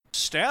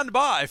Stand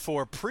by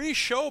for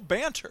pre-show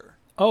banter.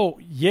 Oh,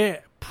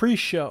 yeah,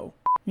 pre-show.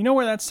 You know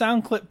where that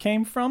sound clip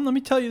came from? Let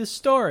me tell you the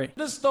story.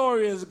 The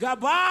story is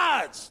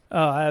garbage.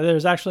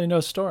 There's actually no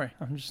story.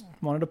 I just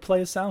wanted to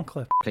play a sound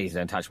clip. Please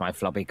don't touch my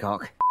floppy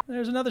cock.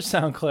 There's another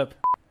sound clip.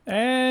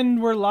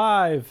 And we're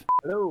live.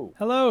 Hello.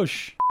 Hello,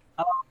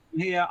 I'm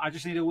here. I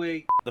just need a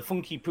wee. The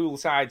funky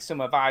poolside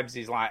summer vibes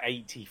is like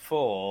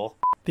 84.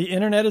 The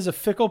internet is a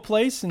fickle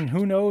place, and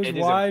who knows It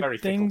is a why very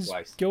fickle things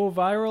place. go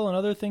viral and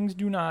other things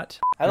do not.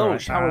 Hello,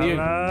 Right. how are you?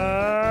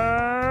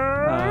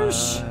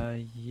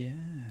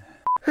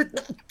 Yeah.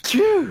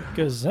 Choo!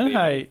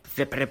 Gesundheit.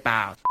 Flip it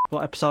about.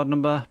 What episode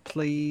number,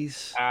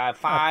 please? put it in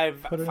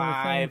the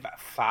thing.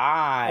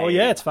 555. Oh,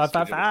 yeah, it's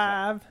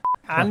 555.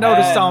 I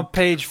noticed on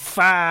page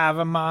 5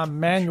 of my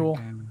manual.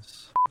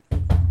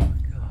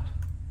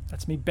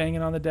 That's me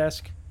banging on the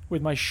desk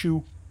with my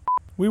shoe.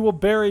 We will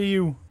bury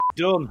you.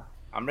 Done.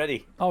 I'm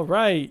ready. All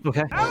right.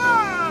 Okay.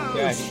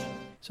 Okay.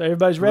 So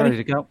everybody's ready?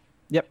 Ready to go.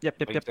 Yep.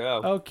 Let's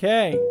go.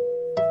 Okay.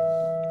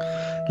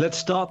 Let's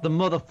start the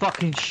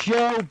motherfucking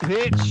show,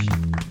 bitch.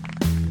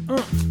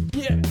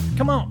 Yeah.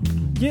 Come on.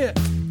 Yeah.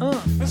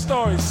 This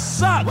story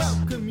sucks.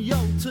 Welcome yo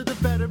to the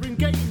veteran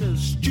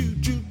gamers.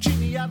 Juju,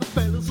 Ginny, and the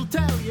fellas will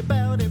tell you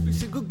about every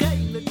single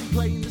game that you're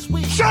playing this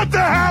week. Shut the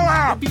hell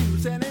up!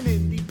 Reviews and an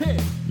indie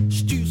pick.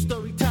 Stu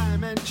story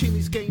time and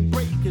Chinny's game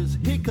breakers.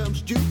 Here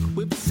comes Duke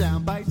with the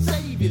soundbite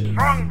savior.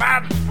 Strong,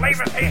 bad,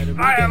 flavor taste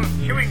style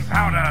chewing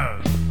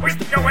powder.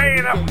 Whisk away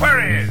the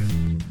worries.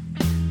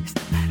 It's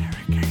the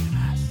veteran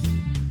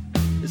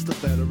gamers. It's the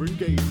veteran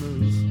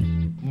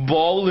gamers.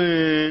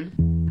 Ballin'.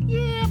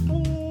 Yeah,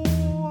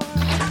 boy.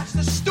 That's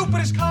the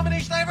stupidest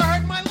combination I ever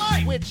heard in my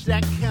life. Switch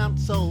that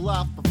console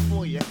off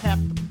before you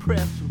have to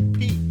press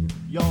repeat,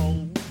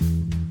 yo.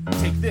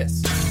 Take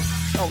this.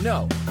 Oh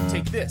no,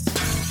 take this.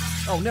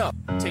 Oh no,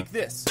 take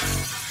this.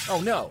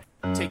 Oh no,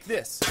 take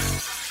this.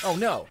 Oh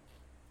no.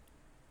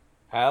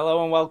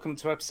 Hello and welcome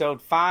to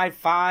episode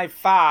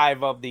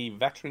 555 of the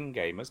Veteran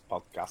Gamers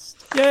Podcast.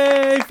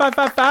 Yay,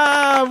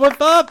 555. What's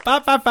up,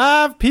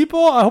 555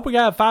 people? I hope we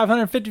got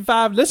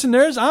 555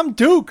 listeners. I'm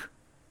Duke.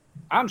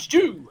 I'm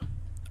Stu.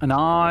 And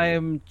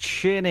I'm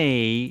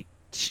Chinny. My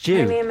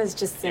Stu, name is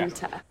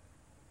Jacinta.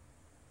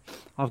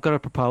 I've got a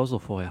proposal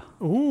for you.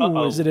 Ooh,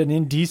 Uh-oh. is it an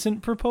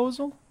indecent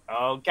proposal?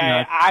 Okay,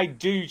 No. I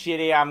do,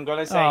 Chitty. I'm going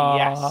to say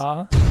yes.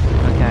 Aw.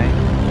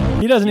 Okay.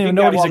 He doesn't You even can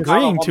know what get he's one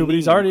agreeing column to, on but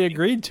he's me. already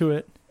agreed to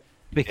it.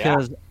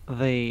 Because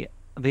the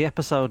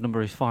episode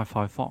number is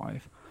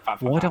 555.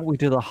 Why don't we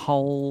do the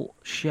whole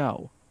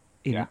show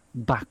in Yeah.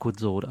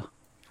 backwards order?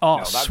 Oh, No,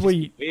 that'd just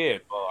sweet. be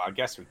weird, but I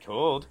guess we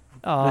could.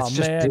 Oh, Let's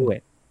just man. do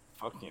it.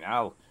 Fucking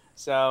hell.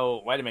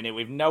 So, wait a minute,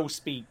 with no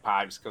speak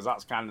pipes, because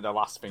that's kind of the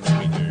last thing we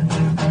do.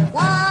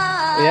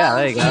 Yeah,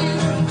 there you go.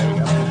 There we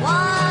go.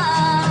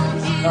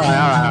 All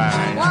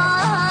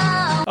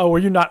right. Oh, were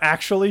you not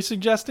actually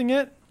suggesting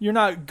it? You're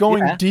not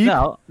going Yeah, deep?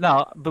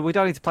 No, but we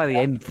don't need to play the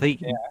end theme.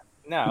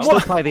 No. We still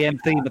play the end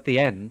theme at the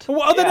end.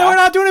 Well, then Yeah. we're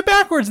not doing it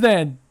backwards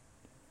then.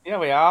 Yeah,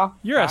 we are.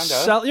 You're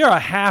Kinda. you're a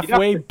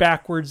halfway to-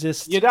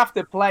 backwardsist. You'd have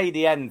to play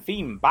the end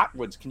theme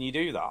backwards. Can you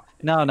do that?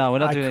 No, we're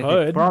not I doing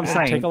could. it. But I'm It'd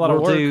saying take a lot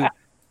of we'll do work.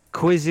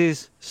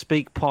 quizzes,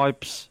 speak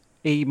pipes,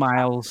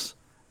 emails,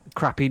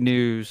 crappy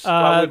news.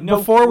 with no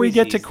Before we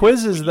get to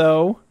quizzes, quizzes,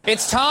 though.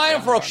 It's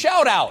time for a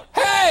shout out.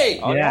 Hey!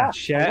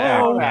 Shout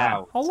Hello. out.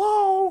 Yeah.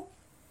 Hello.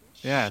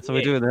 Yeah, so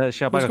we're doing the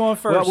shout Who's out. going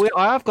first? Well,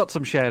 I have got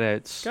some shout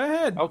outs. Go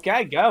ahead.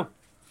 Okay, go.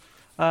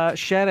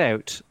 Shout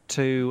out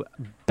to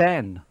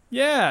Ben.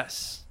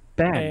 Yes.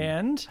 Ben.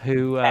 And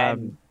Who,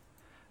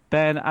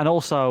 Ben, and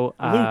also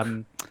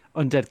Luke.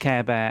 Undead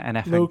Care Bear and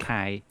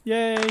FNK,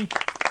 yay.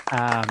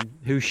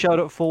 who showed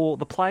up for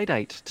the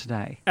Playdate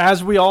today.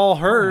 As we all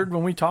heard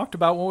when we talked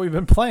about what we've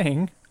been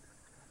playing.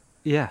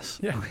 Yes.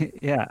 Yeah.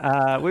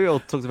 Yeah. We all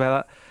talked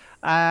about that.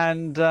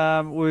 And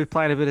we were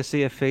playing a bit of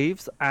Sea of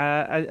Thieves.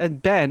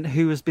 And Ben,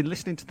 who has been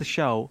listening to the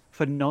show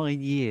for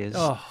 9 years,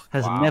 Oh,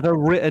 has wow. never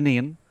written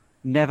in,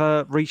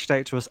 never reached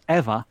out to us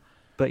ever.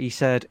 But he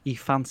said he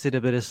fancied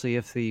a bit of Sea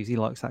of Thieves. He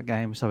likes that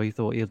game, so he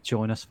thought he'd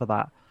join us for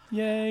that.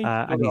 Yay.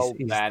 And old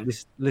Ben.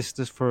 he's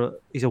listed for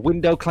he's a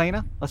window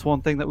cleaner. That's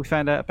one thing that we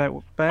found out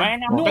about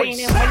Ben.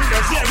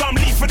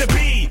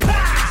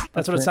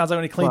 That's what it sounds like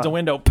when he cleans a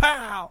window.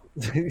 Pow!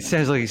 It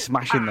sounds like he's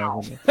smashing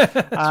them.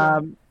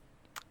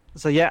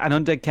 So yeah, and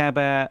Undead Care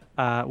Bear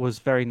was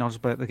very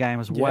knowledgeable about the game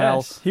as well.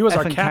 Yes, he was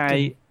our FNK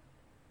captain.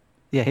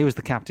 Yeah, he was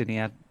the captain. He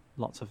had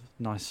lots of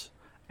nice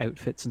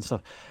outfits and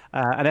stuff.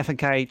 And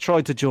FNK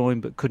tried to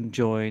join but couldn't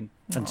join,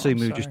 and Sumu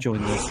sorry. just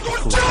joined the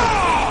Discord.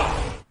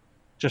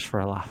 Just for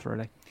a laugh,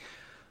 really.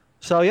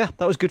 So yeah,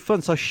 that was good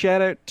fun. So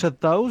shout out to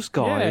those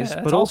guys, Yeah,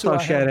 that's but also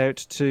also I shout had. out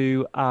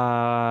to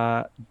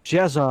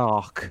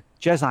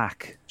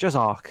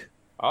Jezark.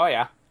 Oh,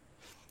 yeah.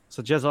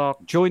 So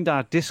Jezark joined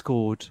our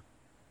Discord,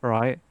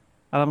 right?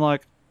 And I'm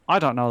like, I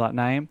don't know that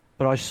name,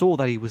 but I saw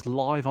that he was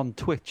live on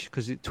Twitch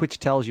because Twitch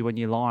tells you when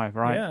you're live,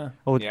 right? Yeah.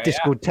 Or Yeah,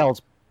 Discord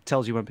tells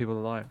you when people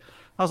are live.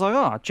 I was like,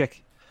 oh,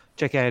 check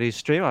out his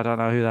stream. I don't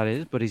know who that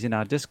is, but he's in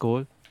our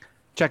Discord.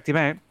 checked him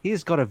out.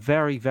 He's got a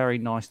very, very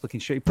nice looking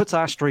shirt. He puts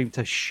our stream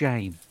to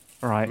shame.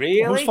 All right.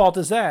 Really? Whose fault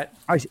is that?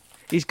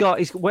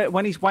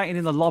 When he's waiting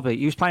in the lobby,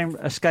 he was playing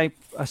Escape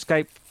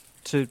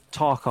to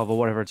Tarkov or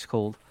whatever it's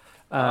called.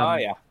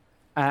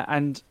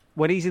 And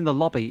when he's in the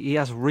lobby, he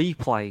has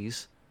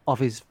replays of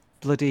his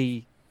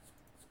bloody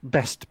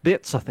best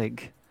bits, I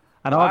think.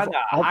 And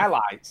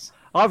highlights.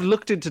 I've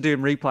looked into doing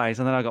replays,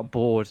 and then I got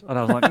bored, and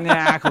I was like,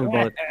 nah, I can't be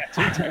bothered.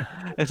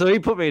 And so he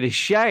put me to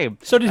shame.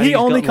 So did he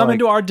only come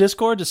into our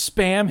Discord to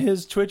spam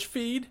his Twitch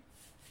feed?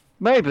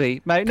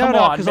 Maybe, mate. No,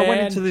 because I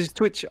went into his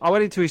Twitch. I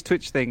went into his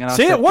Twitch thing, and I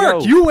said, it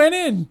worked. You went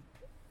in.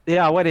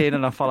 Yeah, I went in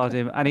and I followed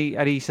him, and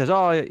he says,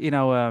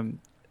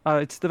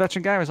 it's the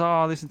Veteran Gamers. Oh,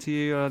 I listen to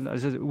you, and I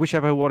said,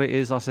 whichever one it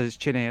is. I said it's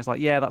Chinny. It's like,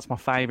 yeah, that's my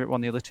favourite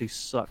one. The other two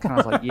suck. And I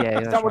was like,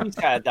 yeah, Is that what he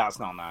said? That's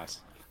not nice.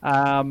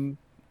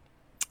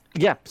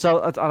 Yeah,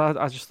 so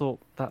I just thought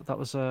that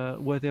was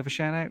worthy of a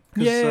shout out.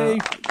 Yay!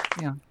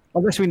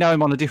 Unless we know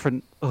him on a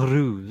different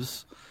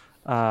ruse,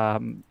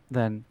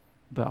 then,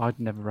 but I'd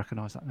never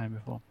recognised that name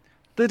before.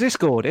 The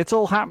Discord, it's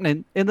all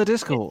happening in the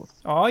Discord.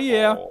 Oh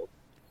yeah,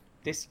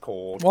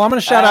 Discord. Well, I'm going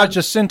to shout out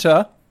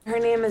Jacinta. Her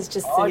name is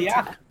Jacinta. Oh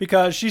yeah,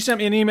 because she sent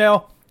me an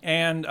email,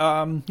 and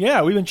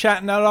we've been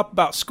chatting that up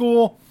about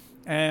school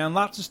and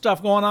lots of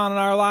stuff going on in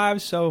our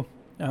lives. So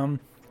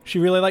she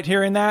really liked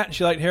hearing that.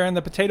 She liked hearing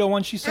the potato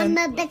one she sent.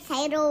 I'm a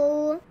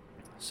potato.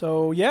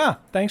 So yeah,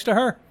 thanks to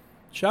her.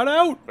 Shout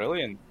out.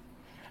 Brilliant.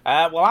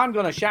 Well, I'm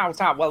going to shout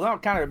out. Well,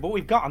 not kind of, but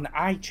we've got an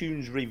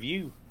iTunes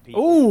review.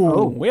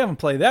 Oh, we haven't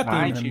played that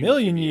thing in a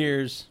million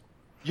years.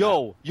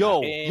 Yo, you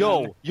want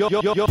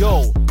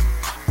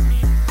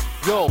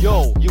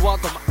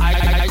them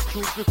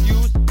iTunes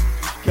reviews? You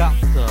got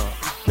to.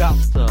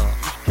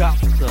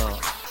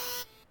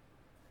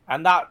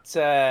 And that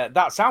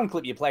sound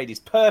clip you played is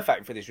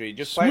perfect for this read.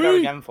 Just play that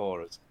again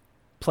for us.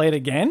 Play it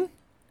again?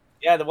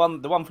 Yeah, the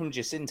one from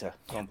Jacinta.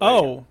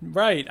 Oh,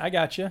 right. I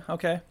got you.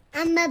 Okay.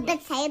 I'm a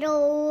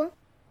potato.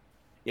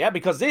 Yeah,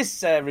 because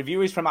this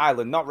review is from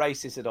Ireland, not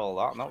racist at all.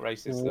 Not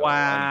racist.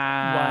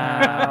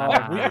 Wow.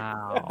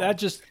 That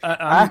just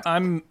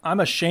I'm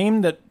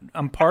ashamed that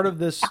I'm part of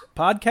this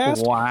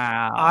podcast.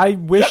 Wow. I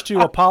wish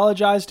to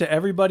apologize to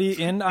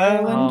everybody in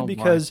Ireland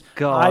because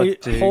I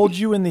hold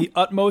you in the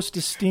utmost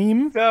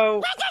esteem.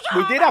 So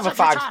we did have a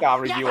 5-star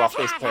review off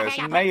this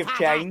person. May have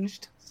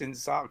changed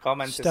since our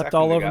comment. Stepped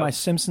all over my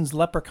Simpsons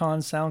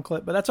Leprechaun sound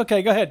clip, but that's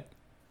okay. Go ahead.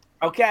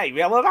 Okay,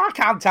 well, I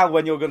can't tell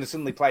when you're going to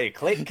suddenly play a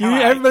clip.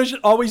 Everybody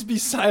should always be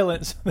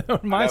silent. So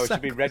it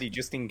should be ready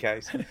just in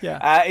case.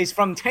 Yeah. It's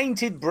from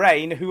Tainted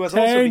Brain, who has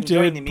also been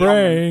joining me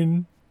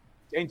on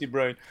Tainted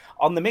Brain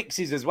on the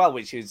mixes as well,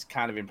 which is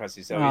kind of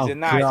impressive. So he's a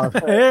nice.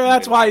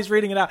 That's why he's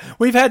reading it out.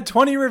 We've had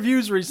 20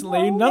 reviews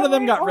recently. None of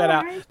them got read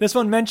out. This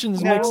one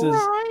mentions mixes.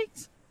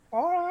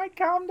 All right,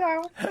 calm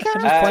down.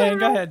 Just playing.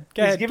 Go ahead.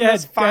 He's giving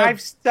us 5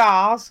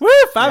 stars. Woo!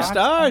 5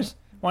 stars.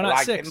 Why not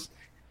 6?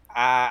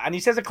 And he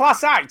says a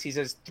class act. He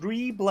says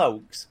 3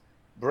 blokes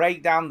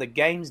break down the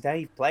games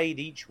they've played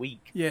each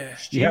week. Yeah.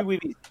 Stu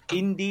with his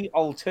indie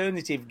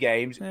alternative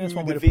games, the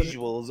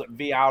visuals,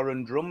 VR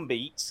and drum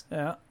beats.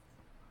 Yeah.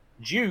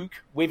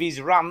 Duke with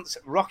his rants,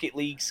 Rocket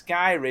League,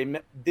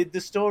 Skyrim. Did the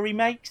story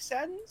make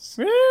sense?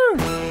 Woo!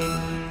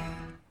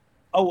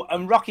 Oh,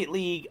 and Rocket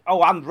League.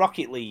 Oh, and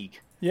Rocket League.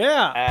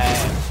 Yeah.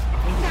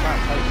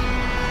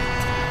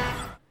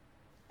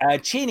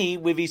 Chinny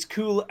with his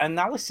cool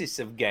analysis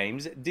of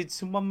games. Did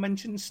someone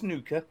mention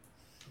snooker?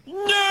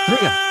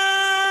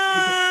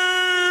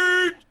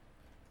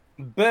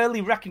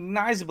 Barely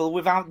recognisable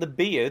without the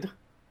beard.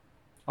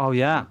 Oh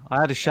yeah,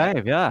 I had a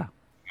shave. Yeah.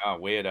 Oh,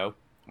 weirdo.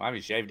 I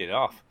haven't shaved it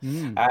off.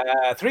 3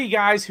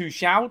 guys who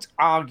shout,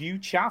 argue,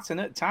 chat, and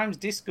at times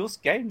discuss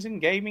games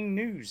and gaming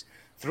news.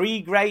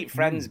 3 great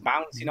friends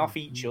bouncing off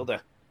each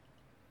other.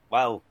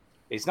 Well,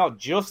 it's not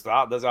just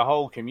that. There's a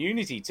whole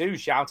community too.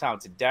 Shout out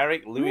to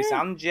Derek, Lewis,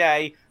 and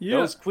Jay. Yeah.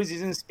 Those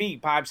quizzes and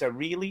speak pipes are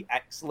really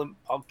excellent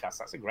podcasts.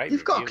 That's a great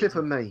You've got a clip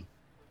of me.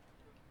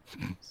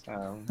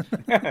 So...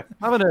 I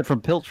haven't heard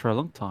from Pilch for a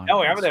long time.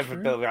 No, we haven't heard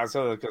from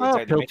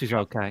Pilch. Pilch is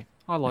okay.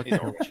 I like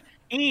Pilch.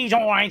 He's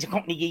all right, a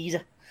company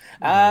geezer.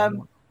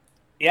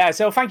 Yeah,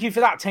 so thank you for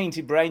that,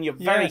 Tainted Brain. You're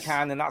very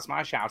kind, and that's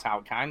my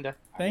shout-out, kinda.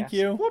 Thank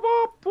you.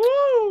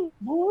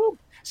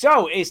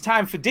 So, it's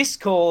time for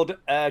Discord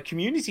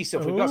community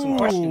stuff. We've got some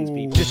questions,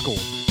 people.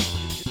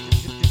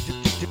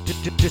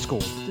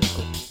 Discord.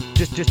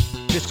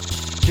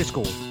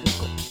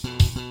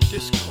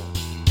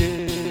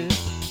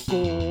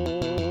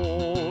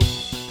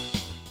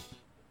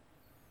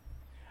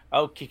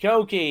 Okie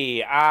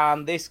dokie.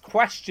 And this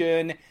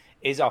question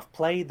is off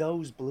Play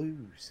Those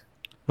Blues.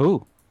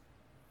 Ooh.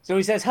 So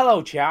he says,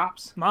 hello,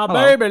 chaps. My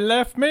baby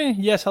left me.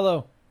 Yes,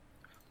 hello.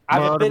 I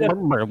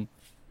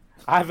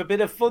have a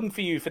bit of fun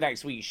for you for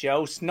next week's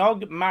show.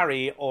 Snog,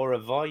 marry, or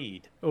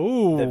avoid.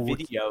 Ooh. The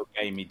video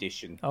game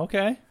edition.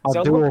 Okay.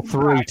 I'll do all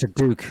 3 to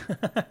Duke.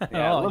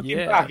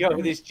 Looking back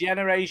over this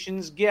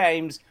generation's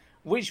games,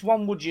 which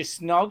one would you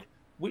snog?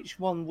 which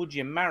one would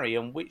you marry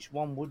and which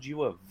one would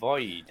you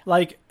avoid?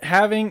 Like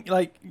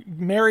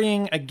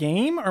marrying a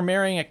game or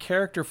marrying a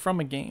character from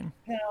a game?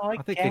 No, I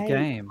think a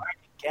game.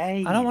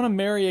 Game. I don't want to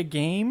marry a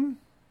game.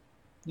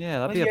 Yeah,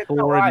 that'd Well, be yeah, a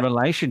boring alright.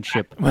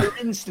 relationship. For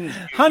instance,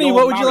 Honey, you're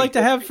what would you like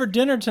to married. have for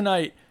dinner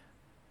tonight?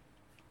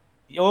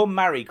 Your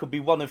marry could be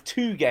one of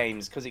two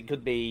games because it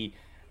could be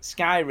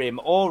Skyrim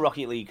or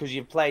Rocket League because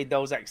you've played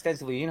those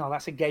extensively. You know,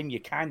 that's a game you're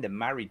kind of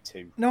married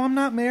to. No, I'm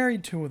not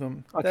married to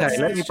them. Okay, That's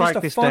let me just break a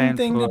this fun down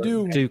thing for to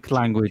do. Duke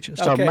language.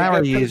 So Okay,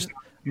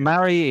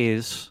 marry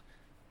is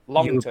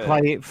Long you term.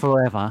 play it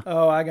forever.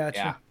 Oh, I got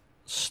you. Yeah.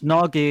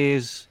 Snog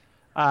is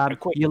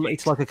quick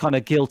it's like a kind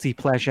of guilty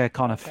pleasure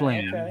kind of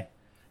fling. Okay.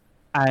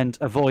 And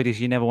avoid is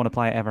you never want to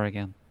play it ever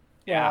again.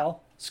 Yeah.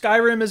 Well,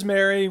 Skyrim is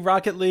marry,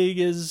 Rocket League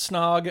is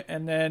snog,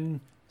 and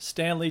then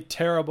Stanley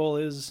Terrible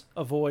is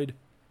avoid.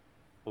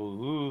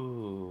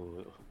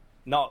 Ooh.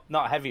 Not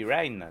Heavy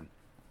Rain then.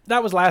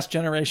 That was last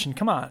generation.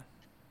 Come on.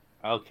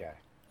 Okay.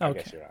 I Okay.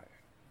 guess you're right.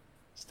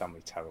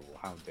 Stanley Terrible.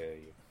 How dare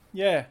you?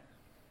 Yeah.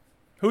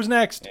 Who's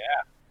next?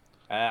 Yeah.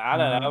 I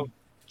don't know.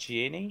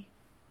 Ginny?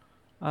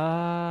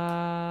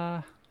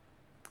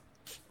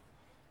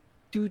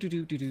 Do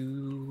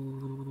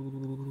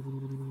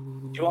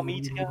you want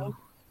me to go?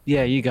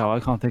 Yeah, you go. I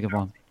can't think of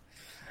one.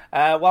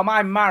 Well,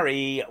 my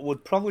marry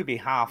would probably be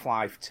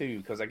Half-Life 2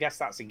 because I guess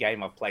that's a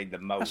game I've played the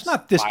most. That's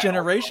not this by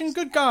generation. almost.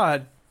 Good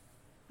God.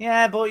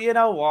 Yeah, but you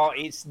know what?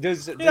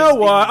 There's You know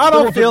what? I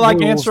don't feel like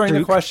rules, answering the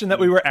Duke. question that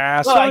we were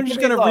asked, so Look, I'm just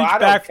going to look, reach I don't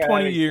back care.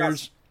 20 It's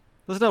years.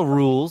 There's no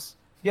rules.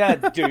 Yeah,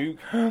 Duke.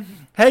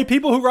 Hey,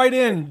 people who write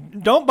in,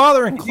 don't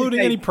bother including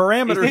any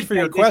parameters for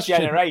your question.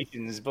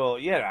 Generations,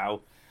 but you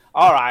know.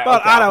 All right.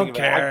 But okay, I I'll don't think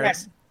of it. care.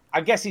 I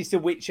guess it's The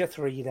Witcher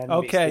 3 then. if it's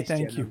Okay, this thank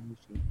you.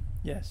 generation.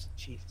 Yes.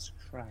 Jesus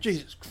Christ.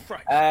 Jesus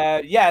Christ.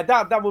 Yeah,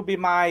 that would be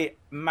my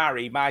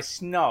marry, my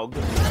snog.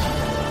 I'm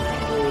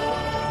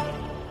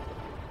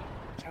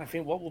trying to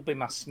think, what would be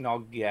my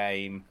snog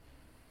game?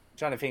 I'm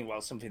trying to think,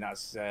 well, something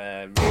that's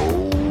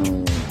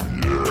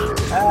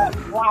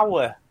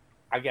Flower,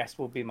 I guess,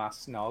 would be my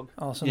snog.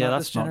 Also Yeah, not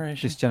that's this not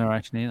generation. this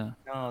generation either.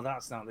 No,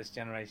 that's not this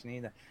generation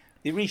either.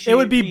 It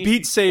would be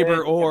Beat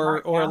Saber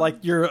or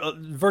like your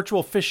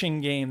virtual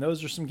fishing game.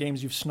 Those are some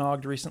games you've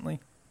snogged recently.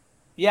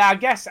 Yeah, I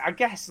guess.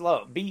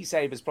 Look, Beat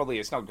Saber's probably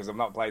a snog because I've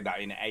not played that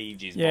in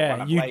ages. But when Yeah,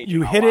 I you played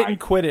you I hit it liked and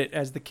quit it,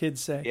 as the kids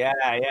say. Yeah,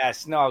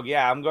 snog.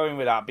 Yeah, I'm going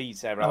with that Beat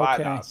Saber. I like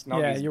Okay. that. Snog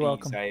Yeah, is you're Beat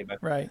welcome. Saber.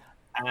 Right.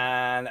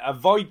 And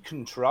Avoid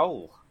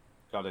Control,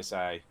 gotta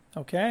say.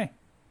 Okay.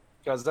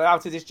 Because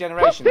out of this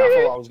generation, I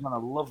thought I was going to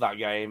love that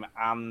game,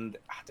 and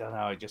I don't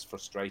know, it just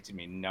frustrated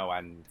me no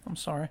end. I'm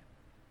sorry.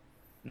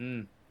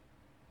 There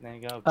you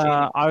go.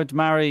 I would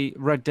marry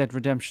Red Dead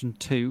Redemption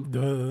 2.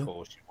 Of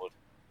course you would.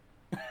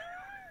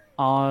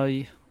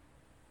 I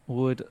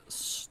would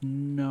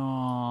snog.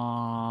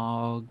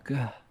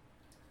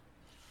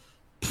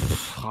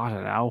 I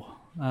don't know.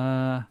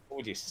 What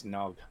would you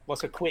snog?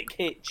 What's a quick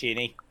hit,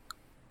 Chinny?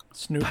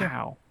 Snooker.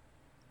 Pow.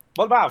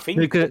 What about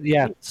Snooker,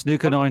 yeah,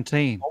 Snooker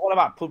 19. Well, what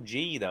about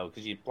PUBG though?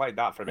 Because you played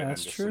that for a bit.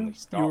 That's and just true. suddenly You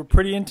stopped. were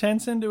pretty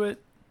intense into it.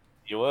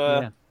 You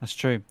were. Yeah, that's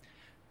true.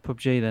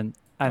 PUBG then.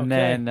 And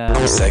Okay. then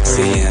I'm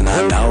sexy and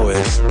I know it.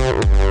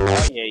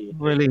 Oh, yeah, you did.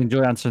 really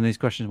enjoy answering these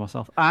questions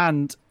myself.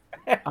 And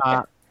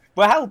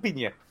We're helping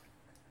you.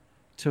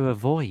 to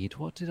avoid,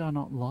 what did I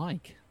not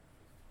like?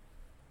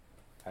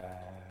 Trying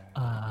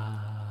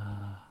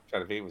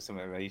to think of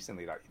something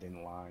recently that you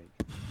didn't like.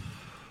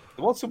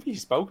 There was something you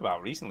spoke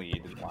about recently you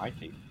didn't like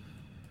it.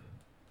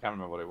 Can't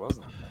remember what it was.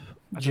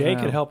 Jay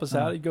know. could help us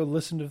out. You go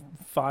listen to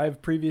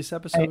 5 previous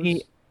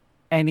episodes.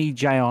 Any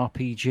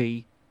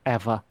JRPG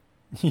ever.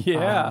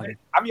 Yeah.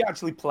 Have you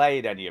actually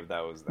played any of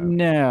those though?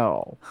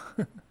 No.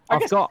 I I've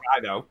guess got. I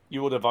know.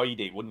 You would avoid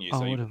it, wouldn't you? I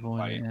So you would wouldn't avoid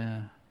play it.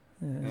 Yeah.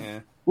 Yeah.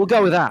 We'll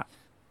go with that.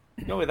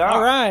 Go with that.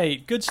 All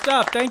right. Good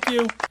stuff. Thank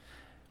you.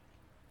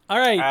 All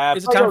right.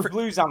 Is it time Proto for...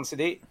 Blues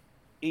answered it.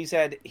 He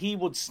said he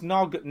would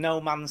snog No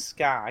Man's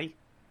Sky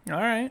All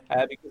right.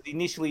 because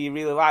initially he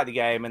really liked the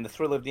game and the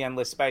thrill of the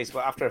endless space,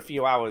 but after a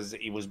few hours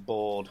he was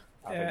bored.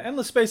 I Yeah, think.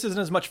 Endless Space isn't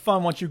as much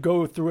fun once you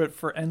go through it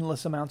for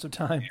endless amounts of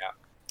time. Yeah.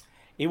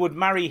 He would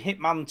marry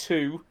Hitman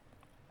 2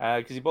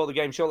 because he bought the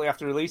game shortly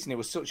after release and it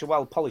was such a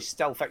well-polished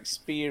stealth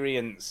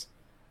experience.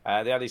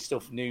 They had his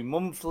stuff new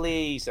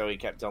monthly, so he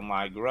kept on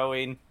like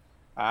growing.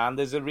 And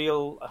there's a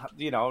real,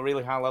 a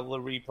really high level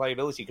of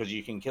replayability because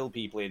you can kill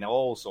people in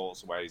all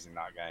sorts of ways in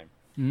that game.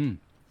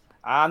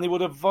 And he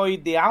would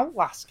avoid the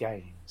Outlast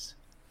games.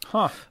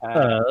 Huh.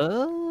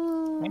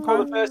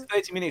 The first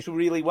 30 minutes were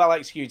really well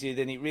executed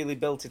and it really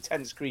built a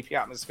tense, creepy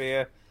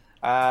atmosphere.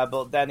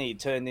 But then it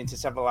turned into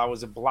several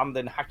hours of bland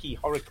and hacky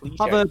horror cliches.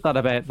 I've heard that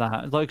about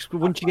that. Like,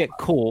 once you get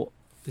caught,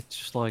 it's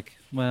just like,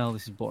 well,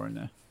 this is boring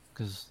now.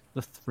 Because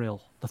the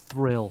thrill is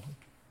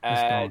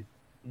gone.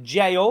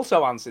 Jay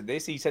also answered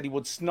this. He said he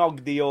would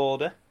snog The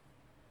Order.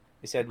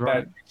 He said,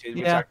 Right.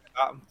 yeah.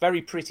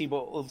 Very pretty,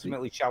 but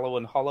ultimately shallow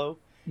and hollow.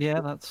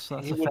 Yeah, that's He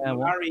a would fair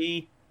one.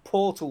 marry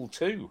Portal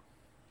 2.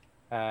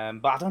 But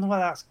I don't know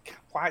whether that's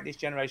quite this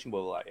generation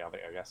will let you have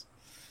it, I guess.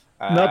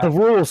 No, the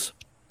rules.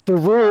 The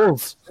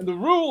rules. And the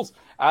rules.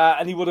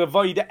 And he would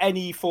avoid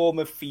any form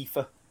of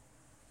FIFA.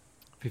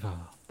 FIFA.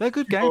 They're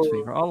good games,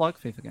 FIFA. I like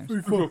FIFA games.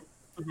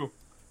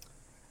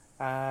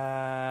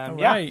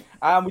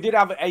 Yeah. We did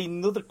have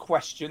another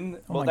question,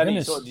 but then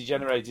it sort of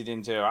degenerated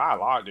into, I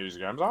like these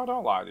games, I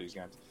don't like these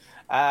games.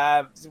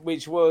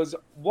 Which was,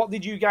 what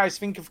did you guys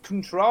think of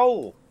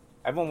Control?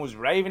 Everyone was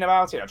raving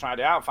about it. I tried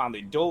it out, found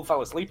it dull,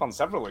 fell asleep on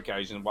several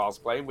occasions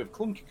whilst playing with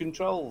clunky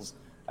controls.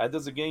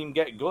 Does the game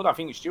get good? I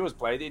think Stuart's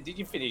played it. Did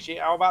you finish it?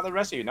 How about the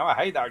rest of you? No, I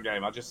hate that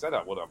game. I just said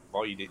I would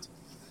avoid it.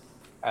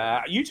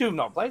 You two have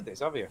not played this,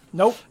 have you?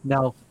 Nope.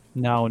 No.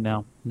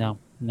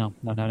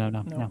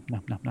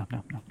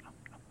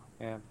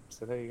 Yeah,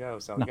 so there you go.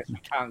 So I guess we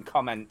can't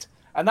comment.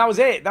 And that was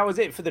it. That was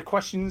it for the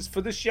questions for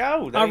the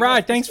show. All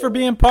right. Thanks for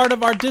being part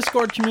of our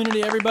Discord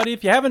community, everybody.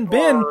 If you haven't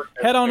been,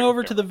 head on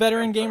over to the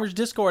Veteran Gamers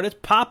Discord. It's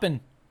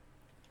popping.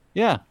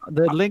 Yeah.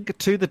 The link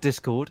to the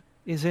Discord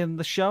is in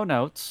the show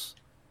notes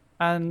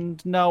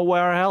and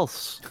nowhere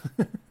else.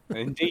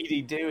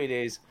 Indeed, it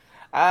is.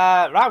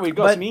 Right, we've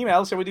got some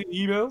emails. Shall we do the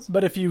emails?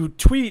 But if you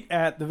tweet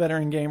at the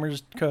Veteran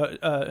Gamers,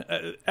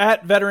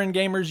 at Veteran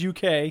Gamers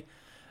UK,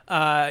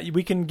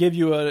 we can give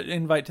you an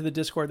invite to the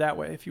Discord that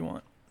way if you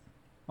want.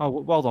 Oh,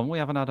 well done. We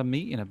haven't had a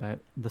meeting about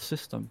the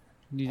system.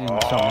 You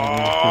didn't tell me.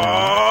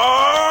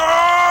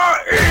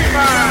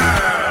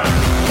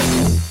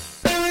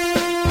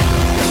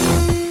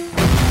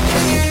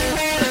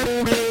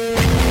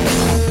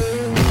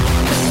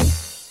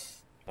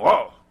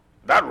 Whoa,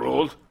 that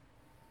ruled.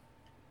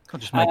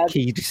 Can't just make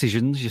key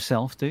decisions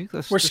yourself, dude.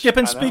 We're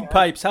skipping speak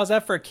pipes. How's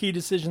that for a key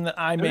decision that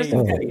I made?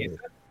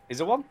 Is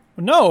there one?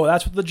 No,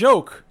 that's the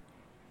joke.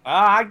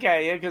 I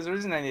get you, because there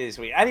isn't any this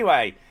week.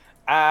 Anyway,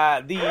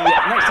 the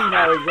next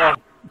email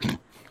is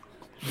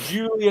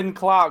Julian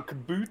Clark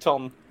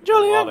Bouton.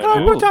 Julian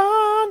Clark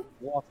Bouton.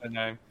 What a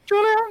name.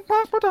 Julian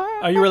Clark Bouton.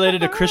 Are you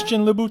related to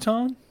Christian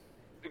Louboutin?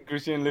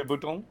 Christian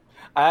Louboutin.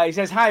 He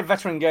says, hi,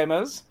 Veteran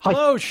Gamers.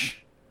 Hello.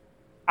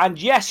 And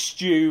yes,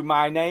 Stu,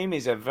 my name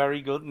is a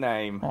very good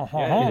name.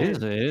 Yeah,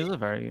 it is a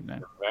very good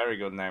name. Very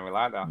good name. We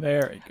like that.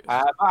 Very good.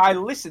 I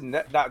listened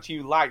that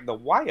you like The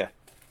Wire.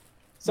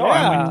 So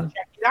I went to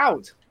check it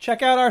out.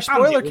 Check out our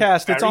spoiler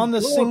cast. It's on the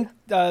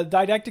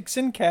Didactic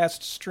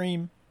Syncast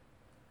stream.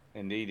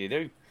 Indeed, you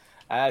do.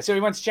 So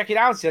he went to check it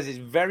out. He says it's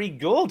very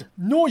good.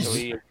 Nice. So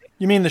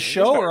you mean the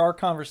show or our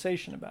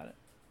conversation about it?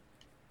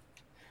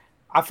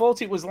 I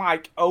thought it was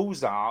like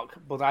Ozark,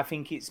 but I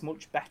think it's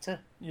much better.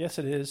 Yes,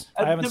 it is.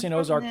 I haven't seen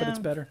Ozark, but it's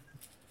better.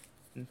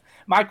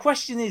 My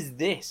question is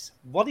this.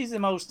 What is the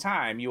most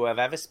time you have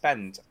ever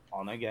spent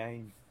on a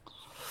game?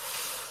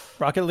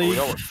 Rocket League.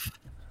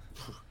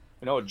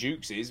 We know what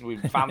Jukes is. We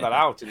found that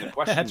out in the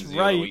questions That's the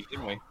right. other week,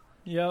 didn't we?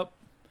 Yep.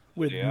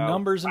 With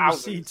numbers and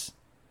receipts.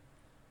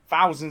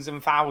 Thousands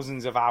and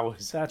thousands of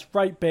hours. That's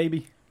right,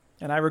 baby.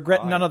 And I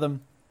regret none of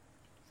them.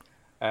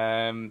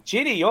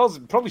 Ginny, yours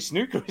probably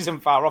snooker isn't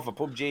far off of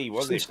PUBG,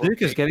 was it?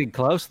 Snooker's getting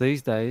close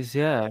these days.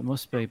 Yeah, it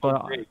must be.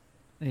 But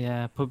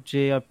yeah,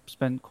 PUBG I've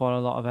spent quite a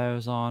lot of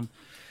hours on.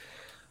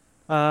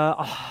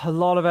 A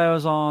lot of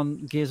hours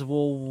on Gears of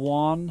War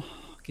 1.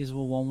 Gears of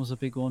War 1 was a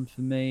big one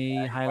for me.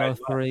 Halo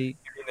 3.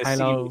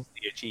 Halo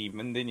the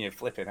achievement, didn't you?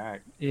 Flip it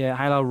out. Yeah,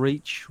 Halo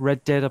Reach.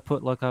 Red Dead I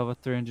put like over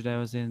 300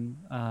 hours in.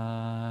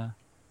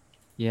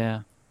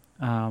 Yeah.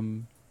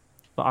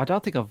 But I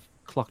don't think I've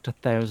clocked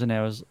 1,000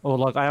 hours, or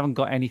like I haven't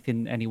got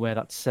anything anywhere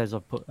that says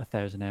I've put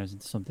 1,000 hours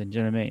into something. Do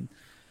you know what I mean?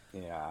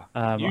 Yeah.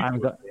 I haven't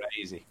got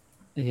crazy.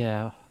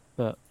 Yeah,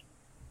 but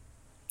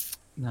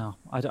no,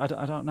 I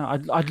don't know.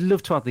 I'd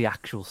love to have the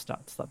actual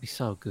stats. That'd be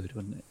so good,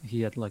 wouldn't it? If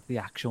you had like the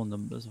actual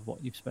numbers of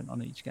what you've spent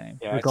on each game,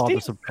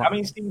 regardless Steam, of. I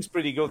mean, Steam's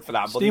pretty good for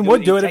that. Steam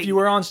would do it if you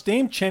were on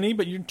Steam, Chinny,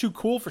 but you're too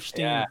cool for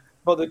Steam. Yeah.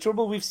 But the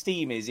trouble with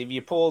Steam is if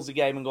you pause the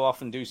game and go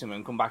off and do something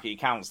and come back, it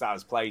counts that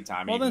as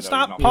playtime. Well, then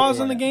stop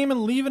pausing the game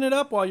and leaving it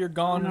up while you're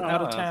gone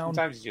out of town.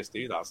 Sometimes you just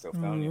do that stuff,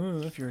 don't you?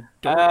 If you're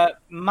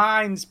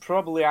mine's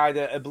probably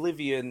either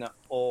Oblivion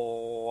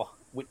or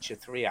Witcher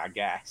 3, I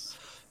guess.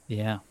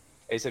 Yeah.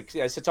 It's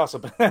a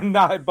toss-up.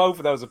 Both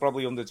of those are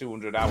probably under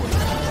 200 hours.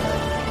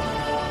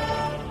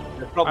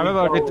 I remember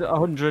I did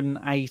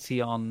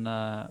 180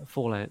 on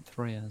Fallout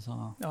 3 as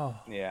well. Oh.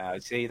 Yeah,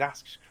 see,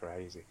 that's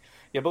crazy.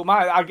 Yeah, but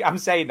I'm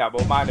saying that,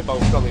 but mine are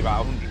both probably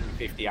about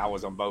 150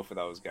 hours on both of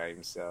those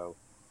games, so...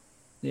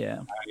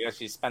 Yeah. I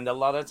guess you spend a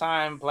lot of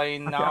time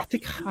playing... I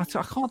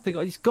can't think...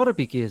 It's got to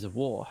be Gears of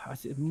War.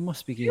 It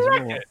must be Gears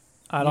of War.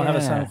 I don't have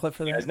a sound clip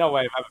for that. There's no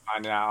way of ever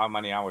finding out how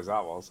many hours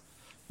that was.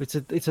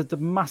 It's a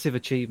massive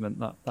achievement,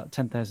 that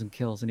 10,000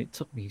 kills, and it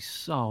took me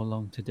so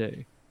long to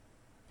do.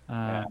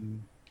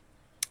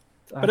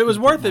 But it was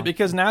worth it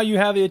because now you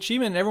have the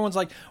achievement and everyone's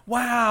like,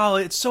 wow,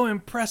 it's so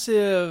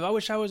impressive. I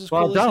wish I was as cool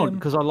as him. Well, don't,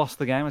 because I lost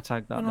the gamer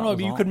tag. I don't know,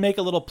 but you could make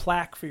a little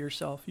plaque for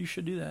yourself. You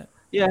should do that.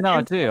 Yeah, no,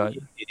 I do.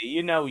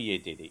 You know you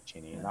did it,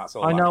 Chinny, and that's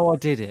all. I know I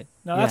did it.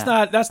 No,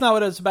 that's not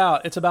what it's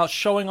about. It's about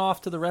showing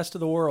off to the rest of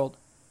the world.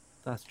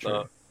 That's true.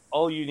 But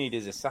all you need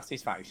is a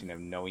satisfaction of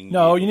knowing.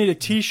 No, you need a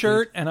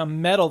T-shirt and a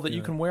medal that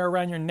you can wear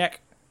around your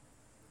neck.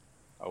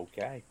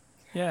 Okay.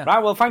 Yeah. Right,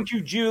 well, thank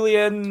you,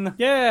 Julian.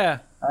 Yeah.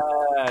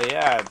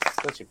 Yeah,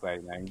 it's such a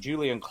great name.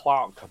 Julian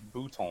Clark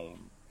Bouton.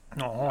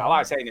 I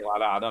like saying it like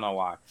that. I don't know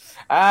why.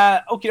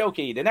 Okie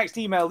dokie. The next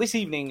email this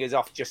evening is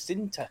off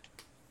Jacinta,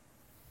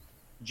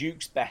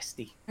 Duke's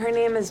bestie. Her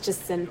name is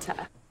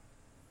Jacinta.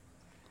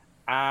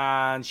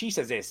 And she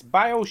says this,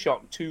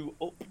 BioShock 2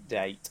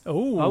 update.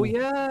 Oh,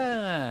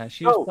 yeah.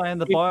 She was playing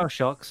the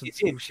BioShocks.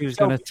 And she was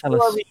going to tell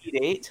us.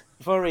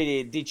 Before I read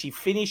it, did she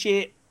finish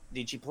it?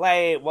 Did she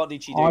play it? What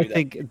did she do? I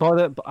think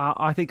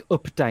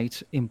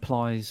update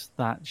implies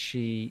that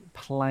she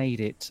played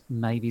it,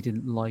 maybe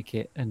didn't like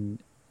it, and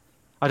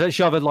I don't.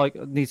 She either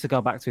needs to go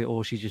back to it,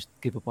 or she just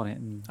give up on it.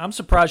 And I'm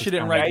surprised she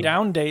didn't write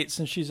down dates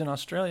since she's in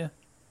Australia.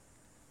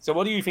 So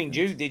what do you think,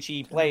 Jude? Did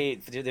she play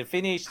it to the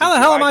finish? How the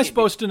hell am I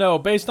supposed to know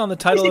based on the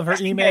title of her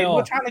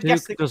email?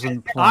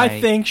 I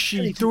think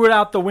she threw it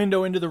out the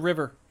window into the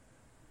river.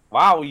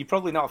 Wow, you're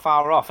probably not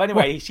far off.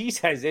 Anyway, she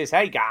says this,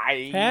 hey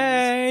guys.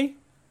 Hey.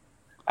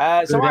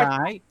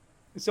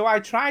 So I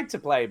tried to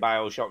play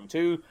BioShock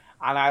 2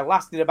 and I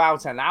lasted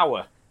about an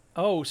hour.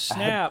 Oh,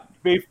 snap.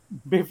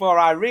 Before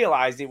I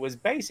realised it was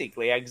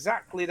basically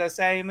exactly the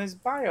same as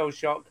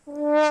BioShock,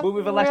 but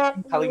with a less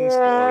compelling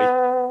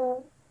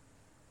story.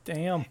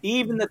 Damn.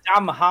 Even the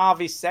damn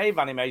Harvest save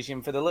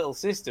animation for the little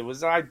sister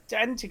was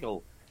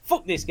identical.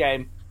 Fuck this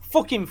game.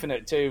 Fuck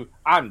Infinite 2.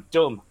 I'm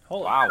done.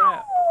 Holy wow.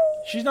 crap.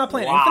 She's not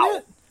playing Wow.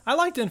 Infinite? I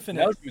liked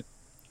Infinite. No,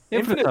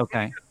 Infinite's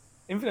okay.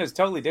 Infinite's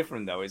totally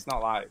different, though. It's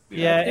not like...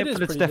 Yeah,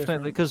 Infinite's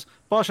definitely... Because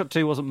BioShock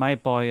 2 wasn't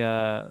made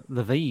by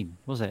Levine,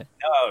 was it?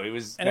 No, it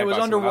was... And it was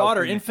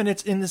underwater.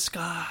 Infinite's in the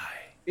sky.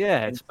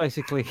 Yeah, it's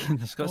basically in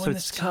the sky, Go so in the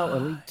it's sky.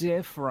 totally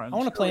different. I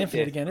want to play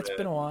Infinite again. It's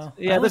been a while.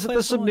 Yeah,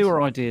 there's some newer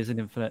ideas in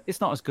Infinite.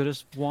 It's not as good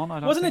as 1, I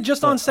don't Wasn't it think,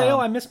 just but, on sale?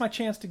 I missed my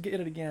chance to get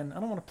it again.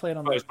 I don't want to play it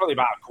on Well, it's probably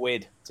about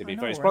 £1, to be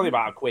fair. It's probably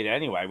about £1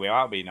 anyway,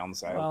 without being on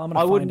sale. Well, I'm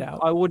going to find out.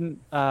 I wouldn't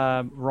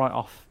write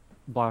off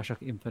BioShock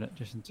Infinite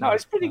just in time. No,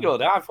 it's pretty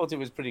good. I thought it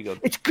was pretty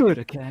good. It's good,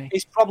 okay.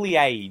 It's probably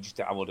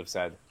aged, I would have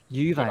said.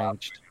 You've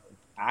aged.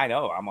 I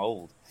know, I'm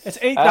old. It's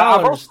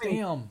 $8.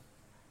 Damn.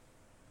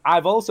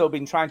 I've also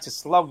been trying to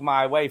slog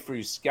my way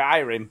through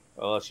Skyrim.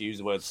 Oh, she used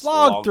the word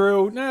slog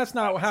through. No, that's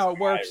not how it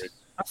works.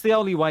 That's the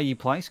only way you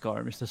play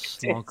Skyrim is to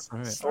slog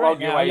through it.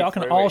 Slog your way y'all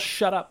can through all it.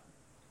 shut up.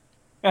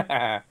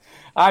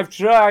 I've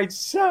tried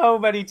so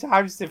many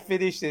times to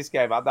finish this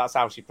game. That's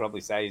how she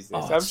probably says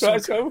this. Oh, I've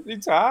tried so many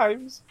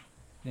times.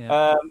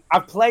 Yeah.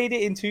 I've played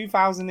it in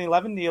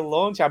 2011 near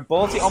launch. I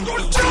bought it on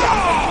PC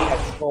and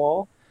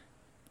PS4.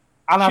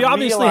 And She I've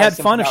obviously had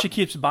realised fun if something she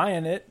keeps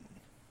buying it.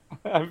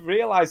 I've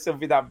realised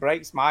something that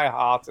breaks my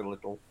heart a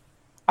little.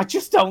 I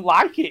just don't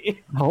like it.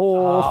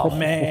 Oh,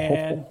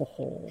 man.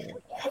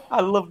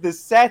 I love the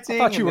setting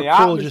I thought you and were the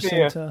cool,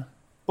 atmosphere, Jacinta.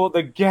 but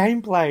the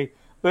gameplay,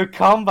 the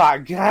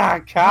combat,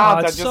 I can't. Oh, I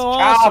it's just so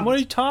can't. awesome. What are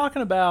you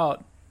talking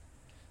about?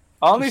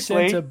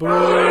 Honestly, Jacinta,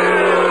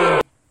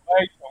 boo.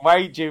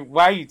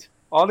 wait.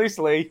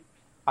 Honestly,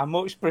 I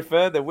much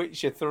prefer The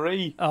Witcher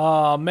 3.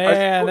 Oh,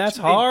 man, that's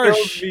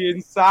harsh. Me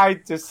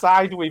inside to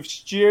side with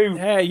Stu.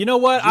 Hey, you know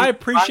what? I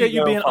appreciate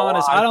you being Mango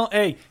honest. alive.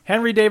 Hey,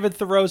 Henry David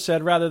Thoreau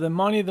said, rather than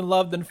money, than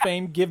love, than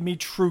fame, give me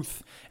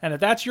truth. And if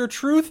that's your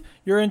truth,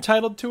 you're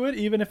entitled to it,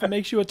 even if it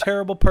makes you a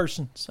terrible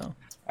person. So,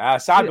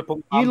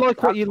 Cyberpunk. You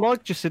like what you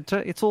like,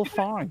 Jacinta. It's all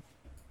fine.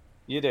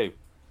 You do.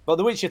 But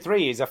The Witcher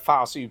 3 is a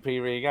far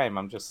superior game,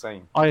 I'm just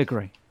saying. I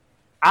agree.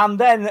 And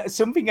then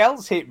something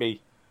else hit me.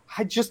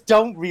 I just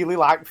don't really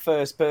like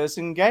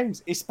first-person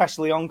games,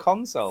 especially on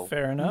console.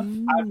 fair enough.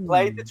 I've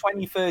played the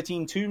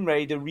 2013 Tomb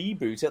Raider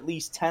reboot at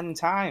least 10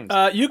 times.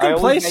 You can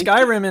play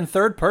Skyrim in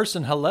third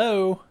person.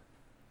 Hello.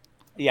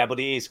 Yeah, but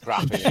it is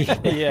crap.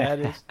 Isn't it? Yeah, it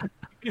is.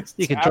 It's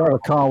You can terrible.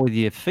 drive a car with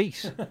your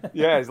feet.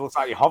 Yeah, it looks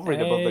like you're hovering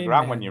above the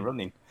ground when you're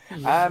running.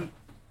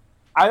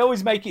 I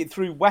always make it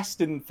through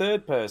Western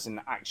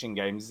third-person action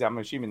games. I'm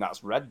assuming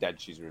that's Red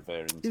Dead she's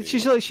referring to.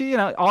 She's like,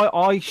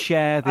 I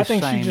share this. I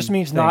think she just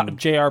means thing. not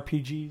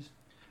JRPGs.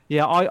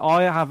 Yeah,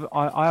 I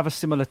have a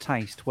similar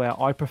taste where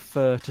I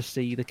prefer to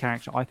see the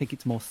character. I think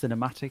it's more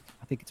cinematic.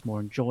 I think it's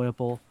more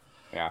enjoyable.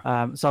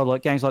 Yeah. So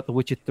like games like The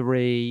Witcher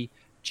 3,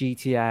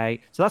 GTA.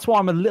 So that's why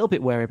I'm a little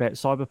bit wary about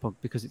Cyberpunk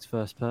because it's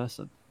first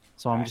person.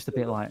 So I'm just a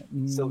bit like.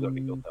 Still gonna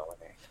be good though,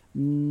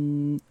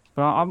 isn't it?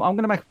 But I'm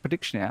going to make a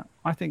prediction here.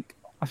 I think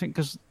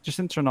because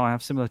Jacinta and I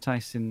have similar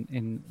tastes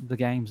in the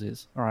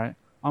games. All right.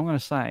 I'm going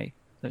to say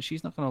that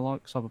she's not going to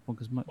like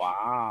Cyberpunk as much.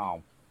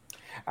 Wow.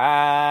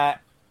 I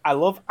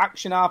love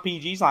action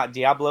RPGs like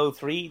Diablo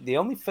 3. The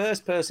only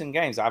first-person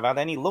games I've had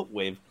any luck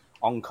with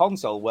on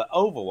console were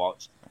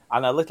Overwatch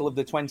and a little of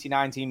the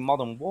 2019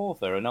 Modern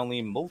Warfare, and only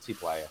in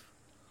multiplayer.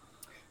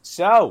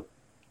 So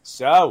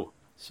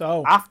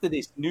after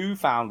this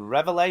newfound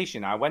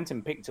revelation, I went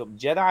and picked up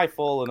Jedi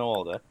Fallen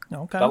Order,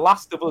 Okay. The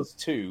Last of Us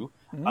 2,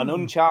 and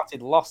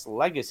Uncharted Lost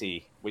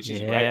Legacy, which is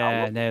great.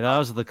 Yeah, no,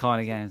 those are the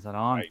kind of games that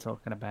I'm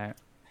talking about.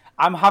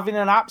 I'm having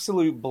an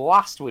absolute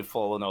blast with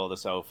Fallen Order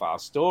so far.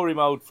 Story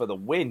mode for the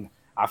win.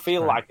 I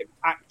feel like an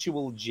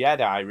actual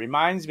Jedi.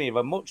 Reminds me of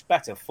a much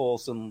better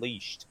Force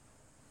Unleashed.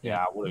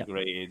 Yeah, I would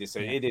agree. It is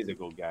a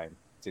good game.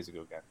 It is a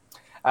good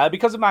game.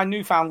 Because of my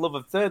newfound love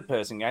of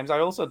third-person games, I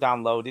also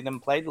downloaded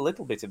and played a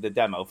little bit of the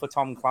demo for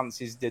Tom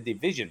Clancy's The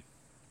Division.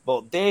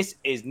 But this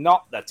is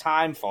not the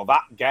time for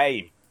that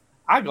game.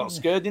 I got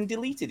scared and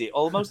deleted it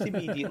almost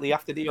immediately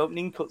after the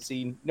opening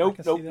cutscene. Nope.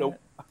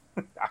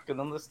 I can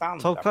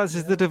understand. Tom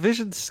Clancy's The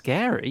Division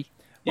scary?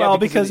 Yeah, well,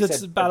 because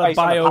it's about a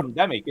bio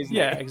pandemic, isn't it?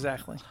 Yeah,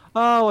 exactly.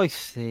 Oh, I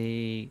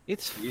see.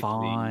 It's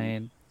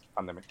fine.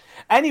 Pandemic.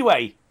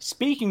 Anyway,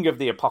 speaking of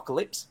the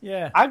apocalypse,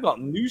 I've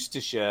got news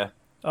to share.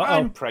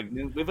 I'm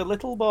pregnant with a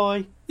little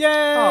boy.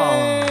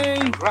 Yay!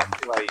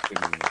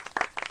 Congratulations.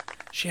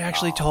 She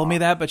actually told me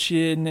that, but she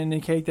didn't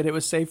indicate that it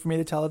was safe for me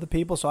to tell other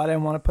people, so I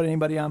didn't want to put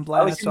anybody on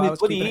blast. It's in the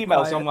bloody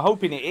email, so I'm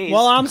hoping it is.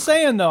 Well, I'm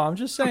saying, though. I'm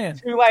just saying.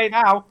 Too late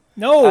now.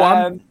 No,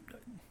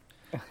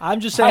 I'm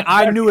just saying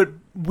I knew it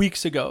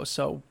weeks ago,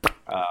 so...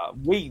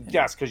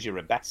 That's because you're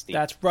a bestie.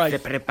 That's right.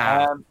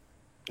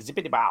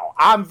 Zippity-bow.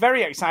 I'm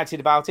very excited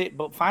about it,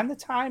 but find the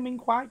timing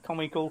quite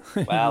comical.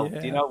 Well,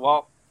 do you know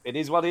what? It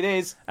is what it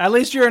is. At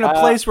least you're in a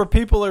place where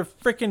people are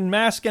freaking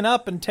masking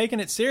up and taking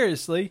it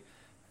seriously.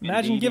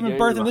 Imagine giving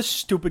birth in this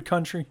stupid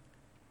country.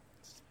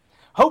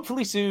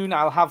 Hopefully soon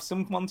I'll have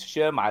someone to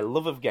share my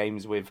love of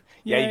games with.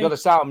 Yay. Yeah, you got to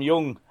start them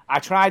young. I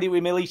tried it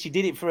with Millie. She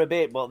did it for a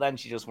bit, but then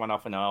she just went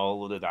off in a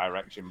whole other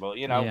direction. But,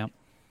 you know,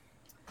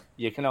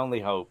 you can only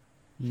hope.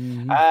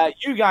 Mm-hmm.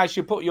 You guys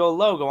should put your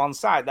logo on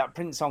site that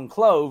prints on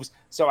clothes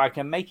so I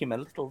can make him a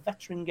little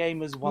veteran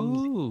gamer's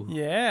onesie. Ooh.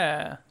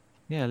 Yeah.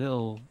 Yeah,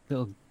 little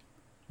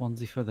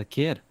onesie for the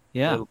kid.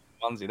 Yeah. Little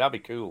onesie, that'd be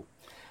cool.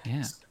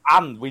 Yeah.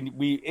 And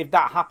we if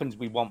that happens,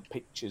 we want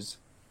pictures.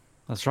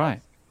 That's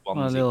right. Onesie.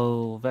 Well, a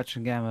little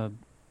veteran gamer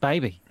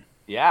baby.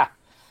 Yeah.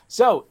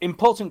 So,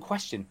 important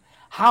question.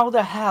 How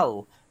the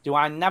hell do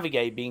I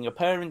navigate being a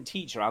parent,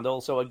 teacher, and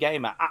also a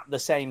gamer at the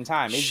same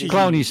time?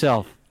 Clone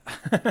yourself.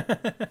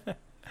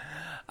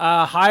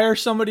 Hire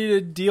somebody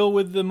to deal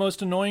with the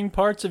most annoying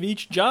parts of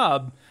each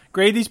job.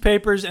 Grade these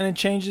papers and then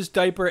change this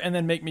diaper and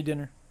then make me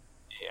dinner.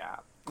 Yeah.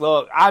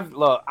 Look,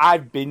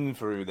 I've been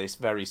through this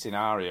very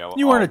scenario.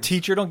 You weren't a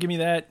teacher. Don't give me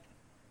that.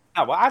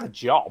 No, well, I had a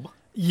job.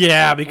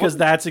 Yeah, because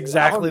that's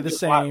exactly the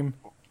same.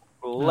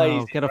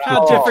 Lazy.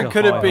 How different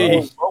could it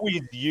be? What was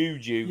you,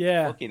 Duke?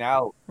 Yeah. Fucking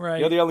hell. Right.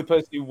 You're the only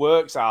person who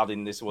works hard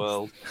in this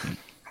world.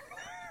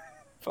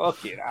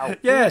 Fucking hell.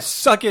 Yeah,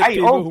 suck it, hey,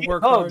 people who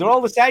work hard. They're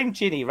all the same,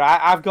 Chinny, right?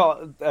 I've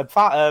got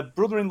a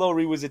brother-in-law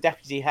who was a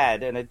deputy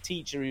head and a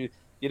teacher who,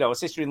 a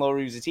sister-in-law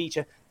who's a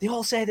teacher. They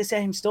all say the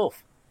same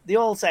stuff. They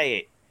all say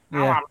it.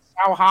 Yeah. Oh, I'm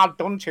so hard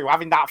done to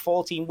having that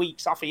 14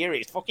 weeks off a year.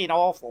 It's fucking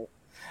awful.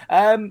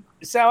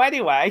 So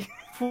anyway...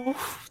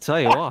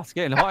 Tell you what, it's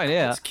getting hot in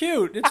here. It's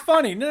cute. It's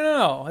funny.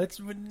 No. It's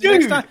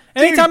next time.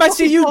 Anytime I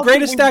see you,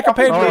 greatest stack of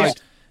papers.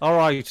 All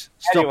right.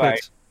 Stop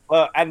it.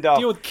 Well, end off.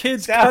 Deal with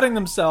kids cutting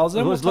themselves.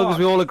 As long as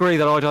we all agree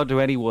that I don't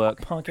do any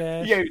work. Punk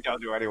ass. You don't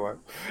do any work.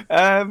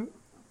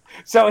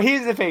 So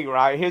here's the thing,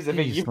 right? Here's the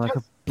thing. You've like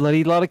a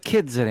bloody lot of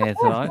kids in here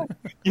tonight.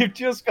 You've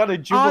just got to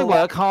juggle. I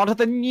work harder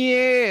than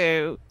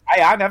you.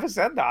 Hey, I never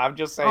said that. I'm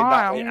just saying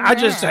that. I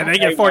just said they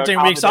get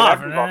 14 weeks off.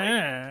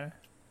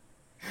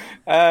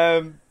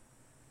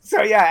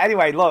 So yeah,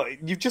 anyway, look,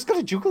 you've just got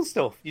to juggle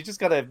stuff. You just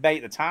got to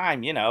make the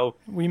time,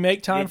 We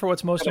make time for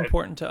what's most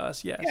important to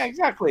us, yes. Yeah,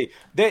 exactly.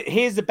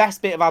 Here's the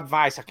best bit of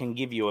advice I can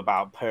give you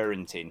about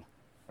parenting,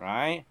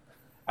 right?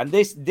 And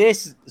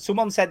this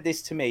someone said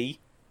this to me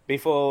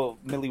before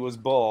Millie was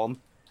born,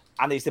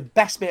 and it's the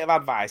best bit of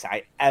advice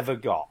I ever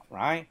got,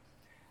 right?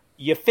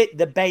 You fit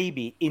the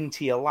baby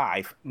into your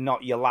life,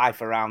 not your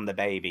life around the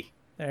baby.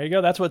 There you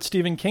go. That's what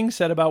Stephen King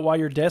said about why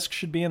your desk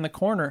should be in the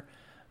corner.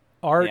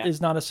 Art is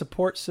not a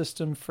support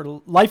system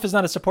for life. Is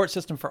not a support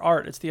system for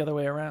art. It's the other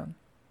way around.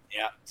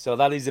 Yeah. So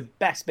that is the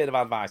best bit of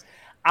advice,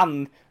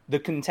 and the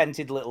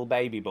contented little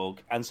baby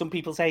bug. And some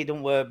people say it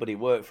don't work, but it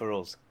worked for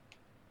us.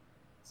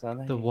 So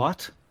the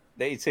what?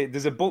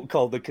 There's a book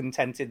called The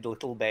Contented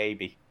Little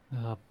Baby.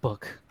 A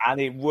book.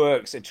 And it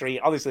works a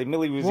treat. Honestly,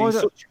 Millie was in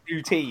such a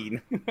routine.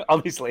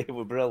 Honestly, it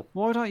was brilliant.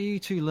 Why don't you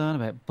two learn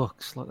about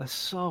books? Like, they're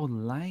so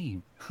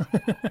lame.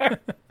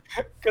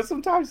 Because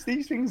sometimes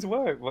these things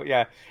work. But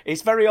yeah,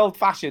 it's very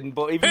old-fashioned.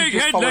 But if you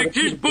just follow the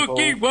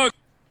principle,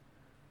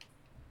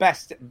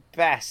 best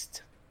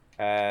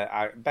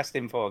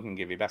info I can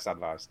give you, best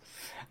advice.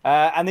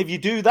 And if you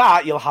do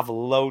that, you'll have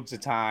loads of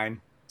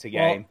time to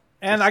game.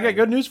 And I got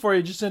good news for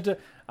you.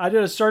 I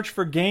did a search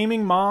for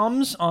gaming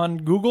moms on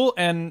Google,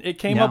 and it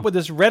came up with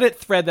this Reddit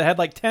thread that had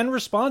like 10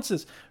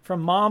 responses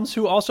from moms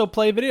who also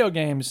play video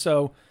games.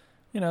 So,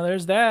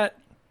 there's that.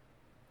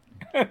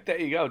 There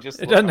you go. It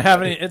doesn't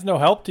have any. It's no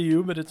help to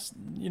you, but it's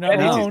It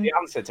is the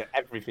answer to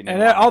everything.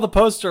 And all the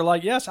posts are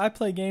like, "Yes, I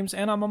play games,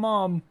 and I'm a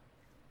mom."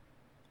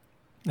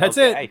 That's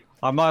it.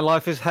 My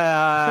life is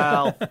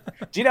hell.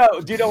 Do you know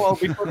what'll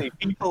be funny?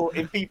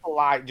 If people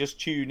like just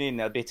tune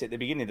in a bit at the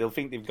beginning, they'll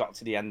think they've got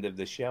to the end of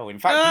the show. In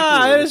fact,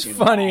 it is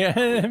funny.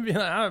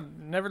 I've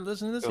never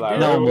listened to this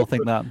again. No one will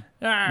think that.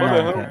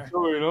 What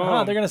going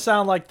on? They're gonna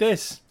sound like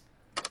this.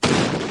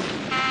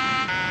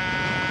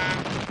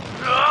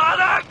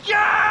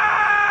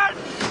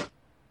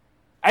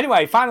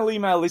 Anyway, final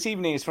email this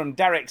evening is from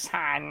Derek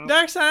Sands.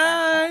 Derek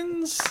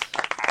Sands.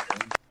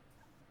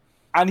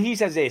 And he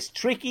says this,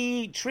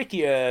 trickiest.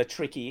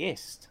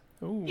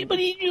 Hello,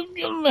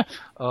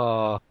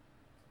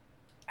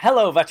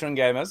 veteran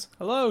gamers.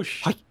 Hello.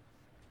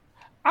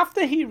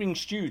 After hearing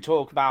Stu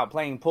talk about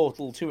playing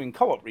Portal 2 in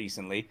co-op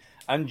recently,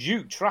 and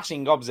Duke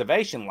trashing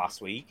Observation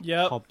last week,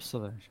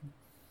 Observation.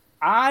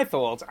 I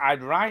thought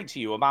I'd write to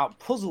you about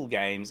puzzle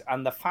games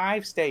and the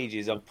 5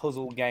 stages of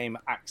puzzle game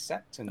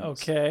acceptance.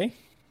 Okay.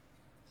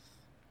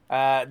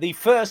 The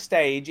first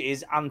stage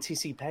is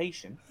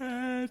anticipation.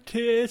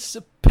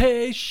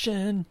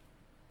 Anticipation.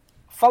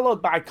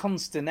 Followed by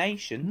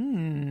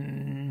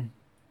consternation.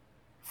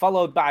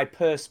 Followed by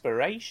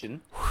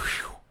perspiration.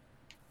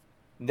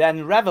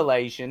 Then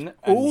revelation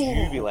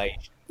and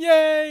jubilation.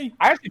 Yay!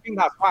 I actually think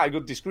that's quite a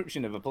good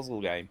description of a puzzle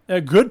game.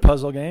 A good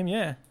puzzle game,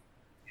 yeah.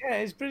 Yeah,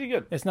 it's pretty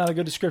good. It's not a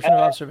good description of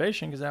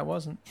observation because that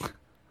wasn't.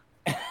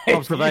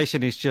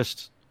 Observation is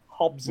just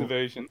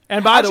observation.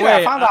 And by the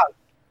way,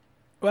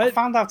 I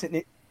found out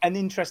an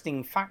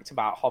interesting fact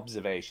about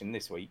observation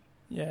this week.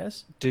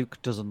 Yes.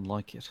 Duke doesn't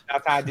like it.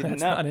 That I didn't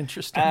That's know. not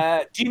interesting.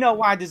 Do you know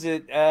why there's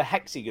a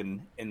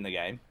hexagon in the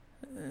game?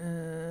 I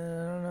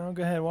don't know.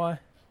 Go ahead. Why?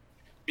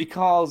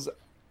 Because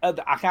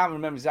I can't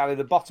remember exactly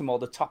the bottom or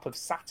the top of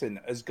Saturn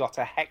has got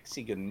a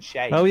hexagon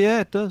shape. Oh yeah,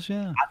 it does.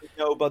 Yeah. And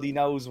nobody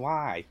knows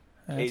why.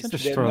 It's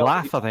just for a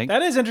laugh, I think.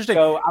 That is interesting.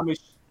 So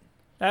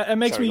it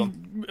makes me.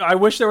 I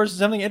wish there was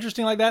something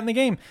interesting like that in the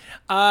game.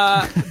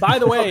 By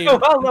the way, well,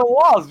 there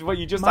was, but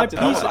you just had to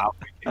know about.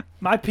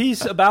 My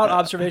piece about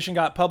observation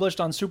got published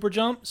on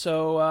Superjump.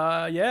 So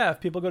yeah, if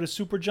people go to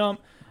Superjump,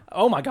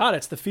 oh my God,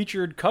 it's the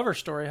featured cover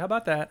story. How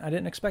about that? I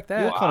didn't expect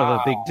that. You're kind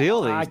of a big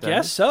deal these days. I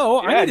guess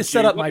so. Yeah, I need to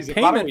set up my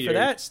payment for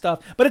that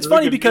stuff. But it's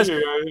funny because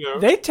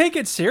they take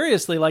it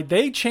seriously. Like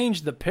they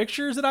changed the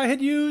pictures that I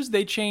had used.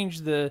 They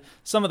changed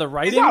some of the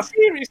writing. Is that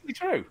seriously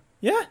true?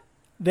 Yeah.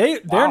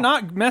 They're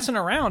not messing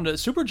around.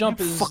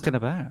 Superjump is fucking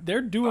about. They're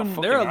doing.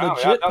 Oh, they're a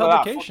legit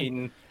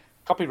publication.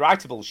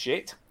 Copyrightable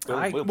shit.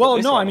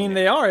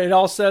 They are. It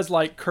all says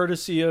like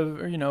courtesy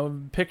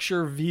of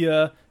picture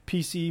via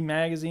PC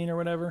Magazine or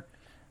whatever.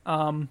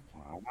 So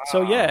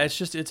yeah,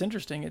 it's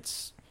interesting.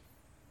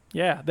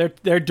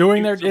 They're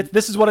doing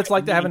this is what it's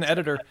like to have an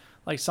editor.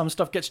 Like some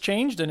stuff gets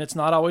changed and it's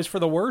not always for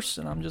the worse.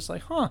 And I'm just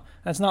like,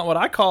 that's not what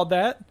I called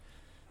that.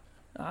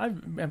 I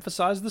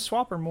emphasized the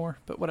swapper more,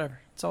 but whatever.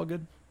 It's all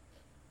good.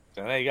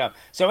 So there you go.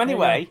 So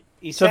anyway,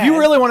 if you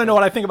really want to know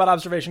what I think about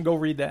observation, go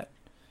read that.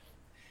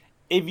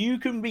 If you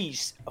can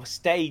reach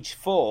stage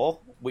 4,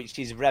 which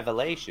is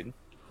revelation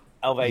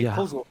of a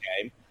puzzle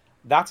game,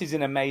 that is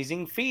an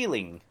amazing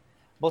feeling.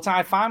 But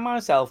I find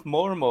myself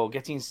more and more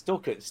getting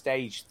stuck at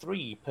stage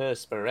 3,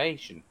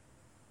 perspiration.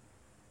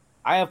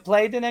 I have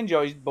played and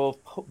enjoyed both.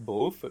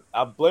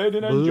 I've played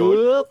and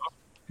enjoyed.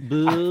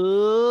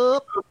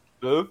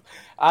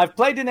 I've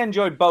played and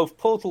enjoyed both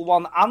Portal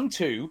 1 and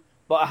 2,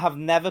 but I have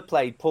never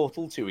played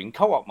Portal 2 in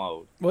co-op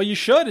mode. Well, you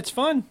should. It's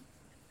fun.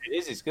 It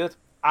is. It's good.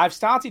 I've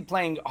started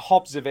playing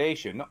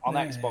Observation on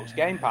Xbox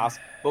Game Pass,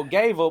 but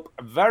gave up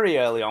very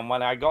early on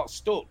when I got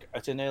stuck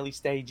at an early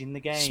stage in the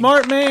game.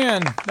 Smart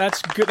man.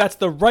 That's good. That's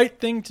the right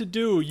thing to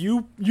do.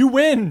 You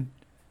win.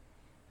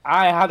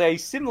 I had a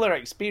similar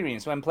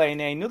experience when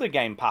playing another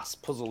Game Pass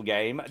puzzle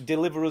game,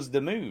 Deliver Us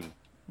the Moon.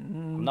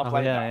 I'm not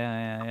playing that.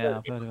 Yeah.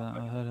 I've heard of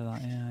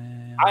that.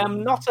 Yeah. I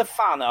am not a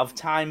fan of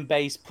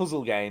time-based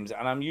puzzle games,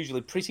 and I'm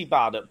usually pretty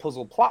bad at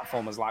puzzle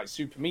platformers like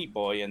Super Meat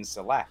Boy and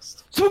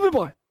Celeste. Super Meat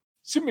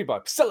Boy,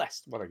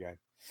 Celeste, what a game.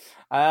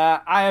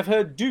 I have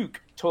heard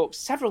Duke talk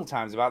several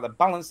times about the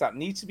balance that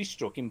needs to be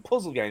struck in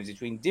puzzle games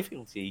between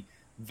difficulty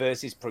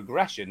versus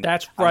progression.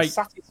 That's right. And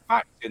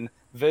satisfaction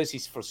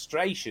versus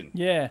frustration.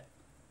 Yeah.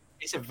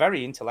 It's a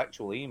very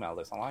intellectual email,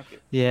 this. I like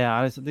it.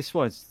 Yeah, this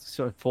one's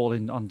sort of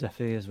falling on deaf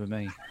ears with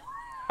me.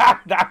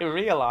 I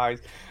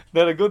realise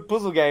that a good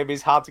puzzle game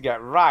is hard to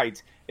get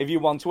right if you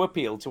want to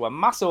appeal to a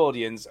mass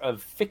audience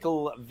of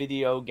fickle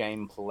video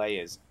game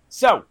players.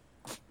 So,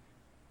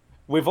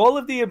 with all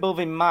of the above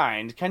in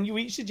mind, can you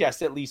each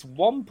suggest at least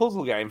one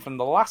puzzle game from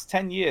the last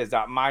 10 years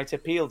that might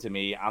appeal to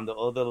me and the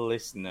other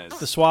listeners?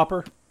 The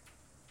Swapper.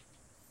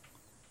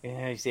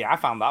 Yeah, you see, I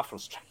found that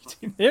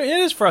frustrating. It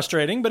is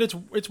frustrating, but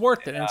it's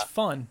worth it, and it's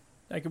fun.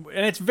 And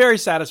it's very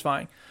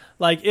satisfying.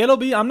 Like,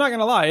 I'm not going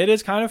to lie, it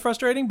is kind of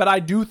frustrating, but I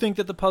do think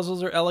that the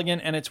puzzles are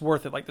elegant, and it's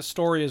worth it. Like, the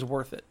story is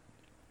worth it.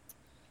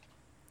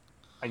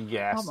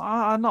 Yes.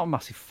 I'm not a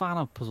massive fan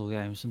of puzzle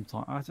games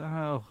sometimes. I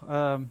don't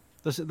know.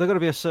 There's got to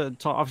be a certain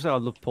type. Obviously, I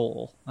love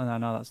Portal, and I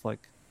know that's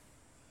like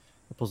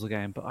a puzzle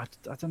game, but I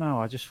don't know.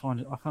 I just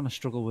find I kind of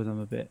struggle with them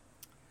a bit.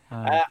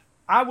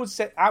 I would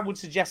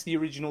suggest the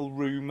original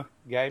Room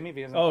game if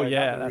he hasn't played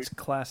that's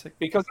classic.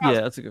 Because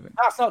that's a good thing.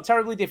 That's not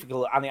terribly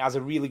difficult, and it has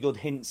a really good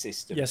hint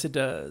system. Yes, it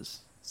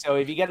does. So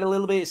if you get a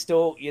little bit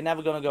stuck, you're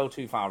never going to go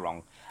too far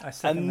wrong.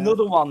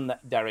 Another one,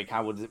 Derek,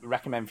 I would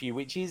recommend for you,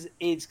 which is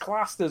it's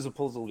classed as a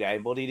puzzle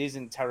game, but it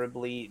isn't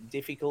terribly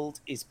difficult,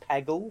 is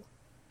Peggle.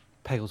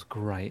 Peggle's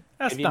great.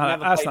 That's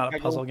not a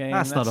puzzle game.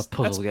 That's not a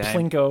puzzle game.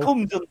 Plinko.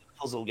 Comes under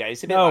puzzle game.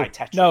 It's a bit like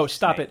Tetris. No,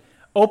 stop it.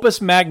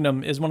 Opus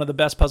Magnum is one of the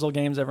best puzzle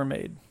games ever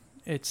made.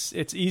 It's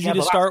easy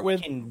to start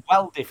with.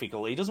 Well,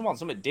 difficult. He doesn't want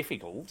something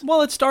difficult.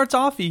 Well, it starts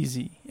off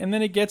easy, and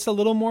then it gets a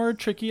little more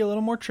tricky,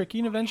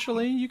 and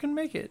eventually you can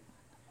make it.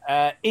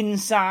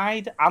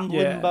 Inside and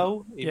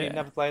Limbo. If you've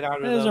never played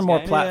either of those are more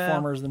games.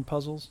 platformers than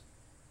puzzles.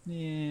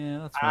 Yeah,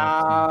 that's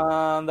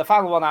right. The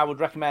final one I would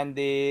recommend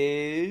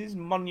is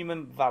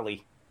Monument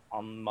Valley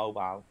on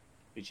mobile,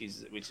 which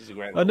is a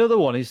great one. Another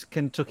one is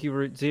Kentucky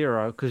Route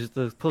Zero, because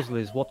the puzzle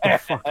is, what the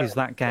fuck is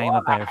that game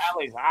What about? the hell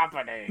is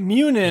happening?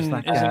 Munin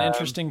is an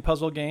interesting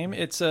puzzle game.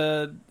 It's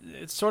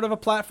sort of a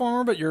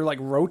platformer, but you're like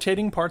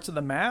rotating parts of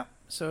the map,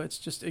 so it's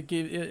just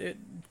it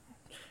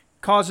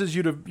causes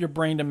your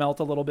brain to melt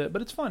a little bit,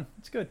 but it's fun.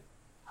 It's good.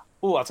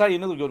 Oh, I'll tell you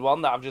another good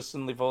one that I've just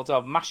suddenly thought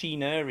of: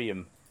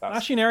 Machinarium.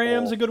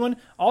 Machinarium's a good one.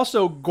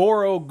 Also,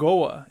 Goro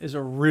Goa is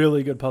a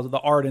really good puzzle. The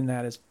art in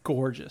that is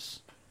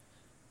gorgeous.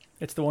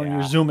 It's the one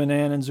you're zooming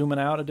in and zooming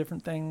out of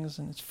different things,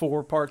 and it's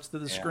 4 parts to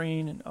the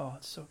screen, and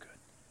it's so good.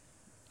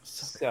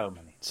 So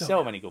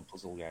many good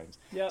puzzle games.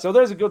 Yeah. So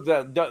there's a good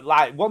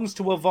like ones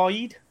to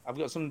avoid. I've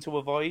got something to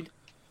avoid.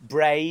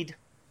 Braid.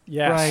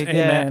 Yes, Braid,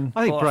 amen.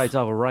 I think Braid's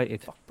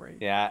overrated. Fuck Braid.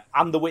 Yeah,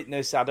 and The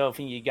Witness. I don't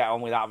think you get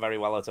on with that very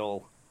well at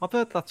all. I've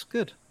heard that's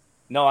good.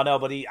 No, I know,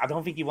 but I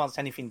don't think he wants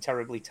anything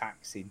terribly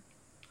taxing.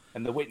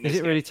 And The Witness. Is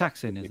it really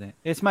taxing? Is it?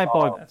 It's made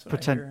by that's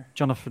what I hear.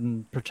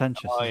 Jonathan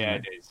Pretentious. Oh yeah,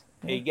 isn't it is.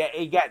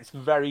 It gets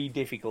very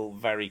difficult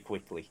very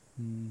quickly.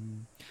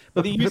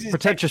 But he uses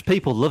pretentious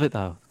people love it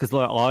though, because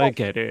I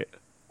get it.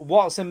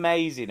 What's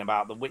amazing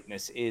about The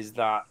Witness is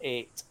that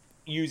it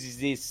uses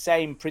the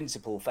same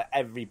principle for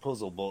every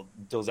puzzle, but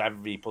does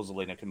every puzzle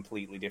in a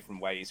completely different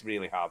way. It's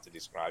really hard to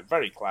describe.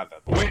 Very clever.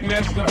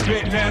 Witness the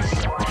fitness.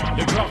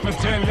 You drop the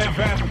 10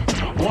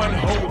 living. One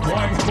hope,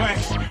 one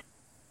quest.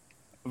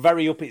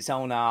 Very up its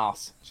own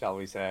arse, shall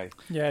we say?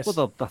 Yes.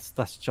 Well,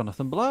 that's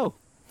Jonathan Blow.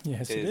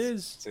 Yes, it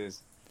is. It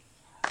is.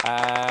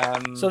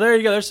 So there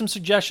you go. There's some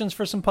suggestions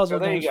for some puzzle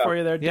games for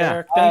you there,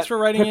 Derek. Thanks for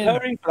writing in.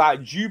 Preparing for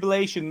that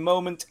jubilation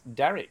moment,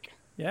 Derek.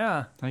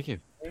 Yeah. Thank you.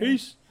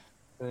 Peace.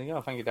 There you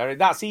go. Thank you, Derek.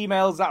 That's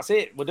emails. That's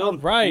it. We're done.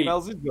 Right.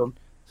 Emails is done.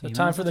 So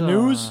time for the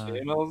news.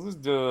 Emails is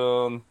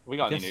done. We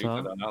got any news?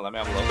 I don't know. Let me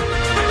have a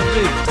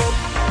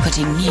look.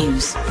 Putting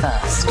news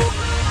first.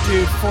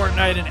 Dude,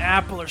 Fortnite and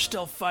Apple are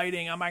still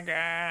fighting. Oh my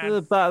god.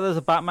 There's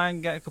a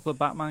couple of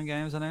Batman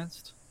games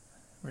announced.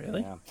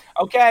 Really? Yeah.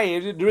 Okay,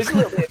 there is a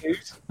little bit of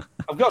news.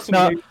 I've got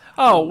some news.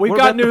 Oh, we've What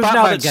got about the news now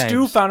Batman that Stu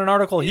games? found an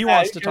article he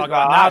wants to talk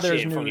about. Now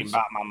there's fucking news.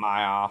 Batman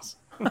my ass.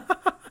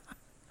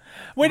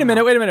 Wait a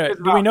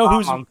minute. Do we know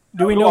who's?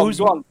 Do we know who's?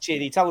 Go on,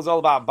 Chitty, tell us all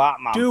about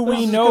Batman. Do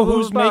we know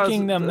who's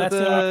making them? That's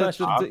the only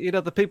question.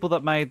 The people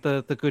that made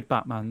the good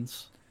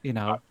Batmans.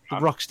 The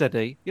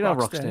Rocksteady. You know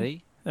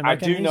Rocksteady. I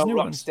do know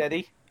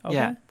Rocksteady. Okay.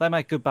 Yeah, they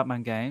make good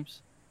Batman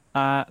games.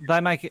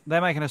 They're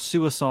making a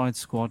Suicide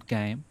Squad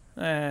game.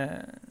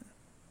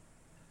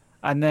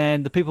 And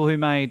then the people who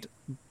made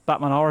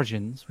Batman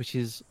Origins, which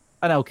is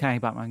an okay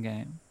Batman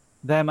game,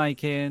 they're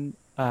making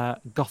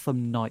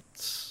Gotham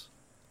Knights,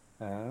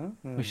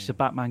 which is a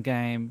Batman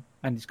game,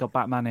 and it's got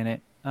Batman in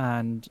it.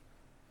 And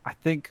I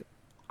think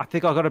I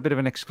got a bit of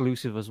an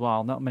exclusive as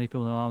well. Not many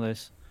people know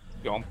this.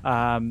 Go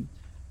on.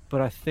 But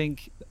I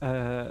think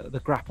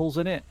the grapple's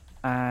in it,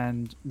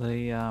 and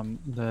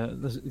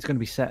it's going to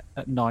be set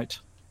at night.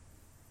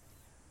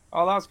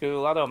 Oh, that's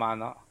cool. I don't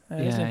mind that.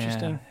 That is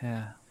interesting.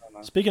 Yeah.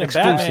 Speaking of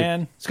Exclusive.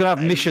 Batman, It's going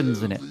to have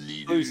missions in it.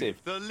 Exclusive.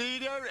 The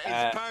leader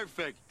is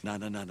perfect. Na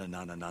na na na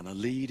na na na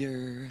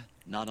leader.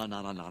 Na na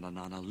na na na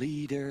na na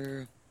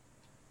leader.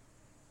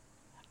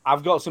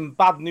 I've got some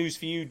bad news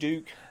for you,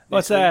 Duke.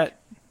 What's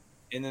that?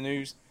 In the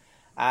news.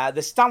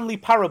 The Stanley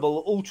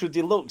Parable Ultra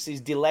Deluxe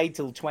is delayed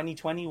till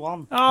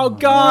 2021. Oh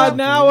God!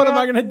 Now what am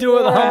I going to do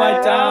with all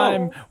my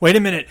time? Wait a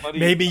minute.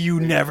 Maybe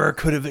you never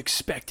could have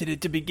expected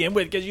it to begin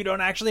with because you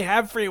don't actually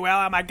have free will.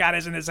 Oh my God!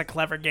 Isn't this a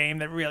clever game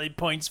that really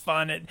points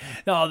fun at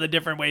all the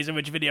different ways in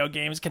which video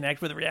games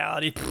connect with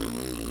reality?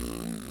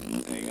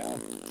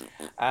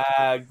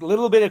 A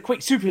little bit of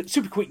quick,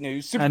 super quick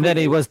news. And then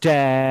he was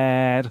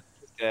dead.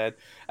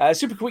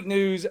 Super quick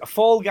news.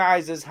 Fall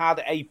Guys has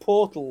had a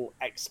Portal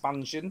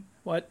expansion.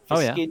 What? For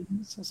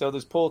skins. So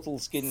there's Portal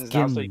skins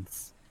now. So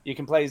you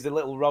can play as the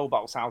little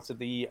robots out of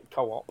the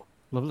co-op.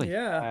 Lovely.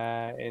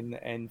 Yeah.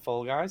 In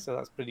Fall Guys. So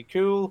that's pretty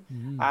cool.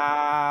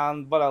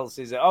 And what else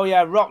is it? Oh,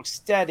 yeah.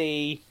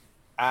 Rocksteady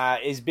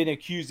has been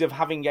accused of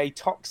having a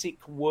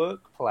toxic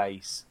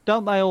workplace.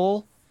 Don't they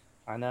all?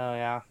 I know,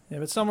 yeah. Yeah,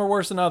 but some are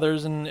worse than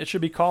others, and it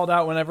should be called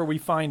out whenever we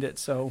find it.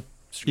 So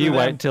you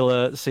wait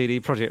until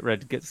CD Projekt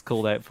Red gets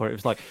called out for it. It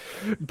was like,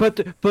 but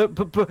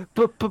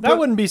that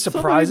wouldn't be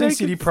surprising.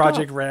 CD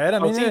Projekt Red. I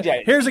mean,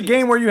 here's a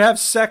game where you have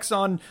sex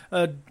on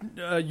a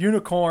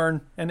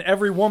unicorn, and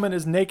every woman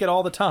is naked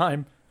all the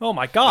time. Oh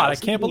my God! I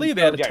can't believe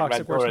they had a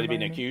toxic work. Already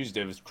been accused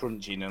of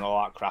crunching and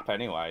all that crap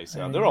anyway.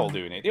 So they're all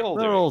doing it. They're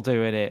all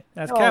doing it.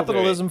 That's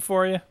capitalism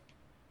for you.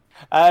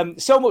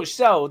 So much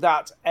so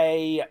that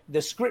the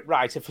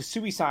scriptwriter for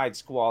Suicide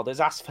Squad has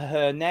asked for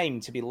her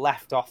name to be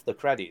left off the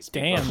credits.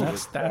 Damn,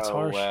 that's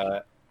harsh.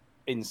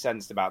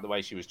 incensed about the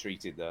way she was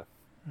treated there.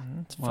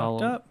 It's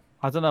fucked up.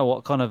 I don't know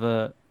what kind of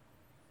a.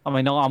 I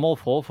mean, I'm all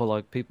for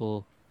like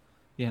people,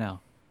 you know,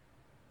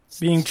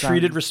 being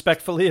treated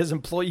respectfully as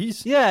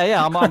employees.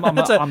 Yeah.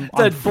 That's I'm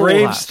a for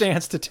brave that.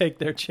 stance to take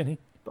there, Chinny.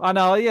 I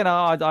know, you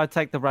know, I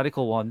take the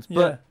radical ones,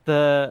 but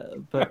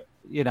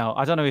you know,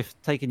 I don't know if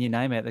taking your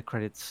name out of the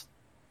credits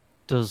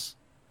does.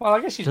 Well,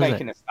 I guess she's does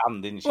making it? a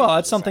stand, isn't she? Well,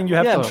 it's something you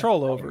have Yeah,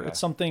 control over. It's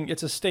something.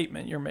 It's a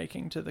statement you're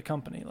making to the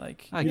company.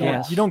 Like I you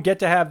guess. you don't get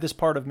to have this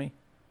part of me.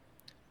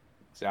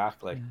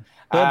 Exactly.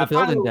 Burn the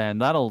building Final- down.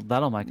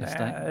 That'll make a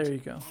statement. There you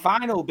go.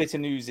 Final bit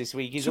of news this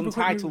week is Super quick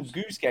Untitled news.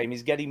 Goose Game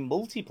is getting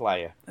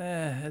multiplayer.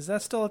 Is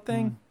that still a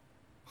thing?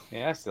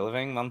 Yeah, still a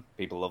thing, man.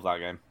 People love that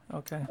game.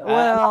 Okay.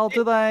 Well,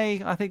 do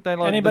they? I think they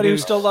like Anybody the who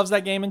goose. still loves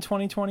that game in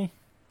 2020?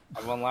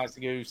 Everyone likes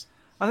the goose.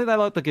 I think they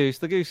like the goose.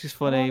 The goose is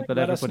funny, but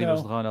Let us everybody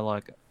was know. kind of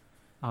like,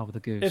 "Oh, with the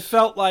goose." It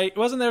felt like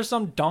wasn't there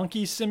some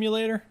donkey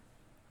simulator?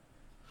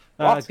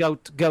 Goat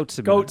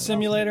simulator. Goat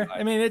simulator.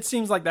 I mean, it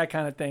seems like that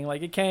kind of thing.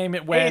 Like it came,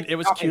 it went, it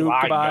was nothing cute.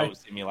 like Goodbye. Goat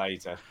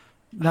Simulator.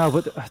 No,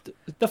 but The he's not talking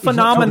about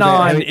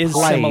phenomenon how it is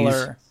plays.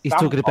 similar. He's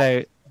talking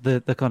about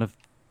the kind of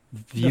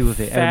view of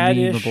it, how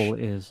faddish- memeable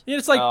it is. Yeah,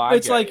 it's like Oh, I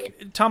it's get like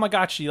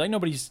Tamagotchi. Like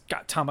nobody's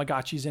got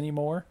Tamagotchis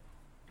anymore.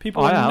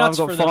 People Oh, are yeah, nuts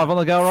I've got for 5 them. on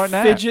the go right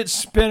now. Fidget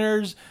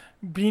spinners,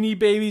 Beanie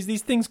Babies.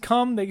 These things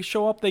come, they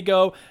show up, they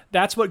go.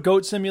 That's what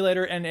Goat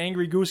Simulator and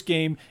Angry Goose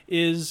Game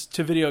is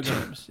to video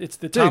games. It's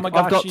the Dude, Tamagotchi.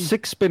 I've got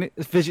 6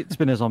 fidget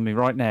spinners on me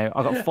right now.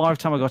 I've got 5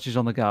 Tamagotchis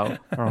on the go.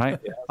 All right,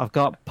 I've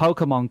got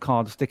Pokemon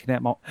cards sticking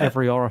out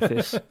every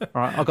orifice. All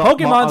right, I've got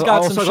Pokemon's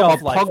got some also shelf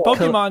my life. Pog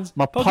Pokemon's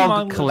my Pokemon Pog lives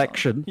on.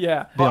 collection.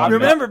 Yeah. behind me.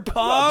 Remember Diggy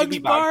Pogs,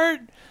 Bag. Bart?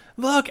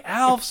 Look,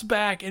 Alf's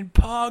back in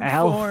Pog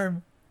Alf.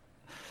 form.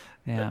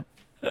 Yeah.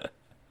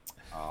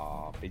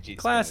 Oh, fidget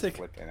Classic.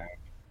 spinners flipping out.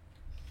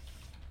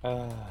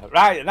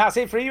 Right, and that's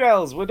it for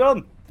emails. We're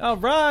done. All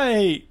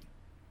right.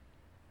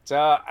 So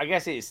I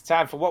guess it's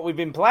time for what we've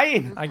been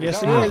playing. I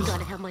guess it Yeah. is.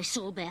 Gotta have my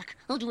soul back.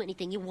 I'll do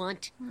anything you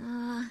want.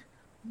 Well...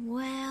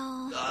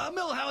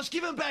 Millhouse,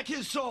 give him back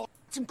his soul.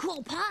 Some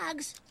cool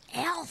pogs.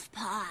 Elf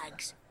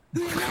pogs.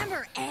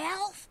 Remember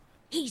Elf?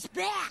 He's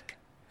back.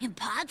 In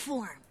pog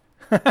form.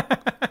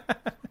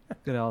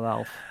 Good old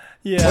Alf.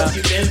 Yeah. What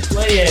you been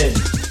playing?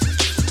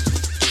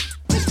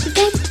 What you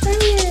been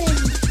playing?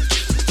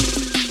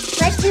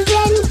 What you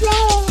been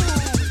playing?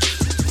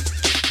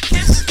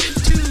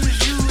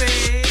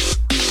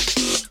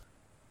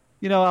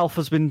 You know, Alf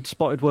has been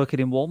spotted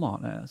working in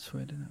Walmart now. That's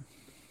weird, isn't it?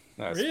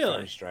 That's Really?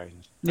 very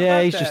strange. Yeah,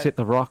 about he's just that? hit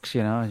the rocks,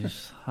 you know,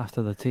 just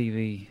after the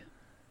TV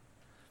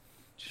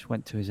just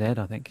went to his head,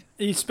 I think.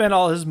 He spent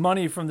all his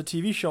money from the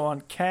TV show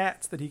on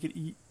cats that he could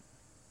eat.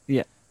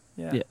 Yeah.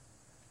 Yeah. Yeah.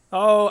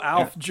 Oh,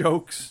 Alf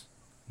jokes.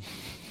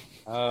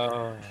 Oh.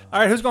 All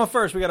right, who's going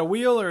first? We got a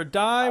wheel or a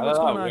die? What's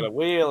going We've got a on?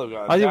 wheel. We've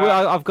got a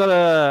die. I've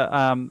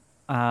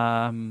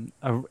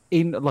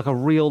got a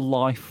real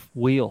life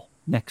wheel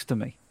next to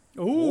me.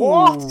 Ooh.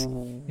 What?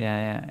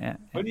 Yeah.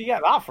 Where did you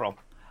get that from?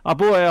 I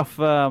bought it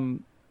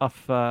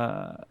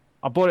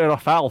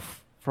off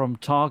Alf from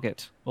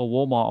Target or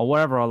Walmart or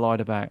wherever I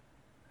lied about.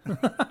 All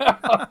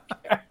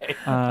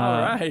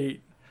right.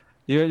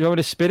 You want me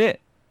to spin it?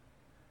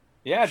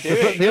 Yeah, do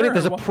There's, it.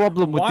 there's a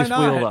problem with Why this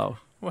not? wheel, though.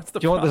 What's the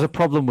Do you know what? There's a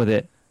problem with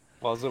it.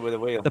 What's up with the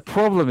wheel? The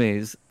problem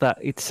is that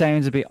it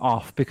sounds a bit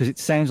off because it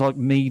sounds like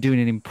me doing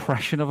an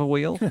impression of a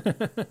wheel.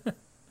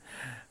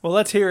 Well,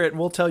 let's hear it, and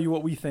we'll tell you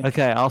what we think.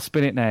 Okay, I'll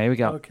spin it now. Here we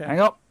go. Okay. Hang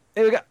up.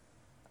 Here we go.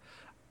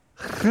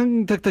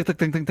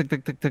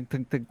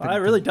 That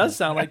really does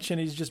sound like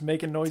Chinny's just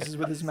making noises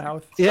with his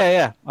mouth.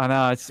 Yeah. I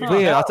know. It's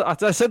weird.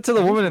 I said to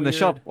the woman in the weird.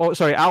 shop, oh,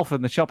 sorry, Alf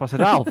in the shop, I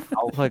said, Alf.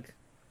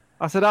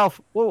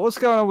 Alf, what's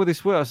going on with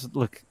this wheel? I said,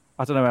 look,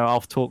 I don't know how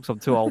Alf talks. I'm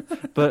too old,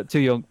 but too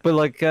young.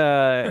 But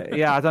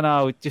yeah, I don't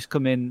know. It just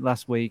come in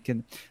last week,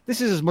 and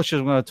this is as much as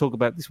I'm going to talk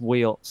about this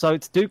wheel. So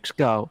it's Duke's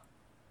go.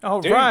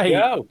 All Dude, right.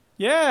 go.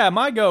 Yeah,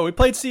 my go. We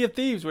played Sea of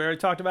Thieves. We already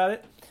talked about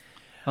it.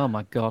 Oh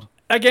my god.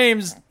 That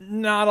game's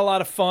not a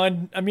lot of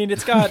fun. I mean,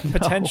 it's got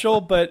potential,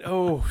 but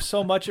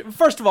so much.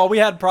 First of all, we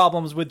had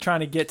problems with trying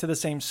to get to the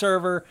same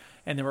server,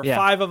 and there were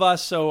 5 of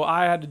us, so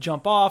I had to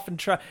jump off and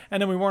try. And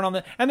then we weren't on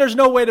the. And there's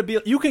no way to be.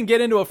 You can get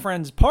into a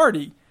friend's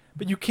party,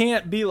 but you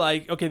can't be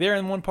like, okay, they're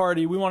in one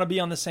party. We want to be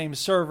on the same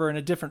server in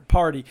a different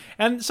party.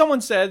 And someone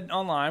said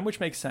online, which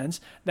makes sense,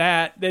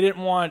 that they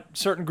didn't want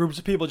certain groups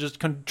of people just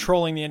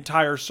controlling the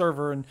entire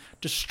server and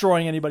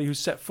destroying anybody who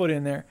set foot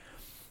in there.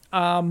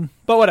 But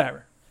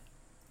whatever.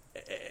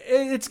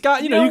 It's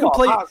got, you can what?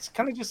 play.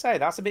 Can I just say,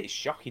 that's a bit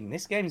shocking.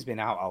 This game's been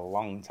out a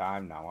long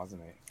time now,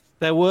 hasn't it?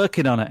 They're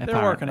working on it. They're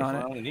apparently. working on it.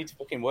 Well, they need to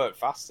fucking work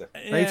faster.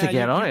 They need to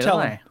get on it, tell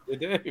don't them. They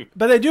do.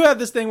 But they do have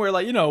this thing where,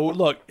 like,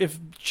 look, if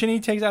Chinny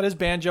takes out his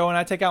banjo and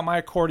I take out my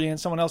accordion,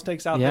 someone else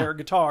takes out their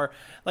guitar,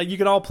 like, you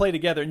could all play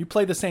together and you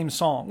play the same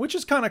song, which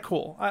is kind of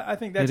cool. I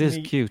think that's It is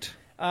neat. cute.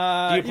 Do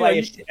you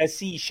play a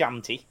sea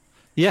shanty?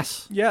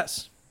 Yes.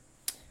 Yes.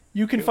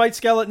 You can fight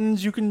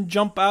skeletons. You can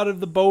jump out of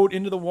the boat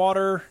into the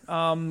water.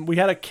 We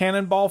had a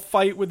cannonball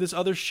fight with this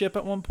other ship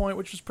at one point,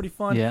 which was pretty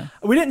fun. Yeah,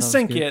 we didn't that was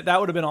sink good. it. That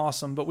would have been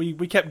awesome, but we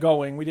kept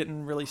going. We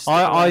didn't really stick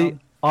around.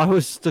 I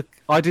was stuck.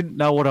 I didn't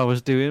know what I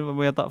was doing when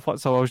we had that fight,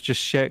 so I was just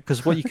shouting.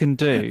 Because what you can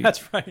do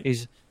That's right.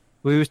 is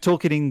we was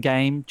talking in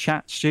game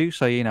chat, Stu.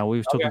 So we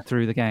was talking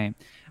through the game,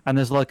 and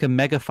there's like a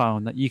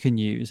megaphone that you can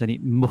use, and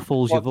it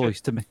muffles your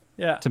voice to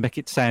make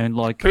it sound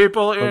like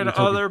people like in you're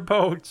talking. other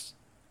boats.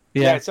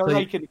 Yeah, so so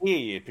they can hear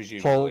you,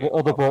 presumably. So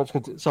other boats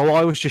could. So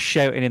I was just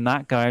shouting in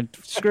that, going,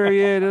 "Screw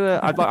you!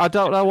 I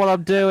don't know what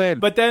I'm doing."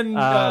 But then,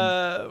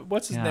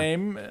 what's his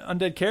name?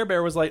 Undead Care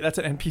Bear was like, "That's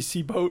an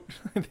NPC boat."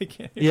 They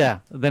can't hear Yeah.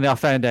 Then I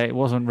found out it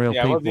wasn't real Yeah,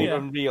 it people. wasn't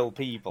even real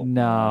people.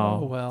 No.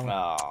 Oh, well.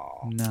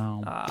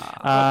 No.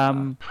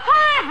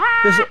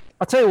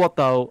 I'll tell you what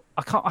though,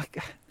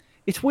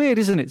 it's weird,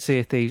 isn't it, Sea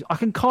of Thieves? I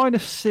can kind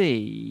of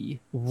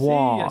see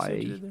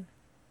why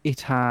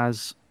it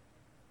has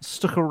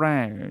stuck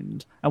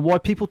around and why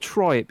people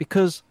try it,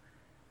 because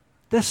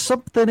there's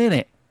something in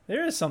it.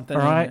 There is something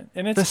All in right? it,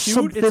 and it's There's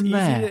cute. It's something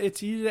there.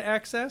 it's easy to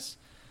access.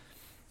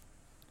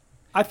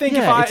 I think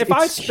Yeah, if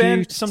I it's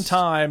spent cute. some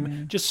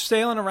time just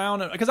sailing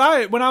around, because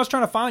when I was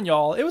trying to find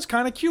y'all, it was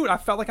kind of cute. I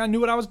felt like I knew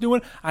what I was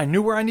doing. I knew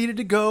where I needed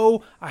to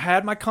go. I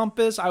had my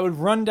compass. I would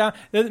run down.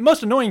 The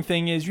most annoying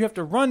thing is you have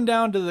to run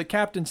down to the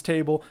captain's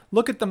table,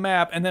 look at the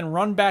map, and then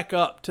run back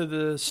up to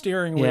the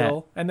steering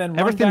wheel, and then run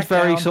everything's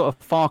back very down. sort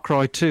of Far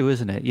Cry 2,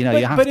 isn't it? You know,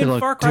 But, you have but to in like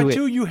Far Cry do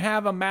 2, it. you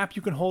have a map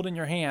you can hold in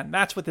your hand.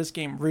 That's what this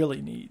game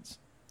really needs.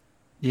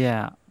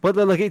 Yeah, but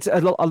like it's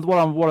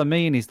what I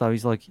mean is though,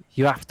 is like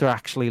you have to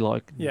actually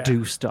like Yeah.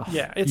 do stuff.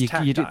 Yeah, it's you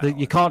tactile.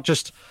 you can't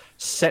just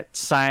set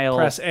sail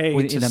Press A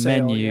in to a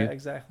sail. menu. Yeah,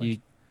 exactly.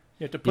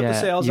 You have to put the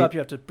sails up.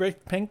 You have to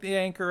pink the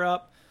anchor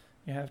up.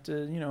 You have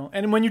to,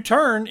 and when you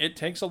turn, it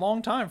takes a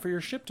long time for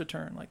your ship to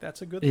turn. Like,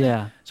 that's a good thing.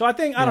 Yeah. So I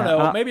think, I don't Yeah,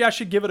 know, maybe I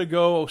should give it a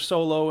go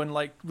solo and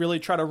like really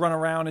try to run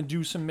around and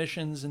do some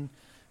missions and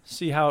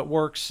see how it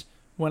works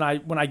when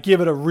I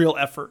give it a real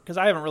effort, because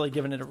I haven't really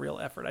given it a real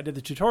effort. I did the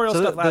tutorial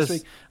stuff last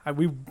week.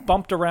 We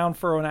bumped around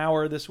for an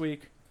hour this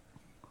week.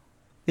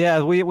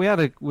 Yeah, we had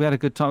a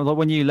good time. Like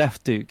when you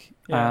left, Duke.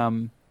 Yeah.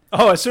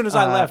 As soon as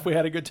I left, we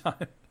had a good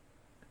time.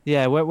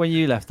 Yeah, when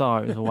you left, it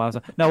was a while.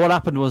 No, what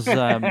happened was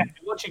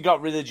Once you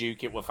got rid of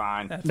Duke, it were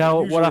fine.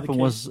 what happened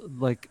was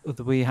like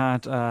we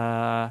had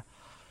a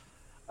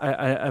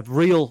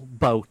real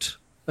boat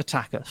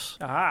attack us.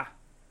 Ah.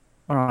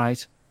 All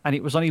right, and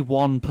it was only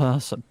one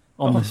person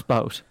on this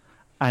boat,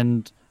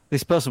 and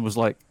this person was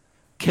like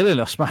killing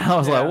us, man. I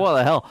was like, what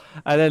the hell?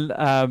 And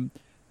then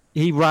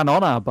he ran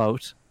on our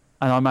boat,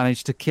 and I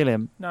managed to kill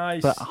him.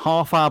 Nice. But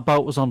half our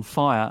boat was on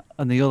fire,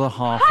 and the other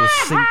half was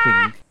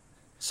sinking.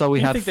 So we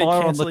You had think they fire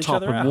on cancel the each top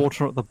other and out?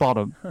 water at the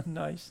bottom.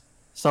 Nice.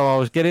 So I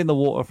was getting the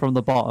water from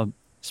the bottom,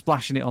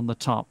 splashing it on the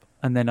top,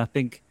 and then I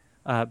think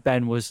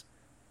Ben was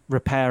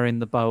repairing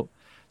the boat.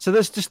 So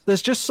there's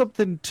just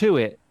something to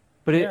it.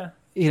 But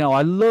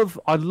I love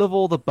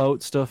all the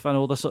boat stuff and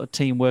all the sort of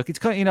teamwork. It's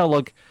kind of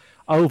like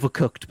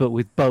Overcooked, but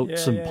with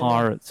boats and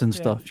pirates and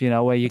stuff.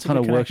 Where you're It's a kind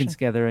of good working connection.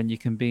 together and you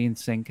can be in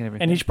sync and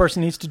everything. And each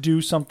person needs to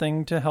do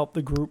something to help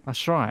the group.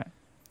 That's right.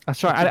 And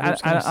The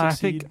group's gonna I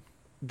think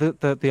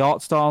succeed. the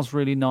art style's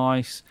really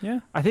nice. Yeah.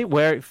 I think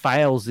where it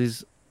fails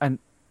is, and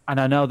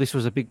I know this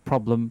was a big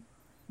problem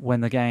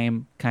when the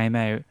game came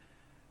out,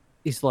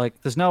 is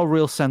like there's no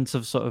real sense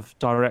of sort of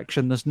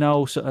direction. There's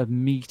no sort of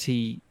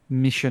meaty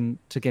mission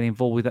to get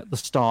involved with at the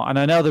start. And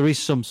I know there is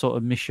some sort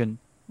of mission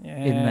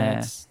in there,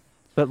 it's-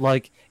 but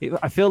like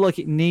I feel like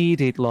it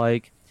needed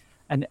like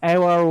an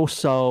hour or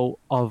so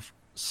of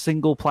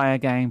single player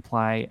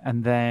gameplay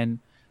and then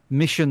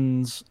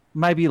missions,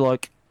 maybe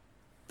like,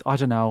 I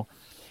don't know.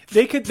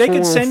 They could 4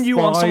 or send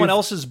you on 5. someone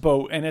else's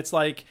boat, and it's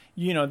like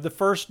the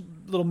first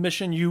little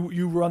mission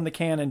you run the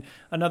cannon,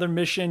 another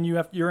mission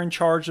you're in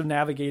charge of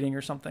navigating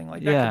or something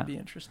like that. Could be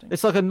interesting.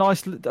 It's like a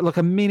nice, like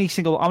a mini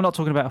single. I'm not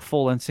talking about a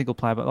full-end single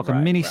player, but like a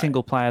mini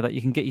single player that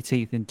you can get your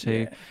teeth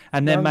into,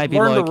 and then maybe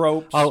learn like, the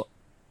ropes. oh,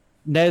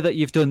 now that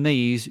you've done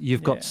these,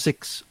 you've got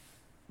 6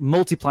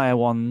 multiplayer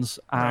ones,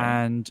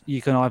 and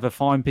you can either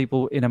find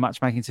people in a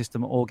matchmaking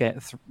system or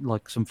get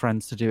like some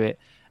friends to do it.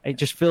 It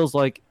just feels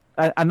like.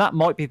 And that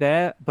might be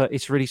there, but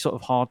it's really sort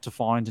of hard to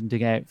find and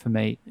dig out for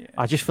me.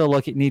 I just feel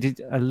like it needed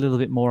a little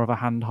bit more of a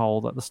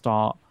handhold at the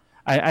start.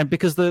 And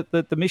because the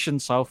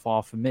missions so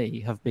far for me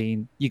have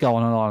been, you go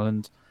on an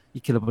island,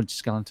 you kill a bunch of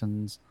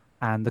skeletons,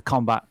 and the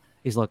combat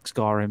is like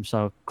Skyrim,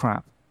 so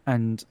crap.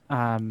 And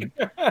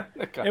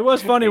it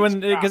was funny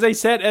because they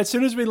said as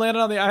soon as we landed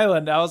on the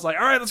island, I was like,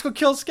 all right, let's go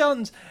kill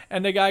skeletons.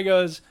 And the guy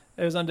goes,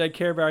 it was Undead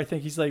Care Bear, I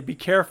think. He's like, be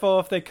careful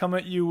if they come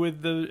at you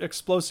with the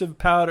explosive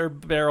powder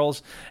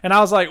barrels. And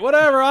I was like,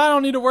 whatever, I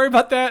don't need to worry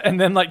about that.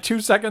 And then like 2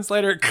 seconds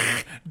later,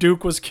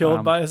 Duke was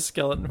killed by a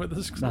skeleton with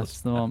his explosive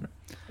that's the one.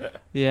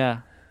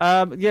 Yeah.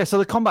 So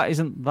the combat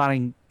isn't that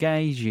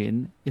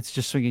engaging. It's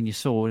just swinging your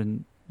sword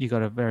and you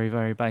got a very,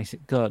 very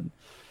basic gun.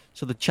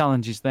 So the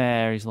challenge is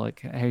there is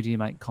like, how do you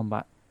make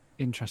combat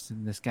interested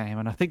in this game,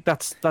 and I think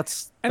that's And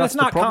that's it's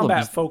not the problem,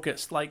 combat is-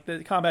 focused. Like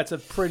the combat's a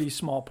pretty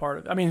small part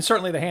of it. I mean,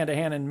 certainly the hand to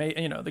hand and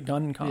the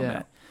gun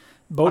combat.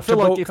 I feel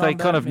like if they combat,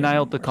 kind of maybe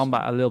nailed the more.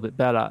 combat a little bit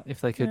better, if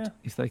they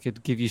Yeah.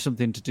 could give you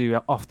something to do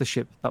off the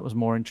ship that was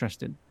more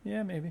interesting,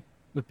 Yeah, maybe.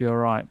 would be all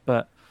right.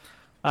 But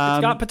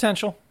It's got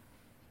potential.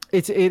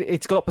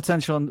 it's got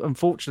potential, and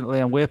unfortunately,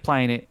 and we're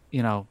playing it.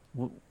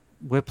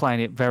 We're playing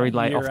it very A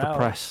late year off the out,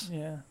 press.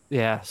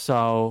 yeah.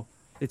 So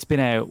it's been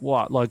out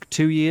like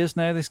 2 years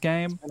now. This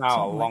game. It's been out a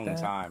Something like long that.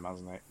 time,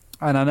 hasn't it?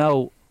 And I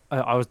know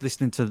I was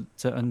listening to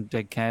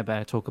Undead Care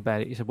Bear talk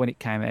about it. He said when it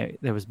came out,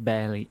 there was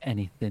barely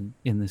anything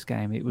in this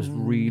game. It was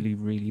really,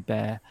 really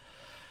bare.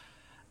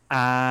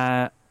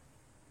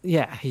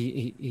 Yeah,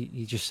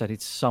 he just said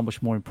it's so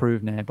much more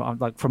improved now. But I'm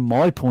like, from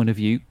my point of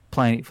view,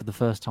 playing it for the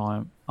first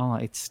time,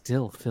 it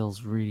still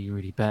feels really,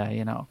 really bare.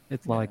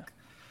 It's like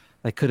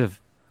they could have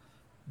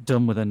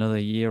done with another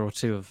year or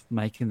two of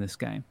making this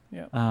game.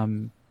 Yeah.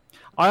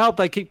 I hope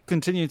they keep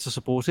continuing to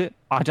support it.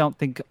 I don't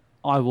think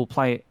I will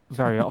play it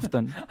very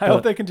often. I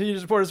hope they continue to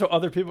support it so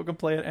other people can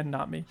play it and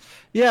not me.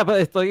 Yeah,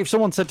 but if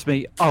someone said to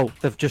me, "Oh,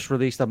 they've just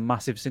released a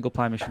massive single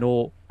player mission,"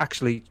 or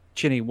actually,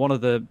 Chinny, one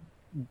of the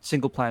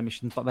single player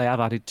missions that they have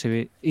added to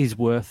it is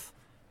worth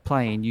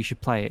playing, you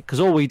should play it, because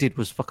all we did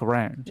was fuck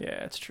around.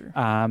 Yeah, it's true.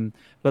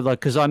 But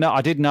because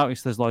I did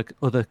notice there's like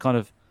other kind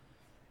of,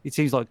 it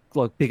seems like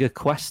bigger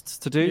quests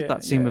to do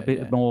that seem a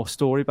bit more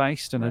story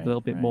based and a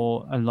little bit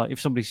more. And like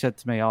if somebody said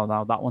to me, "Oh,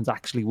 no, that one's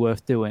actually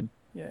worth doing,"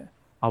 Yeah.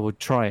 I would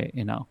try it,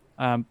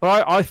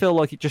 But I feel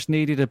like it just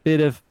needed a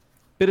bit of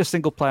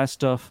single player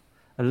stuff,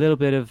 a little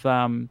bit of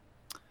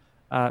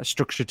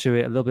structure to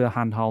it, a little bit of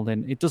hand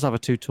holding. It does have a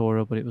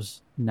tutorial, but it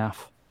was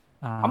naff.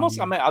 I must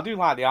admit, I do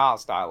like the art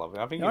style of it.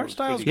 I think The art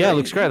style's Yeah, it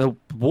looks great. The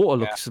water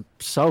looks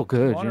so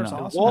good. Water's you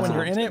know. awesome. When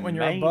you're in it, when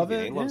you're above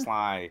it, It looks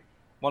like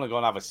want to go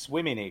and have a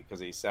swim in it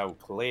because it's so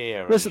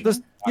clear. There's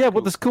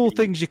but there's cool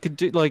things you could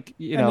do, like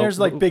and there's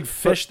like big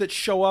fish that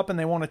show up and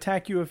they won't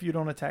attack you if you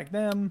don't attack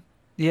them.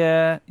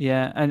 Yeah,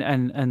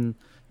 and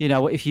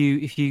if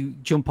you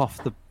jump off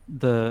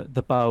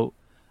the boat,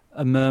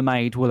 a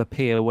mermaid will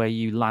appear where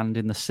you land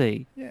in the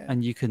sea,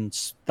 and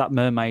that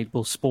mermaid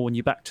will spawn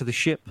you back to the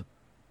ship.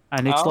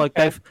 And it's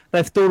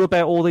they've thought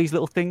about all these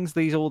little things,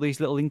 all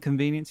these little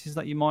inconveniences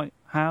that you might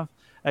have,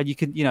 and you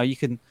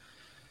can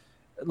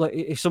like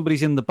if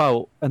somebody's in the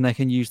boat and they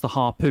can use the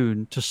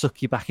harpoon to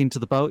suck you back into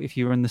the boat if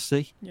you're in the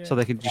sea, so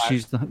they can just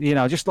use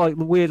just like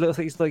weird little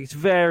things. Like it's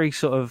very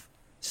sort of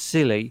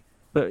silly,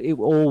 but it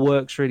all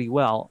works really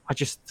well. I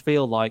just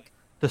feel like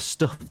the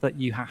stuff that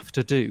you have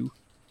to do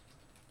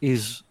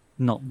is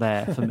not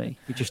there for me.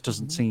 It just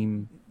doesn't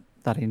seem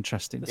that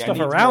interesting. The stuff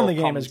around the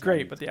game is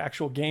great, but the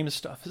actual game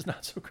stuff is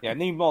not so great. Yeah,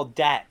 need more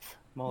depth.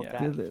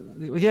 Depth.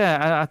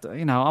 Yeah,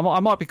 I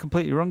might be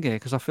completely wrong here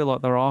because I feel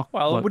like there are.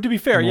 Well, to be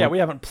fair, we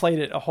haven't played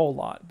it a whole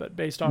lot, but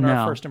based on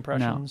our first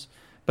impressions.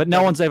 But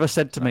no one's ever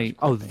said to me,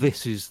 "Oh,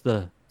 this is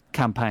the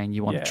campaign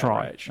you want to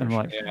try." Right, sure, and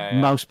like sure.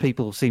 most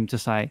people seem to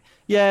say,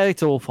 "Yeah,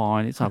 it's all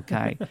fine, it's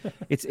okay."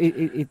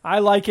 I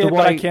like it, but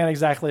I can't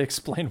exactly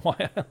explain why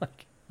I like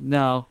it.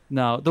 No.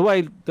 The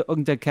way the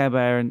Undead Care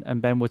Bear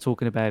and Ben were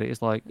talking about it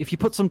is like if you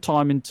put some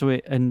time into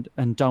it and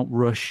don't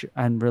rush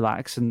and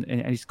relax and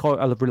it's quite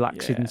a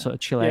relaxing and sort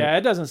of chill out. Yeah,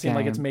 it doesn't seem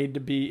like it's made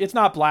to be. It's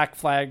not Black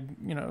Flag,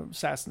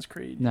 Assassin's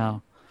Creed.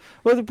 No.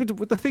 Well,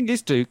 the thing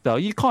is, Duke, though,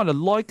 you kind of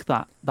like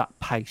that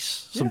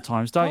pace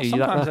sometimes, don't you?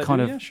 Sometimes that I kind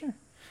do, of yeah, sure.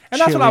 And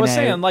that's what I was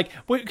chilling out.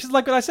 saying, because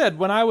like what I said,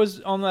 when I was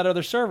on that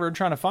other server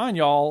trying to find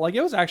y'all, like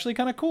it was actually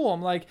kind of cool.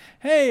 I'm like,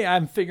 hey,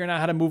 I'm figuring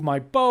out how to move my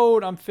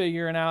boat. I'm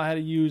figuring out how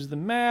to use the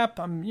map.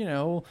 I'm,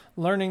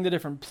 learning the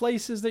different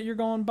places that you're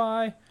going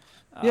by.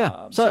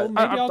 Yeah. So maybe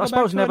I'll go I suppose back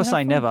to it never and have say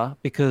fun. never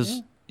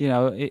because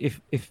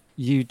if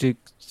you do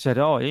said,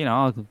 oh,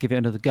 I'll give it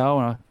another go,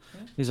 and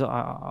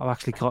I've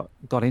actually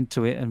got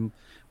into it, and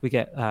we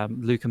get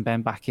Luke and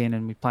Ben back in,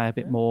 and we play a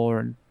bit more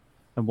and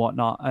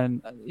whatnot,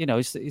 and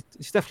it's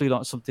definitely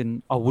not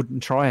something I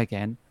wouldn't try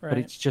again, but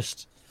it's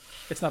just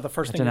it's not the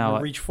first thing you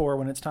reach for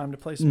when it's time to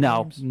play some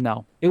games.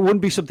 No, it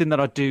wouldn't be something that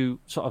I'd do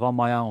sort of on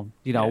my own.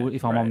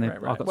 If I'm on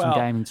I've got some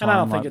gaming time. And I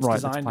don't think like, it's right,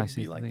 designed let's to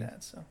play be like something.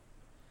 that. So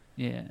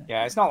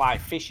Yeah, it's not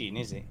like fishing,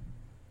 is it?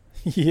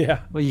 yeah.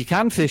 Well, you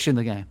can fish in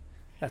the game.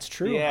 That's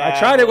true. Yeah, I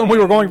tried it when we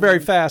were going very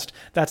fast.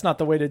 That's not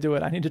the way to do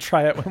it. I need to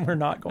try it when we're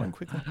not going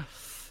quickly.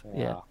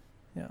 Yeah.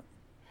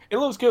 It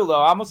looks cool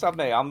though. I must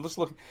admit, I'm just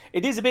looking.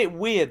 It is a bit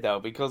weird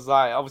though because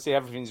obviously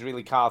everything's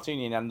really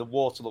cartoony and the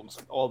water looks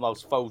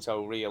almost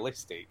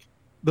photorealistic.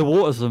 The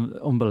water's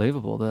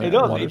unbelievable. It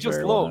does. It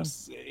just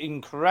looks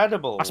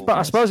incredible.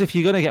 I suppose if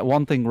you're going to get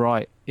one thing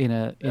right in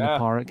a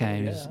pirate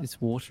game, it's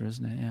water,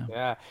 isn't it? Yeah.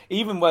 Yeah.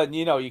 Even when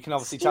you can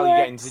obviously tell you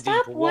get into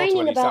Stop deeper water when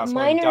whining it about starts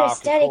going minor darker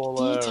aesthetic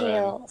colour and-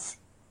 details.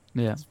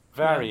 Yeah.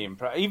 Very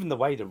impressive. Even the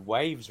way the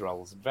waves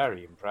roll is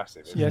very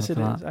impressive. isn't Yes, it?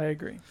 it is. I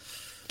agree.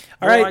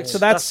 All right, so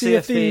that's Sea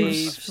of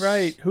Thieves. Thieves.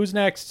 Right. Who's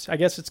next? I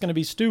guess it's going to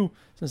be Stu,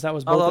 since that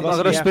was both of us.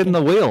 I'm going to spin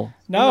the wheel.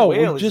 No, Spin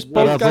the wheel we is just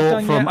what both I got bought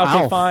done from yet. Okay,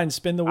 Alf. fine.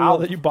 Spin the wheel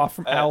Alf. that you bought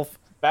from Alf.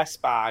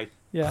 Best Buy.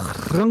 Yeah.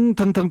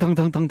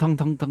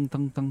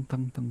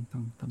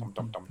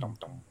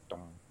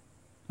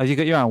 Have you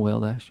got your own wheel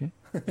there, Stu?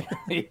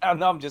 Yeah,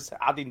 no, I'm just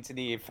adding to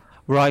the.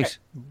 Right.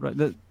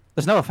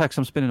 There's no effects.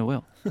 I'm spinning a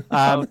wheel.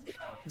 I'm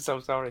so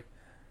sorry.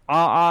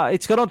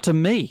 It's got on to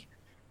me.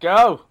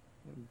 Go.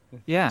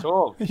 Yeah.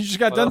 Talk. You just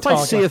got Well, done play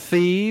talking. Sea of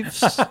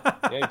Thieves.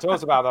 Yeah, you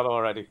talked about that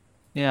already.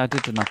 Yeah, I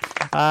did, didn't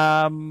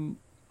I?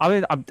 I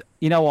mean,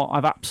 you know what?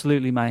 I've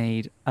absolutely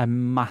made a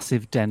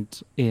massive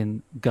dent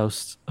in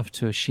Ghosts of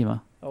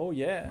Tsushima. Oh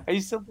yeah. Are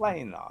you still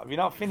playing that? Have you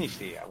not finished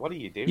it yet? What are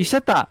you doing? You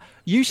said that.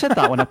 You said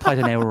that when I played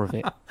an hour of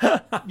it.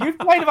 You've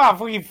played about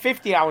fucking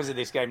 50 hours of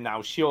this game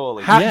now,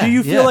 surely. Do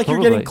you feel like you're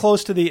getting probably.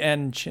 close to the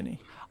end, Chinny?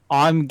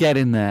 I'm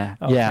getting there.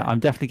 Okay. Yeah, I'm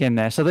definitely getting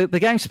there. So the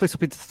game splits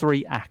up into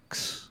 3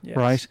 acts, Yes.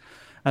 right?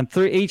 And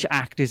each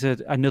act is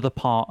another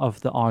part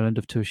of the island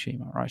of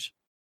Tsushima, right?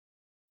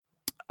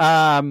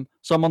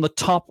 So I'm on the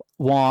top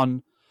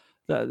one.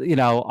 I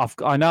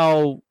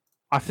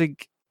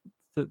think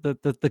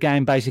the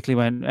game basically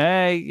went,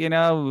 hey,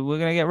 we're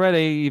gonna get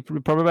ready.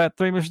 You're probably about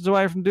 3 missions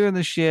away from doing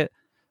this shit,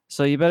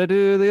 so you better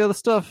do the other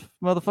stuff,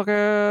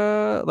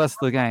 motherfucker. That's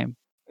the game.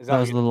 That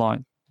was the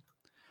line.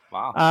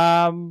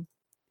 Wow.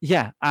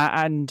 Yeah,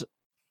 and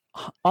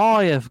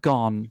I have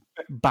gone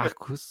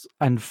backwards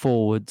and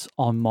forwards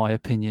on my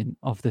opinion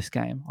of this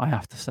game, I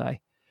have to say,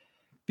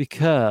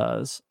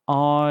 because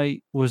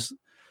I was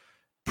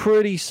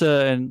pretty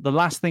certain the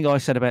last thing I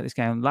said about this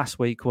game last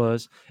week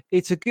was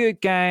it's a good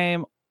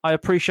game. I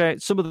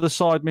appreciate some of the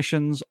side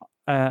missions.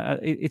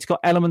 It's got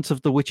elements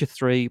of The Witcher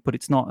 3, but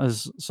it's not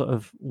as sort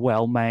of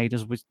well made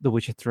as The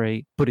Witcher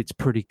 3, but it's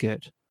pretty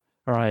good.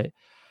 All right.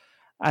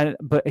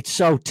 But it's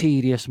so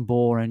tedious and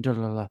boring. Blah,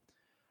 blah, blah.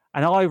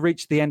 And I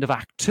reached the end of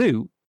Act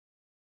 2,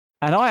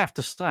 and I have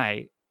to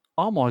say,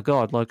 oh my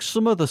God, like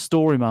some of the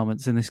story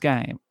moments in this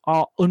game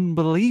are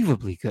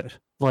unbelievably good.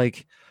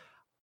 Like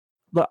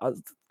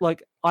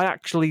I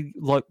actually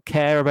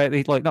care about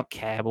these, not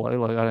care, but I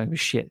don't give a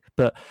shit.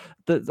 But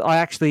I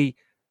actually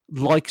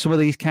like some of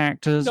these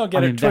characters. Don't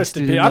get it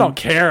twisted. I don't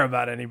care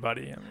about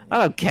anybody. I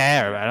don't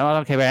care about them. I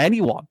don't care about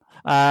anyone.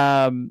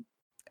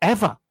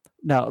 Ever.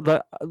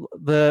 No,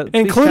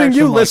 including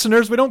you,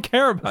 listeners. We don't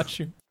care about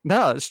you.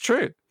 No, it's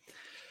true.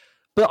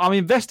 But I'm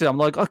invested. I'm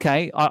like,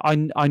 okay,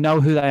 I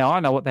know who they are. I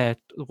know what their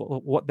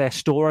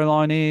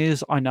storyline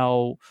is. I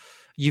know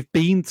you've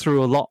been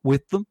through a lot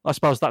with them. I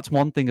suppose that's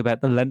one thing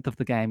about the length of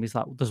the game is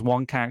that there's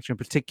one character in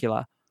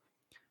particular,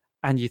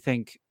 and you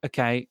think,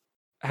 okay,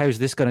 how's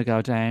this going to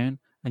go down?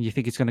 And you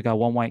think it's going to go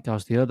one way, it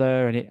goes the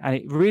other, and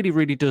it really,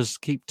 really does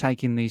keep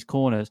taking these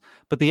corners.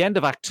 But the end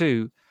of Act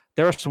 2,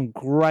 there are some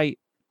great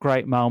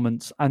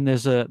moments, and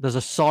there's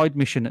a side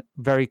mission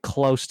very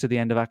close to the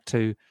end of Act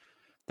 2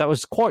 that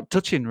was quite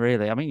touching,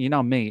 really. I mean, you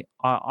know me,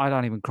 I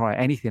don't even cry at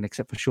anything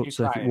except for Short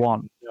Circuit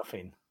 1.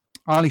 Nothing.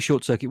 I only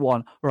Short Circuit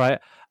 1, right?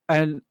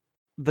 And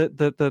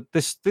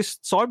this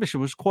side mission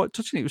was quite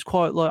touching. It was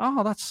quite like,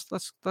 oh,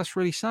 that's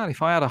really sad.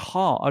 If I had a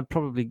heart, I'd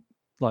probably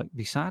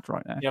be sad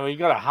right now. Yeah, well, you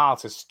got a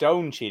heart of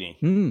stone, Chinny.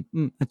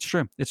 It's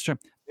true. It's true.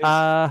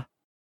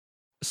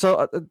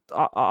 So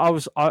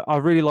I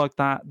really like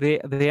that.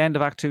 The end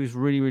of Act 2 is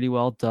really, really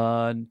well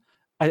done.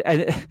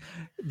 And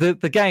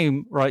the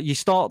game, right? You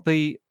start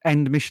the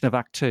end mission of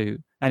Act 2,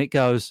 and it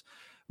goes,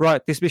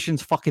 right, this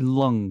mission's fucking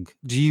long.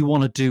 Do you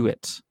want to do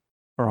it?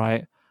 All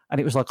right. And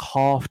it was like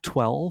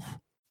 12:30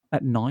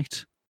 at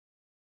night.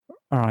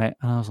 All right.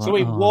 And I was like, so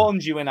it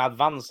warns you in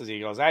advance as he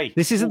goes, hey.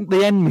 This isn't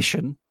the end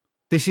mission.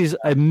 This is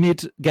a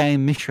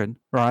mid-game mission,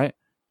 right?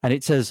 And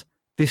it says,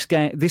 this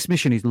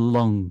mission is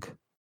long.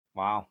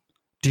 Wow.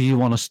 Do you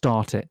want to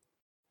start it?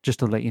 Just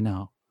to let you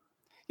know.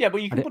 Yeah,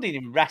 but you can put it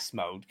in rest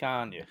mode,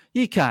 can't you?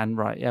 You can,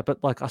 right? Yeah, but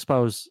I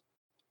suppose,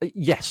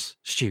 yes,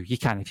 Stu, you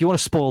can. If you want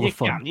to spoil the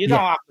fun. Can. You don't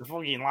have to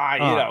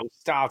fucking,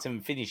 start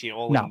and finish it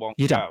all in one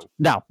you go.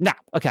 Don't. No.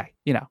 Okay,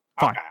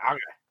 fine. Okay.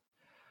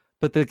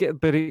 But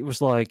it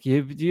was like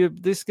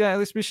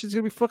this mission's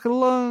gonna be fucking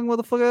long,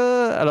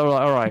 motherfucker. And I'm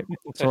like, all right.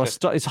 So it's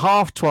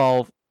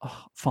 12:30.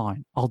 Oh,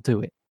 fine, I'll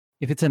do it.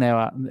 If it's an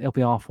hour, it'll be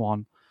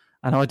 1:30.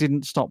 And I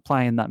didn't stop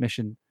playing that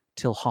mission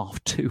till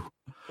 2:30.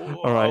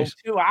 All right,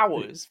 2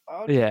 hours.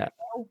 Yeah,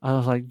 I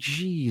was like,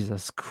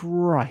 Jesus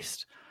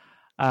Christ.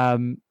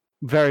 Very,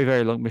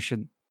 very long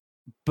mission,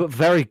 but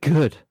very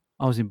good.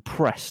 I was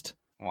impressed.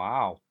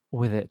 Wow.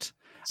 With it.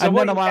 So and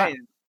what then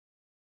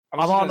I'm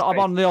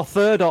on the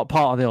third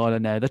part of the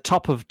island now, the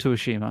top of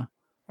Tsushima.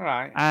 All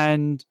right.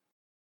 And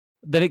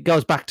then it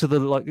goes back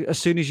to as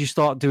soon as you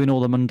start doing all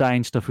the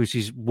mundane stuff, which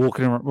is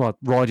walking around,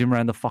 riding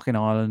around the fucking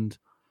island,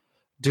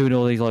 doing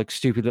all these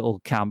stupid little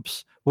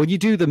camps. When you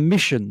do the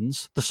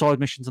missions, the side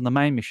missions and the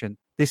main mission,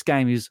 this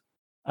game is,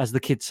 as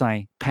the kids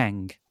say,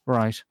 pang,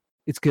 right?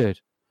 It's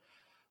good.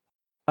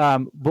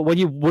 But when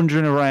you're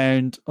wandering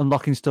around,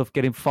 unlocking stuff,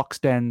 getting Fox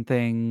Den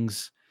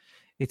things,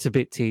 it's a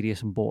bit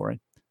tedious and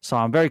boring. So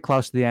I'm very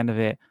close to the end of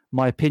it.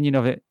 My opinion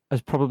of it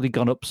has probably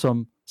gone up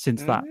some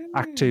since that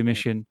Act 2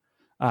 mission.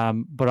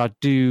 But I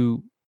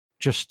do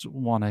just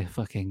want to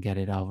fucking get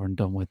it over and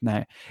done with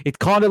now. It's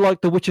kind of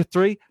like The Witcher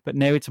 3, but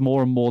now it's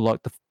more and more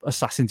like the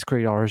Assassin's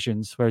Creed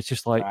Origins, where it's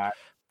just like,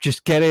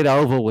 just get it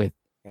over with.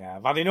 Yeah,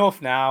 I've had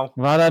enough now.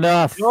 I've had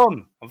enough. I'm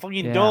done. I'm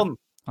fucking done.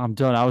 I'm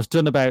done. I was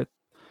done about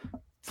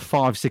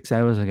 5-6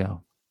 hours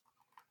ago.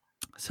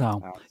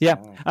 So,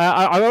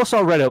 I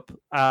also read up.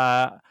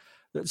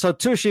 So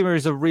Tsushima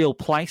is a real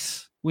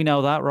place. We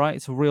know that, right?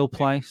 It's a real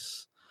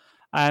place.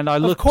 And I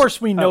looked, of course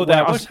we know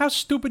that. I was- How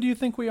stupid do you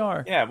think we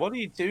are? Yeah, who are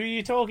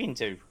you talking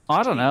to?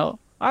 I don't know.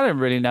 I didn't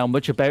really know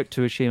much about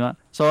Tsushima.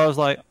 So I was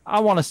like, I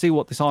want to see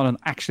what this island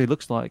actually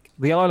looks like.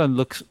 The island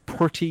looks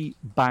pretty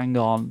bang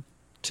on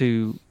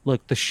to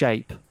like the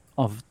shape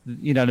of,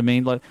 you know what I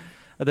mean? Like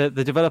the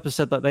developers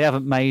said that they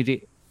haven't made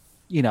it,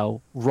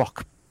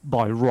 rock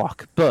by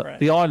rock, but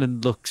the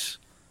island looks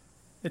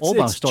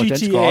almost it's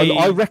identical. GTA.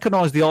 I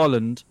recognize the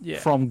island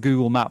from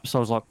Google Maps. I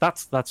was like,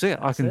 that's it.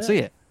 I can see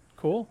it.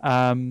 Cool.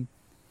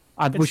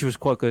 Which was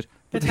quite good.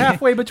 It's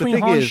halfway between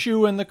thing is-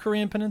 Honshu and the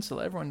Korean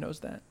Peninsula. Everyone knows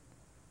that.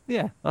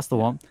 Yeah, that's the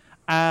one.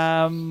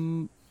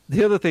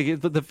 The other thing is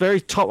that the very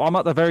top. I'm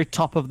at the very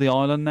top of the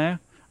island now,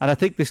 and I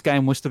think this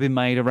game must have been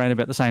made around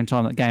about the same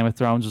time that Game of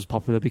Thrones was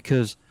popular,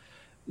 because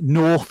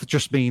north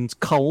just means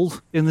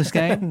cold in this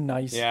game.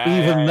 Nice.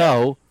 Even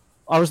though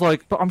I was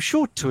like, but I'm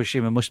sure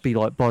Tsushima must be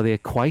like by the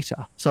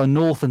equator, so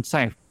north and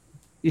south.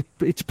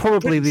 It's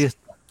probably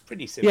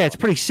pretty similar. Yeah, it's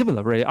pretty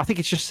similar, really. I think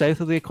it's just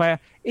south of the equator.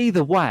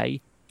 Either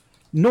way,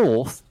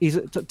 north is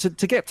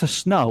to get to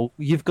snow.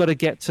 You've got to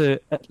get to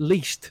at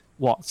least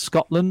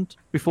Scotland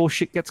before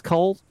shit gets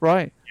cold,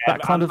 right? Yeah,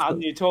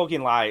 and you're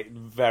talking like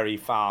very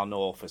far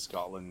north of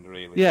Scotland,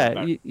 really.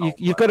 Yeah,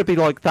 you've got to be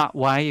like that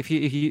way. If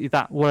you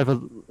that whatever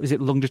is it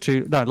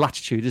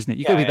latitude, isn't it?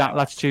 You've got to be that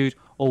latitude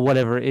or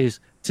whatever it is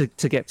to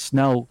get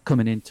snow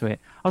coming into it.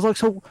 I was like,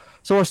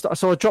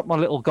 so I dropped my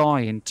little guy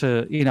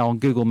into on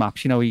Google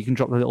Maps, where you can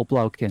drop the little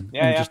bloke in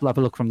and just have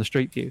a look from the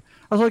street view.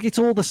 I was like, it's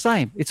all the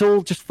same. It's all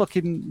just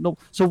fucking.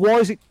 So why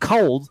is it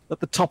cold at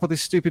the top of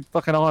this stupid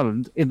fucking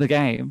island in the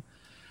game?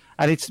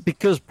 And it's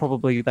because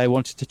probably they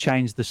wanted to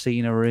change the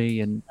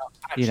scenery and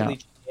Actually,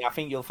 I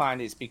think you'll find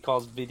it's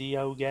because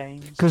video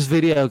games. Because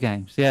video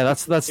games, yeah,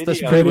 that's pretty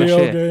much Video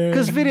it. games.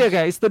 Because video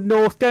games, it's the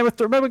North.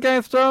 Remember Game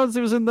of Thrones?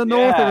 It was in the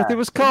North. Everything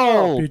was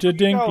cold. Peter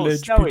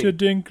Dinklage.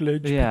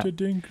 Yeah. Peter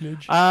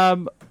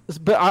Dinklage.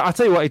 But I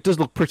tell you what, it does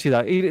look pretty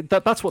though.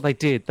 That's what they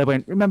did. They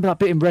went, remember that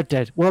bit in Red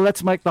Dead? Well,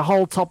 let's make the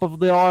whole top of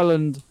the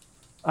island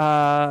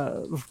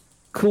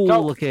cool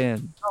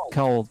looking,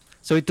 cold.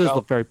 So it does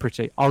look very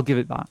pretty. I'll give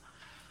it that.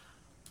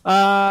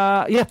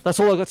 Yeah, that's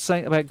all I got to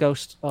say about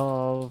Ghost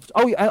of.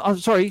 Oh, yeah, I'm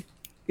sorry.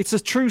 It's a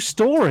true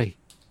story.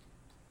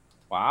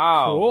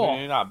 Wow,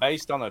 Cool.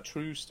 Based on a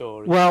true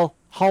story. Well,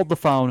 hold the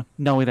phone.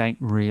 No, it ain't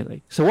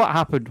really. So what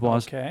happened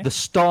was the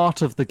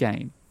start of the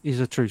game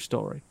is a true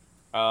story.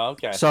 Oh,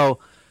 okay. So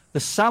the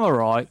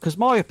samurai, because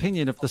my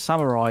opinion of the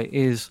samurai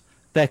is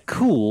they're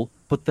cool,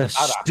 but they're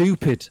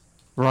stupid,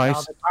 right?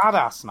 Oh, they're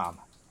badass, man.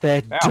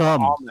 They're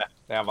dumb.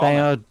 They have They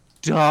honor. are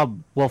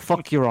dumb. Well,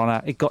 fuck your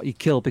honor. It got you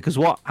killed because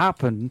what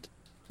happened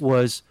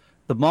was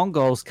the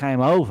Mongols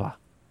came over,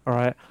 all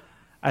right,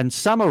 and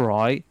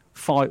samurai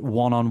fight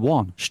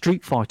one-on-one,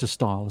 Street Fighter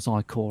style, as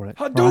I call it.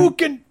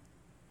 Hadouken! Right?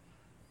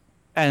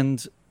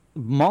 And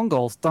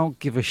Mongols don't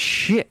give a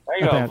shit There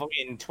you about. go,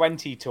 fucking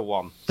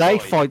 20-1. They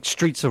Sorry. fight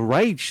Streets of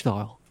Rage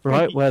style,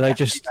 right, where they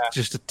just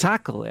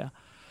tackle you.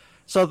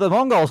 So the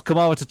Mongols come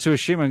over to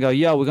Tsushima and go,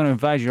 yo, we're going to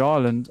invade your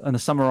island. And the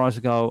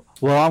samurais go,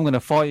 well, I'm going to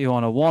fight you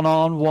on a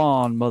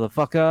one-on-one,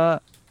 motherfucker.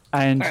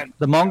 And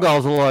the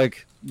Mongols are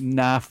like,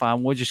 nah,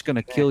 fam, we're just going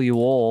to kill you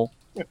all.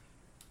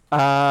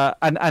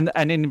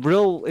 And in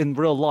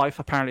real life,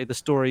 apparently the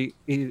story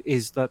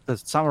is that the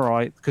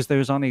samurai, because there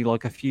was only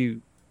like a few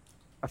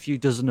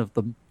dozen of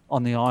them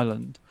on the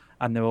island,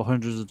 and there were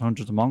hundreds and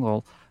hundreds of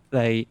Mongols,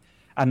 they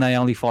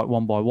only fight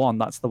one by one.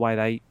 That's the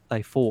way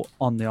they fought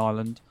on the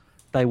island.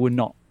 They were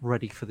not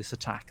ready for this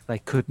attack. They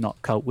could not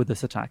cope with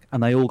this attack,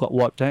 and they all got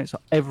wiped out. So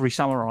every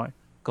samurai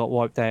got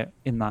wiped out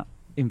in that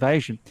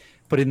invasion.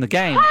 But in the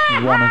game,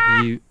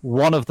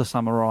 one of the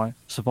samurai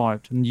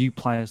survived, and you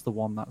play as the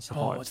one that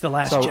survived. Oh, it's the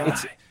Last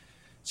Jedi.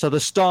 So the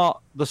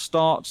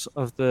start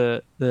of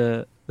the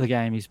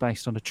game is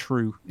based on a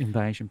true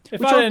invasion.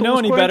 If which I didn't thought know was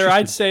any quite better, I'd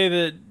interesting. say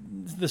that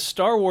the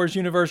Star Wars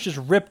universe just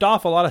ripped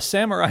off a lot of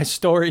samurai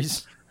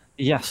stories.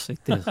 Yes,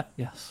 it did.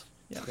 Yes.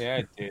 Yeah,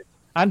 it did.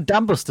 And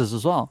Dam Busters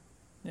as well.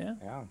 Yeah.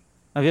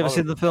 Have you ever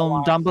seen the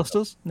film Dam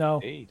Busters? No.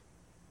 Indeed.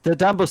 The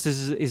Dam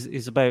Busters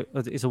is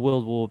a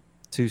World War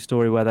II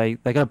story where they're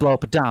going to blow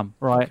up a dam,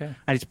 right? Okay.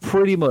 And it's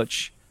pretty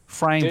much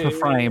frame for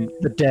frame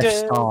the Death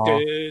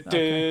Star. You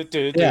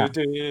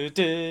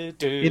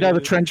know the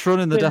trench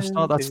run in the Death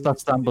Star? That's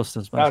Dam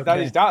Busters, No,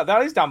 basically.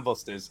 that is Dan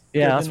Busters.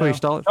 Yeah, Good that's to where he know.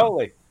 stole it from.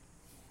 Totally.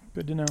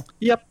 Good to know.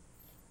 Yep.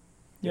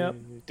 Yep.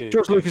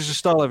 George Lucas just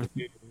stole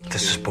everything.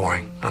 This is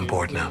boring. I'm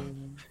bored now.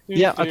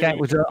 Yeah, okay. I'm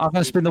going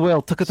to spin the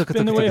wheel.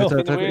 Spin the wheel.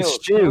 It's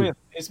Stu.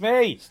 It's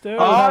me. Stu.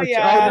 Oh, no,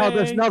 yeah.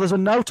 there's a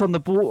note on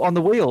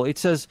the wheel. It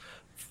says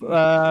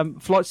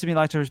Flight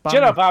Simulator is banned.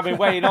 Shut up! I've been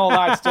waiting all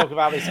night to talk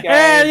about this game.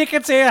 Hey, you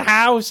can see a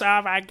house.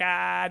 Oh my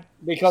god!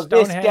 Because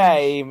this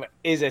game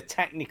is a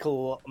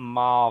technical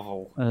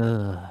marvel.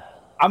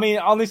 I mean,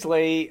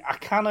 honestly, I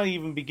cannot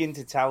even begin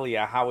to tell you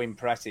how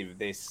impressive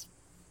this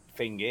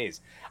thing is.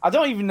 I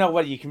don't even know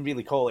whether you can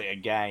really call it a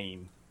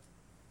game.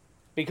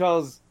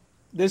 Because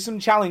there's some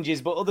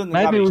challenges, but other than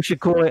that... Maybe we should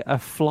call it a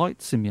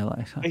flight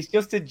simulator. It's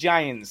just a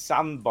giant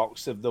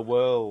sandbox of the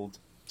world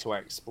to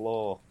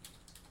explore.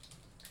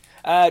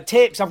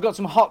 Tips. I've got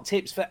some hot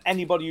tips for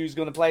anybody who's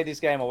going to play this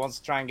game or wants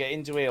to try and get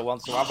into it or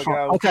wants to have a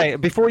go. Okay,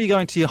 before you go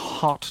into your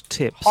hot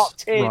tips. Hot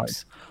tips.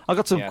 Right, I've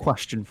got some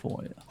question for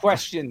you.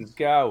 Questions,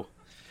 go.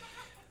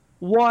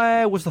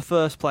 Where was the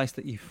first place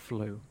that you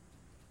flew?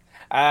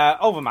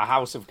 Over my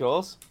house, of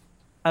course.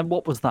 And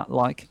what was that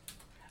like?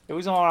 It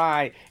was all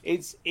right.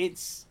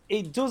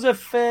 It does a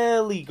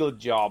fairly good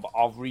job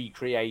of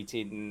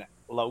recreating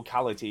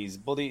localities,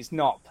 but it's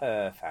not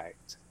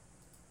perfect.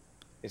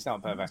 It's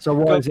not perfect. So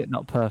why is it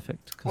not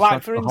perfect? 'Cause Like,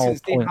 that's for the whole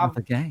instance, point of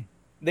the game.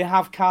 they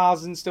have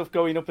cars and stuff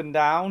going up and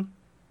down,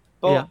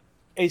 but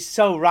it's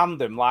so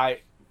random.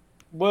 Like,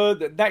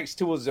 next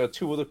to us are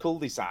two other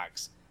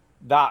cul-de-sacs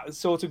that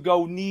sort of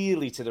go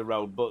nearly to the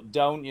road, but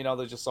don't. You know,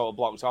 they're just sort of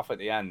blocked off at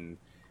the end.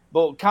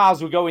 But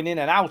cars were going in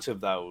and out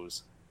of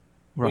those,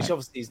 which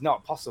obviously is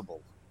not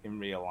possible in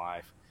real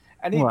life.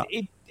 And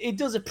it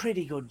does a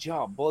pretty good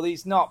job, but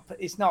it's not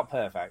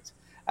perfect.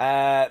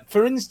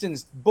 For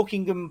instance,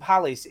 Buckingham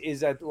Palace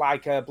is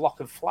like a block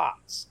of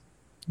flats.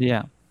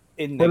 Yeah.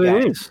 In the game.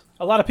 It is.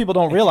 A lot of people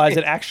don't realize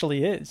it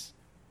actually is.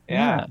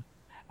 Yeah.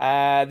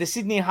 The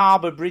Sydney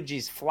Harbour Bridge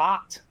is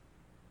flat.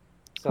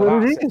 So Well,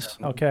 that's it is.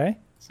 Okay.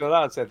 So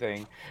that's a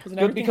thing.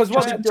 Isn't Because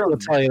what everything they've done, I'll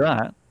tell you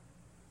that.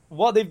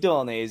 What they've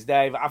done is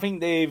I think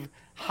they've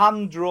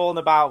hand drawn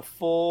about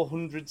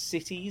 400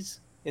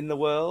 cities in the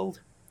world.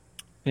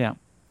 Yeah.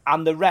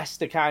 And the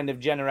rest are kind of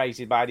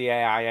generated by the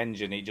AI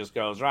engine. It just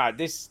goes, right,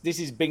 this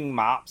is Bing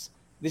Maps.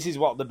 This is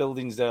what the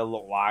buildings there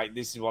look like.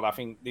 This is what I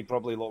think they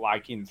probably look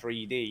like in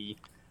 3D.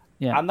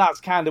 Yeah. And that's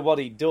kind of what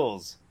it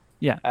does.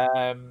 Yeah.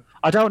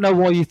 I don't know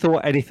why you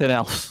thought anything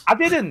else. I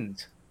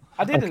didn't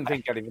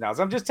think anything else.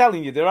 I'm just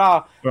telling you, there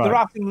are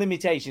some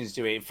limitations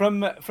to it.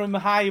 From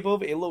high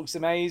above, it looks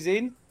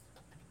amazing.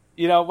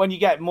 You know, when you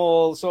get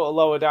more sort of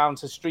lower down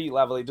to street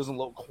level, it doesn't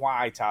look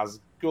quite as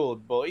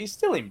good, but it's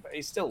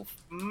still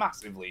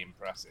massively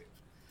impressive.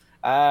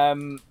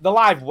 The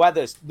live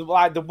weather,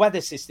 the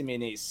weather system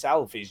in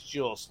itself is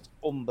just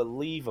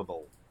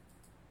unbelievable.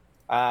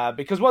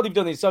 Because what they've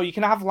done is, so you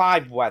can have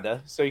live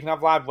weather,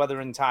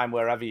 in time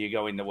wherever you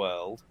go in the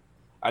world,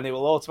 and it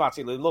will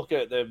automatically look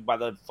at the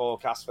weather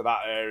forecast for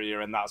that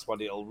area, and that's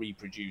what it'll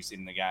reproduce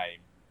in the game,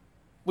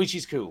 which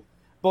is cool.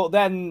 But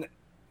then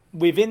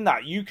within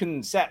that, you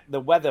can set the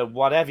weather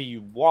whatever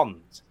you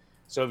want.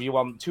 So if you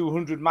want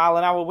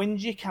 200-mile-an-hour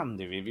winds, you can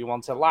do. If you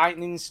want a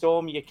lightning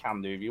storm, you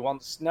can do. If you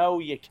want snow,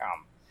 you can.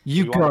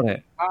 You got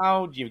it.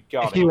 Cloud, you've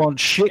got it. If you want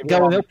shit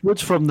going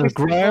upwards from the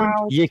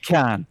ground, you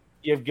can.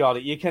 You've got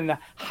it. You can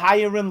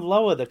higher and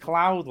lower the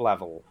cloud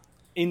level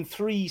in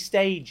 3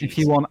 stages. If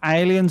you want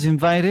aliens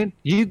invading,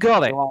 you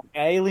got it. If you want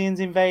aliens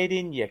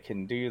invading, you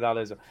can do that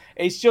as well.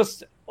 It's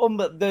just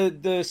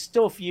the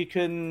stuff you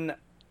can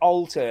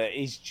alter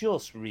is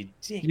just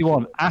ridiculous. You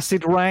want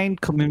acid rain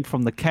coming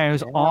from the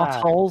cows'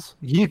 arseholes?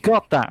 You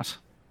got that.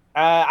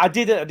 I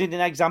did an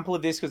example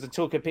of this because I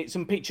took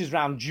some pictures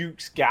around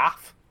Duke's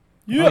gaff.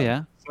 Yeah. Oh,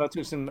 yeah. So I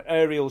took some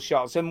aerial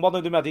shots, and one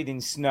of them I did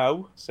in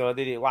snow. So I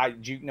did it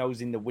like Duke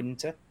knows in the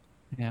winter.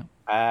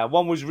 Yeah.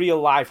 One was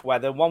real life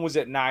weather. One was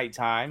at night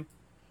time.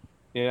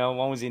 You know,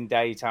 one was in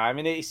daytime,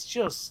 and it's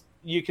just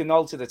you can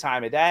alter the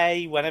time of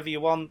day whenever you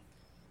want.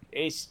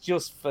 It's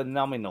just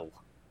phenomenal.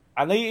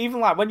 And even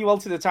like when you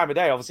alter the time of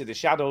day, obviously the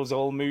shadows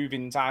all move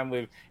in time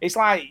with. It's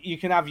like you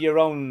can have your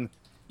own,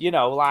 you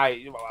know,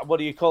 like what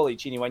do you call it,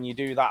 Chini, when you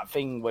do that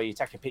thing where you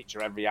take a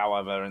picture every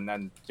hour and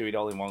then do it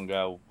all in one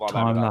go.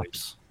 Time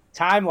lapse.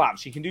 Time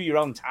lapse. You can do your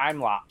own time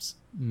lapse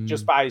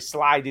just by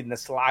sliding the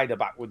slider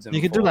backwards and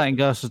forwards. You can do that in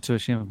Ghost of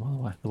Tsushima, by the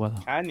way. The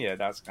weather. Can you?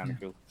 That's kind of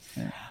cool.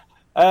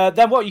 Yeah.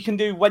 Then what you can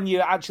do when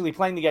you're actually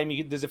playing the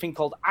game, there's a thing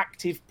called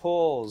active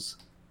pause.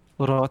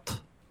 Right.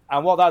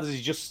 And what that does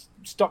is just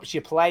stops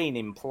you playing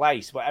in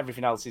place, but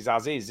everything else is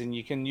as is, and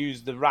you can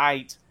use the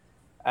right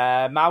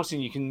mouse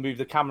and you can move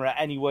the camera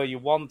anywhere you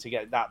want to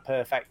get that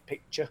perfect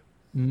picture.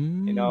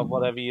 You know,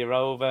 whatever you're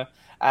over.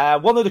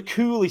 One of the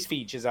coolest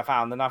features I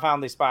found, and I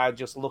found this by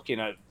just looking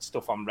at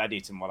stuff on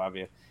Reddit and what have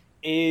you,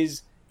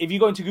 is if you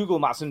go into Google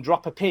Maps and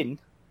drop a pin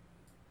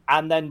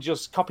and then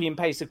just copy and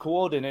paste the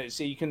coordinates,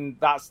 so you can.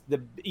 That's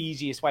the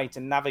easiest way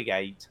to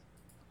navigate.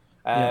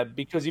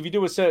 Because if you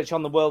do a search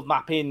on the world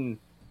map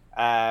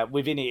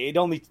within it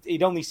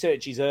only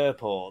searches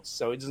airports,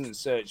 so it doesn't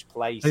search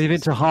places. Have you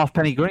been to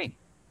Halfpenny Green?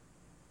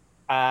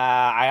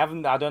 I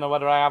haven't. I don't know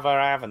whether I have or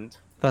I haven't.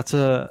 That's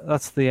the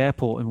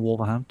airport in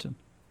Wolverhampton.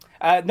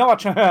 No, I've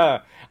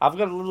got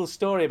a little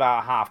story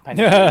about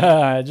Halfpenny.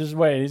 Just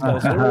wait, he's got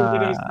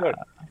a story.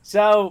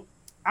 So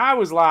I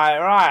was like,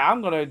 right,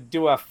 I'm going to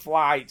do a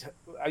flight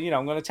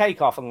I'm going to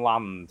take off and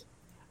land.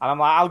 And I'm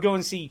like, I'll go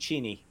and see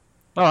Chinny.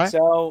 All right.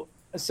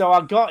 So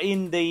I got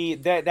in they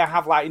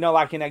have like,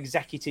 like an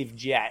executive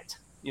jet.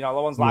 The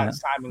ones like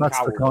Simon That's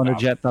Cowell. the kind of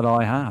jet that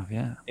I have,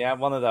 yeah. Yeah,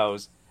 one of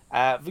those.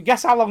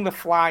 Guess how long the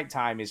flight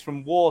time is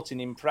from Wharton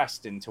in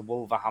Preston to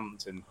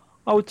Wolverhampton?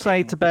 I would say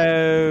it's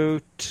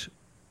about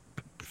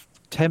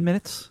 10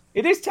 minutes.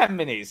 It is 10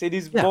 minutes. It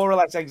is more or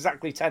less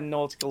exactly 10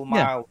 nautical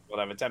miles,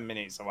 whatever, 10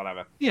 minutes or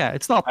whatever. Yeah,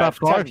 it's not that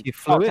far if you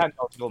flew it. 10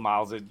 nautical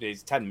miles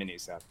is 10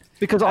 minutes. Then.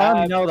 Because I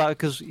only know that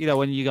because,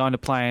 when you go on a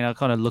plane, I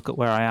kind of look at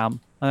where I am.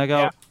 And I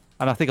go,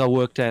 and I think I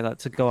worked out that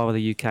to go over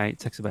the UK, it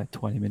takes about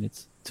 20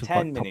 minutes.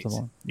 10 minutes.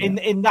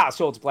 In that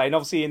sort of plane.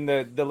 Obviously, in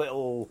the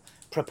little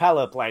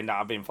propeller plane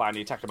that I've been flying,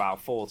 you take about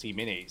 40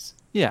 minutes.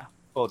 Yeah.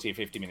 40 or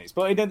 50 minutes.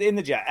 But in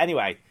the jet,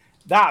 anyway,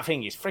 that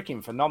thing is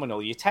freaking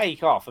phenomenal. You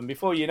take off, and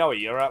before you know it,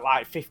 you're at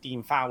like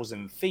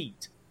 15,000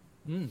 feet.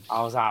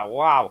 I was like,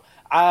 wow.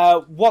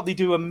 What they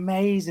do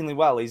amazingly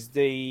well is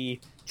the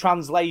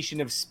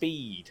translation of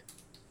speed.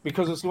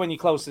 Because when you're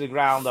close to the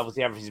ground,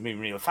 obviously everything's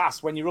moving really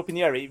fast. When you're up in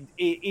the air, it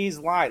is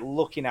like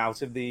looking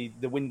out of the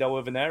window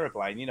of an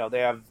aeroplane. They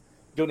have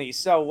done it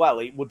so well,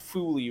 it would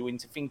fool you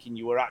into thinking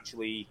you were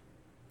actually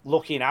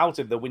looking out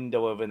of the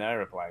window of an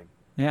aeroplane.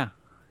 Yeah.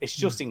 It's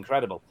just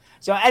incredible.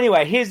 So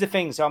anyway, here's the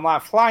thing. So I'm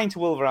like flying to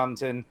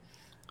Wolverhampton.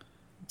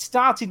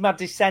 Started my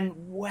descent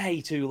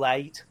way too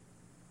late.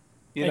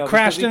 It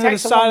crashed into the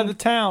side of the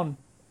town.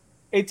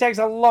 It takes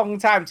a long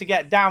time to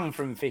get down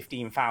from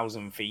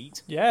 15,000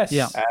 feet. Yes.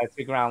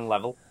 To ground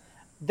level.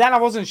 Then I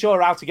wasn't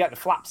sure how to get the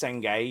flaps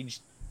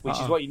engaged, which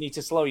is what you need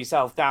to slow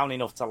yourself down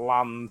enough to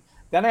land.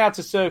 Then I had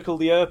to circle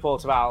the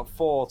airport about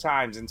 4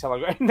 times until I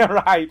got in the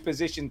right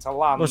position to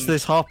land. What's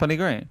this, Halfpenny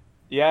Green?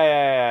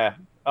 Yeah.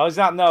 Oh, is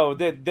that? No,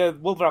 the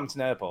Wolverhampton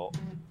airport.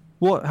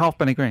 What?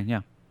 Halfpenny Green,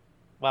 yeah.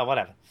 Well,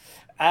 whatever.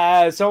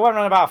 So I went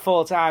around about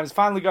 4 times,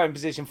 finally got in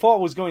position. Thought I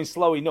was going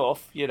slow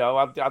enough,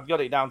 I'd got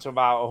it down to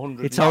about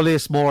 100. It's only a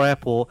small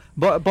airport.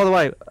 But by the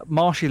way,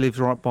 Marshy lives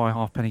right by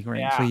Halfpenny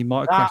Green, so you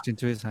might have crashed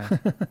into his house.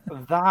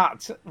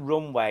 That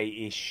runway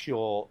is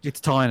short. It's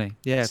tiny.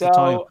 Yeah, it's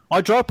tiny.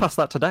 I drove past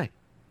that today.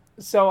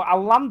 So I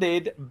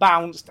landed,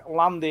 bounced,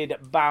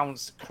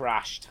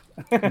 crashed.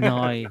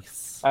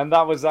 Nice. And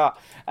that was that.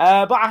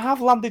 But I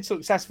have landed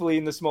successfully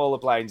in the smaller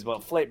planes,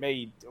 but flip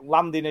me,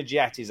 landing a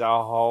jet is a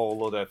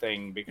whole other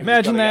thing. Because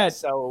imagine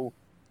that.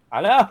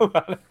 I know,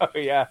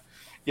 yeah.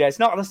 Yeah, it's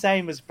not the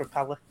same as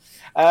propeller.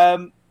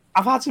 I've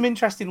had some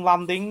interesting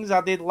landings.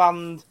 I did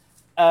land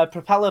a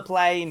propeller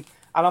plane,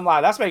 and I'm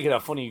like, that's making a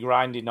funny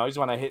grinding noise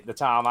when I hit the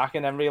tarmac,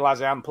 and then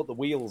realise I haven't put the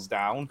wheels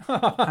down.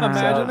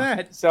 Imagine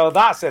that. So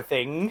that's a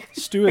thing.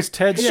 Stu is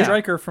Ted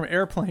Stryker from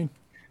Airplane.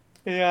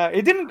 Yeah,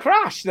 it didn't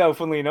crash, though,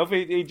 funnily enough.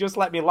 It just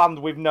let me land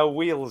with no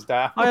wheels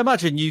down. I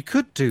imagine you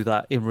could do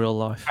that in real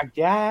life. I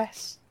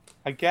guess.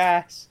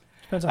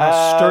 Depends on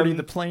how sturdy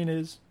the plane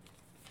is.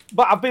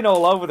 But I've been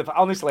all over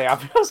honestly,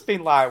 I've just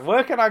been like,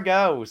 where can I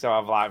go? So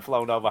I've like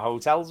flown over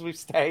hotels we've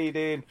stayed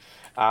in.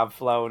 I've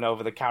flown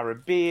over the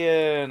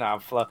Caribbean.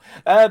 I've flown.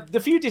 The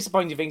few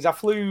disappointing things, I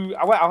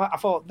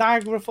thought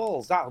Niagara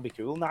Falls, that'll be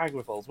cool.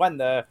 Niagara Falls. When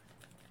there,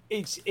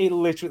 it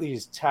literally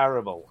is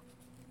terrible.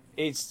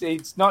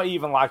 It's not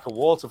even like a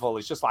waterfall.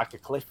 It's just like a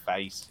cliff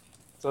face.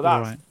 So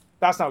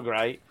that's not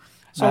great.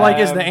 So,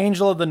 is the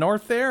Angel of the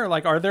North there?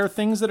 Like, are there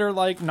things that are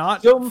like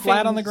not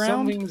flat on the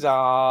ground?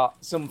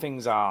 Some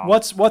things are.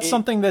 What's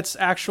something that's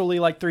actually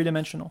like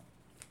 3-dimensional?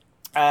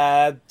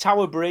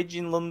 Tower Bridge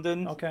in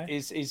London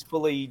is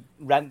fully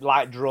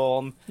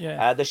drawn.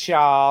 Yeah. The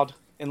Shard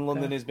in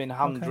London has been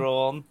hand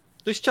drawn.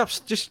 This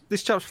chap's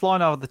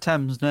flying over the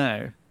Thames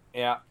now.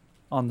 Yeah.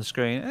 On the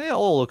screen, it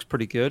all looks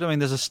pretty good. I mean,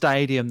 there's a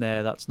stadium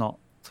there that's not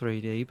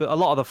 3D, but a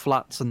lot of the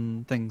flats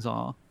and things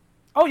are.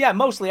 Oh yeah,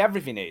 mostly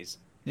everything is.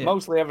 Yeah.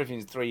 Mostly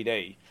everything's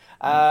 3D.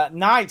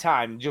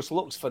 Nighttime just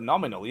looks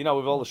phenomenal, with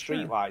all the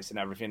street lights and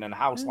everything and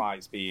house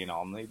lights being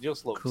on. It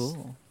just looks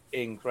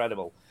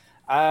incredible.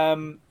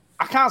 I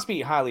can't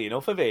speak highly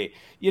enough of it.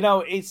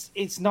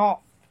 It's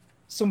not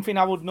something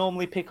I would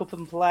normally pick up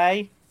and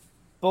play,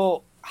 but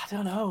I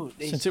don't know.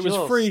 Since it was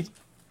free.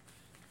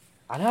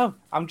 I know.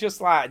 I'm just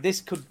like,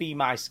 this could be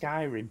my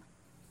Skyrim.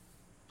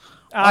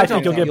 I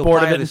think you'll get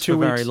bored of it in 2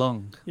 weeks. Very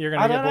long. You're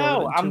going to get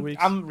bored of it in 2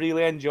 weeks. I'm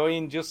really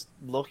enjoying just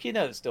looking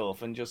at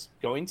stuff and just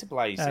going to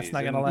places. That's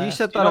not going to last. You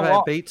said that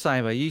about Beat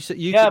Saber.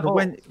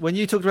 When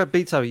you talked about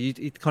Beat Saber,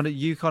 you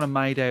kind of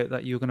made out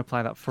that you were going to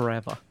play that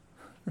forever.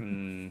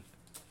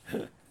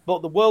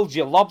 But the world's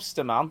your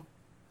lobster, man.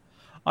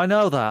 I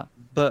know that,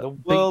 but the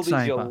world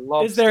is your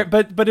lobster. Is there?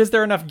 But is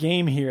there enough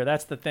game here?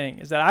 That's the thing.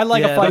 Is that I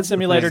like a flight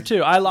simulator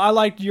too. I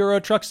liked Euro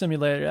Truck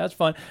Simulator. That's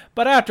fun.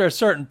 But after a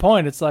certain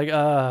point, it's like,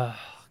 God.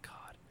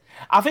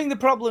 I think the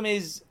problem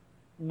is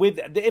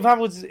if I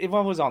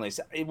was honest,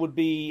 it would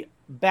be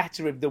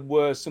better if there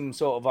were some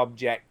sort of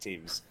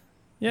objectives.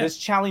 Yeah. There's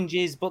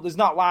challenges, but there's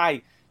not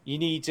like you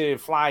need to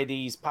fly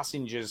these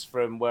passengers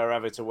from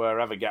wherever to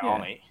wherever. Get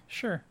on it.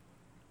 Sure.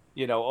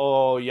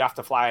 Or you have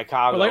to fly a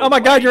cargo. Or like, oh my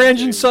God, your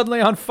engine's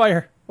suddenly on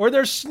fire. Or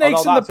there's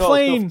snakes in the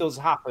plane. That does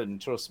happen,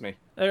 trust me.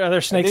 Are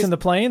there snakes in the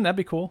plane? That'd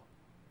be cool.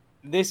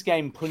 this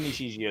game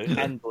punishes you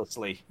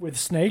endlessly with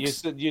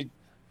snakes.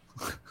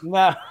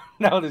 No,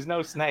 there's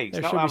no snakes.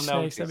 There Not should that be I've snakes.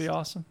 noticed. That'd be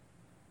awesome.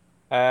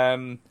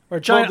 Or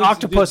a giant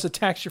octopus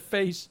attacks your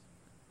face.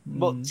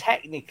 But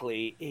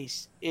technically,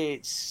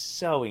 it's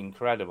so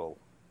incredible.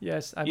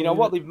 Yes, you know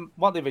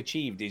what they've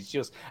achieved is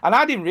just, and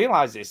I didn't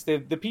realize this. The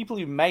people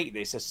who make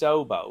this,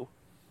 Asobo,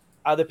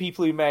 are the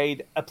people who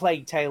made A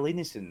Plague Tale: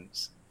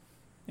 Innocence.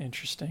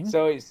 Interesting.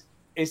 So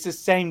it's the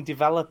same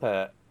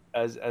developer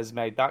as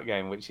made that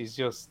game, which is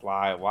just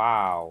like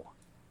wow.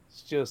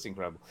 It's just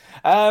incredible.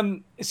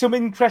 Some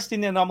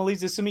interesting anomalies.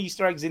 There's some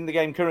Easter eggs in the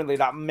game currently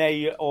that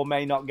may or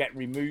may not get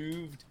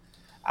removed.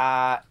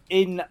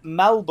 In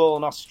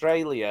Melbourne,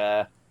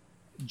 Australia,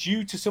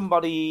 due to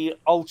somebody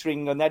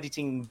altering and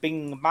editing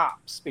Bing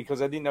Maps,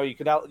 because I didn't know you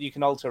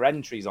can alter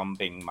entries on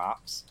Bing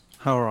Maps.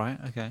 All right,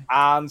 okay.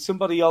 And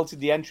somebody altered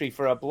the entry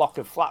for a block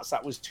of flats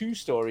that was 2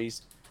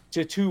 stories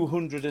to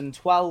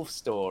 212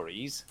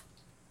 stories.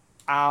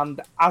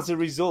 And as a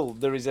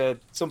result, there is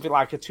something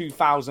like a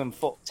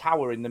 2,000-foot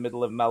tower in the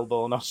middle of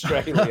Melbourne,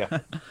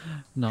 Australia.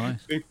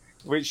 Nice.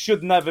 Which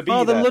should never be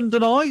there. there. The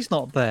London Eye's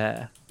not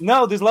there.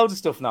 No, there's loads of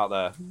stuff not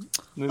there.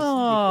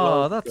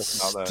 That's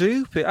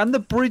stupid. And the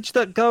bridge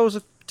that goes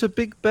to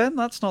Big Ben,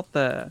 that's not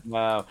there.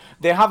 No,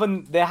 they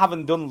haven't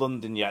done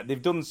London yet.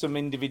 They've done some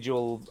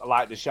individual,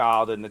 like the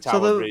Shard and the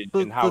Tower Bridge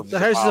and the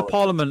Houses of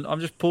Parliament. I'm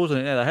just pausing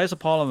it there. The House of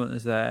Parliament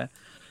is there.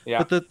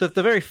 Yeah. But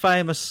the very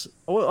famous,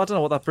 I don't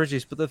know what that bridge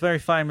is, but the very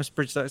famous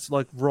bridge that's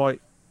like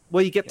right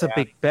where you get to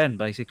Big Ben,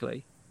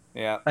 basically.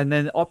 Yeah. And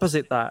then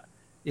opposite that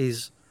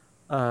is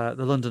the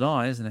London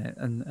Eye, isn't it?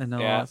 And all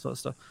that sort of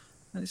stuff.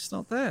 And it's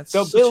not there. It's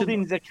so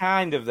buildings are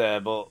kind of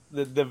there, but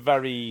they're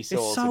very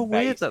sort of It's so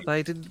weird basic. that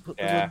they didn't put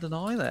the London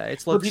Eye there.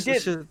 It's like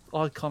such an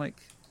iconic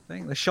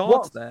thing. The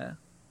Shard's there.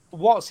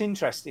 What's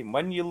interesting,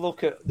 when you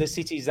look at the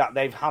cities that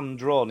they've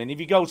hand-drawn, and if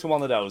you go to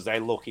one of those, they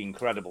look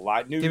incredible.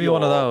 Like New York. Give me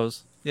one of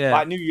those. Yeah.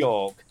 Like New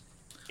York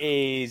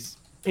is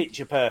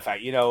picture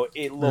perfect. You know,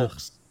 it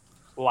looks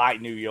like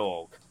New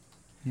York.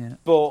 Yeah.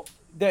 But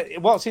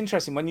what's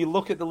interesting, when you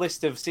look at the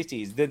list of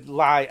cities,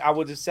 like I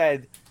would have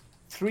said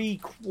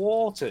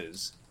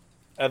 3/4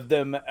 of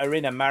them are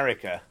in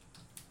America.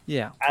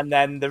 Yeah. And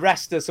then the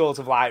rest are sort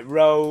of like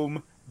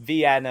Rome,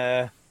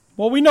 Vienna.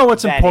 Well, we know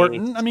what's Venice.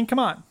 important. I mean, come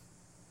on.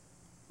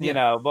 You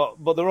know,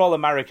 but they're all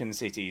American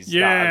cities that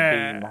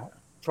have been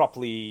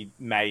properly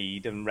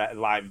made and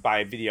like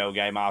by video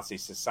game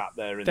artists have sat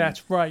there and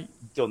that's right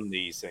done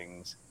these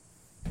things.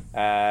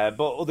 But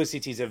other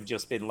cities have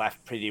just been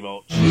left pretty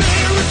much.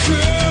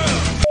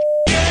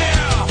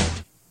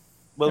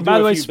 We'll And do by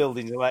the a way, few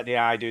buildings and let the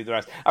eye do the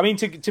rest. I mean,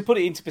 to put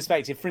it into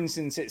perspective, for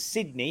instance, at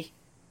Sydney,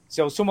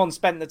 so someone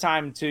spent the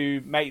time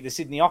to make the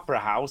Sydney Opera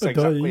House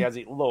exactly as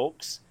it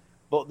looks,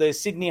 but the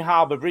Sydney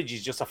Harbour Bridge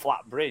is just a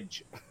flat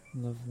bridge.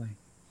 Lovely.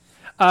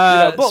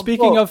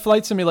 Speaking of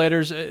flight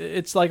simulators,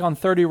 it's like on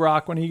 30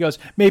 Rock when he goes,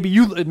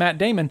 Matt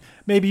Damon,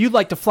 maybe you'd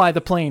like to fly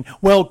the plane.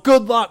 Well,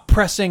 good luck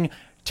pressing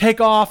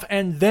take off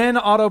and then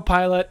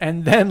autopilot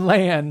and then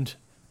land.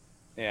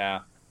 Yeah.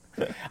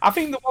 I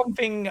think the one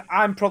thing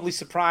I'm probably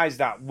surprised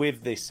at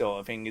with this sort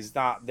of thing is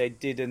that they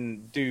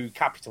didn't do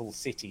capital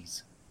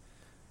cities.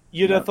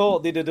 You'd have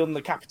thought they'd have done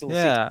the capital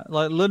cities. Yeah,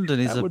 like London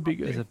is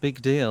a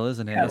big deal,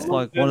 isn't it? Yeah, it's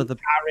like London, one of the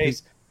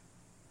Paris.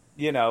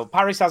 You know,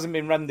 Paris hasn't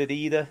been rendered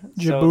either.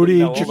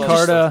 Djibouti, so,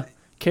 Jakarta,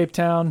 Cape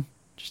Town.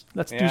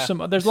 Let's do Yeah.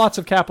 some. There's lots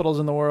of capitals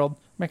in the world.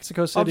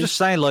 Mexico City. I'm just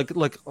saying, like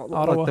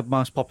Ottawa. the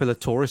most popular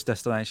tourist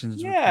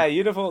destinations. Yeah,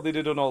 you'd have thought they'd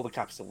have done all the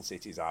capital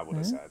cities, I would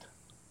have said.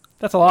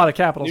 That's a lot of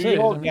capital New cities.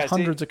 York, I mean, yes,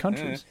 hundreds of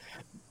countries.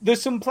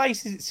 There's some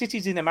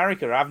cities in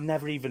America I've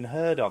never even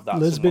heard of that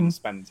Lisbon. someone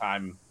spent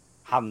time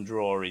hand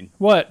drawing.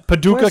 What?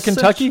 Paducah, Where's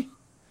Kentucky?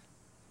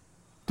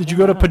 Did you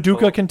go to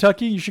Paducah,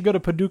 Kentucky? You should go to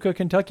Paducah,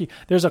 Kentucky.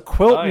 There's a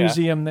quilt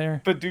museum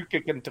there.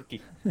 Paducah,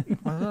 Kentucky. I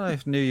don't know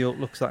if New York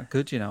looks that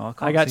good, you know. I,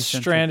 can't I got see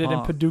Central stranded in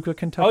Park. Paducah,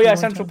 Kentucky. Oh yeah, one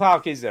Central time.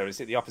 Park is there.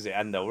 It's at the opposite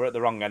end though. We're at the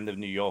wrong end of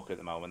New York at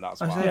the moment. That's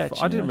why.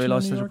 I didn't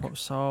realise New Central York. Park was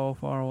so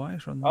far away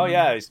from. Oh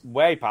yeah, it's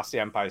way past the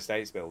Empire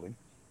State's Building.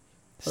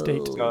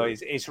 State. So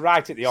it's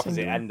right at the opposite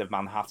Single. end of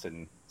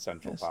Manhattan,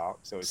 Central Park.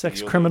 So it's Sex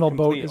the criminal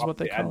boat complete is what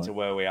they opposite call end it. to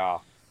where we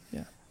are.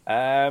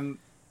 Yeah.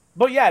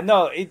 But yeah,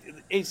 no,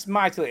 it's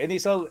mightily, and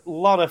it's a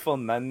lot of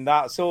fun. And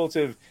that sort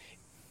of,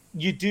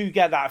 you do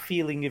get that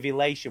feeling of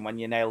elation when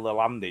you nail the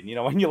landing. You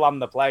know, when you land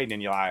the plane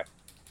and you're like,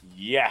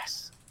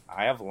 yes,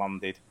 I have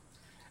landed.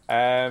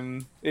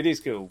 It is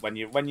cool when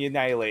you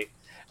nail it.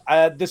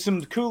 There's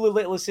some cooler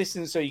little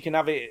assistance, so you can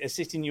have it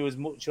assisting you as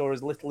much or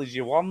as little as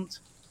you want.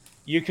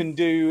 You can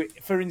do,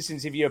 for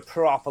instance, if you're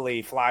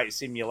properly flight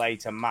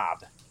simulator mad,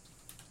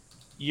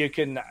 you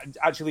can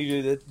actually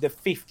do the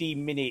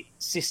 15-minute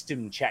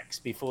system checks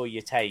before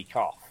you take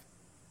off.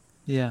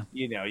 Yeah.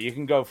 You know, you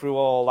can go through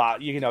all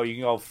that. You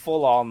can go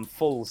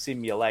full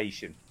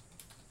simulation.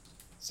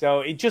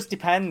 So it just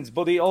depends.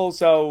 But it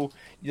also,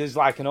 there's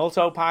like an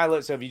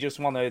autopilot. So if you just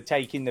want to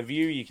take in the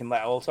view, you can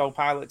let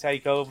autopilot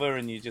take over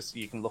and you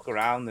can look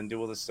around and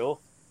do other stuff.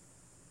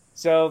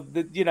 So,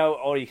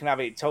 or you can have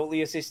it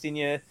totally assisting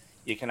you.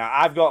 You can.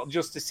 I've got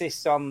just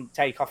assists on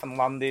takeoff and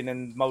landing,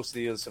 and most of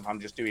the other stuff I'm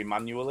just doing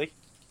manually.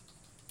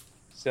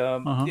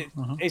 So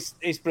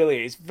it's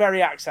brilliant. It's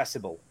very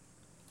accessible.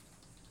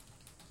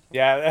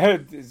 Yeah,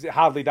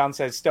 Hardly Dan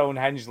says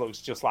Stonehenge looks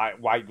just like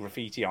white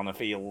graffiti on a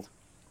field.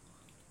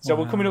 So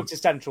we're coming up to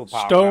Central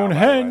Park.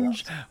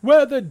 Stonehenge,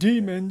 where the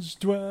demons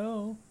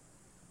dwell.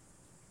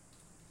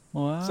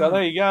 Wow. So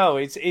there you go.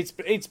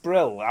 It's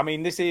brill. I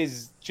mean, this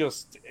is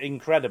just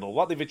incredible.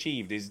 What they've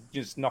achieved is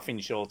just nothing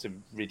short of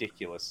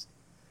ridiculous.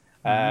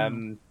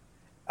 And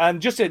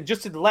just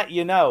to let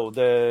you know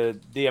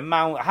the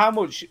amount, how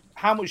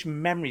much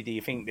memory do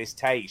you think this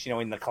takes?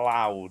 In the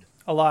cloud.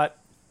 A lot.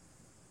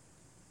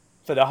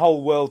 For the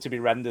whole world to be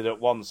rendered at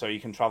once, so you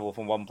can travel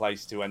from one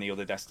place to any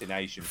other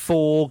destination.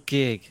 4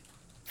 gig.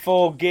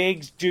 4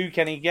 gigs. Duke,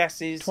 any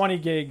guesses? 20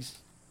 gigs.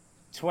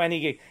 20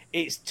 gig.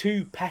 It's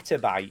 2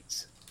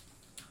 petabytes.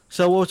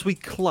 So was we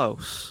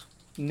close?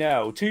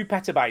 No, 2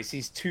 petabytes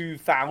is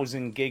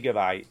 2,000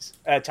 gigabytes.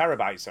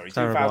 Terabytes, sorry.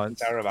 2,000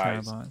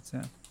 terabytes. Terabytes,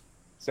 yeah.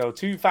 So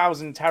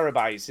 2,000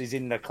 terabytes is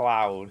in the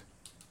cloud.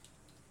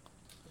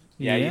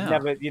 Yeah,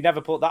 you'd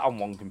never put that on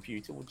one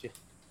computer, would you?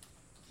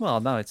 Well,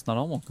 no, it's not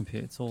on one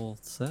computer. It's all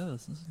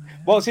servers, isn't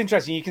it? Well, it's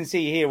interesting. You can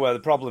see here where the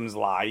problems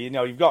lie.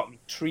 You've got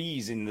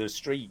trees in the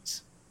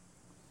streets.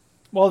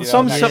 Well,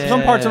 some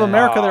parts of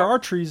America, there are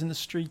trees in the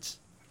streets.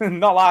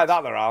 Not like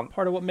that, there aren't.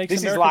 Part of what makes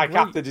this America is like great.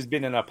 after there's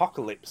been an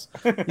apocalypse.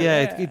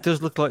 Yeah, it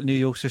does look like New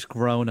York's just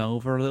grown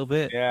over a little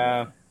bit.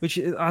 Yeah. Which,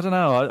 I don't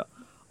know.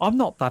 I'm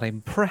not that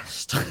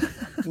impressed.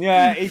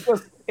 Yeah,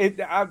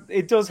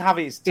 it does have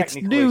its technical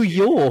It's New issues.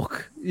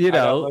 York,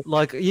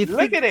 like you'd Look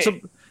think at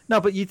it.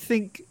 No, but you'd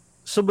think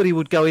somebody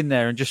would go in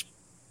there and just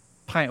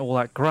paint all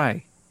that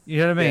grey. You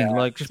know what I mean?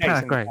 Yeah, Like just takes paint that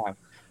some grey. time.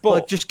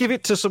 But just give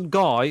it to some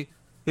guy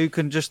who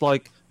can just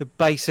like the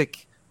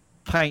basic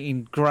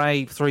painting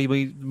grey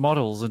 3D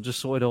models and just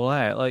sort it all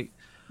out. Like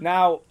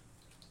Now,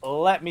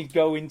 let me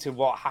go into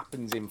what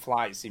happens in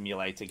flight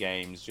simulator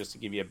games, just to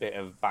give you a bit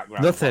of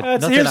background.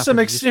 Here's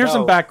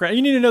some background.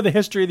 You need to know the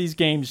history of these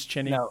games,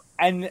 Chinny. No,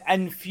 and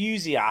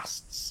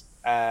enthusiasts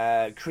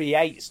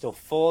create stuff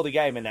for the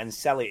game and then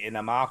sell it in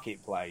a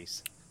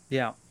marketplace.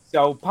 Yeah.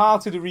 So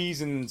part of the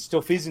reason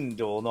stuff isn't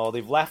done, or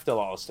they've left a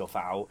lot of stuff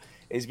out,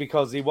 is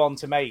because they want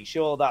to make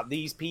sure that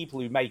these people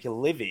who make a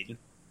living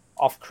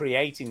off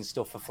creating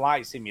stuff for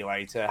Flight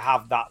Simulator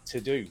have that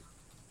to do.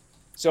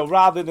 So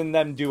rather than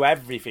them do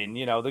everything,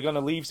 they're going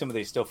to leave some of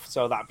this stuff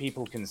so that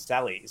people can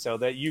sell it, so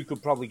that you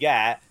could probably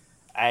get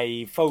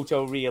a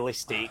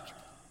photorealistic,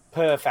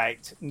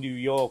 perfect New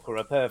York or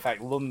a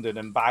perfect London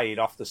and buy it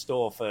off the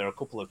store for a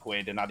couple of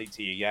quid and add it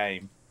to your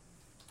game.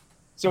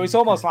 So it's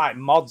almost like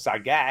mods, I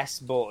guess,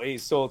 but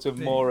it's sort of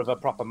more of a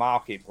proper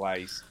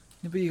marketplace.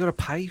 Yeah, but you got to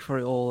pay for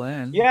it all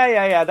then.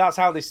 Yeah. That's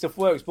how this stuff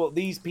works. But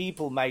these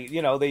people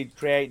they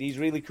create these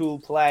really cool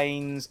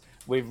planes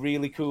with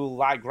really cool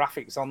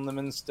graphics on them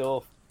and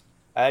stuff.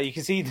 You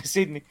can see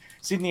the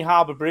Sydney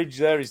Harbour Bridge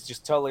there is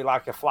just totally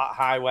like a flat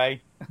highway.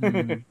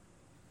 Mm.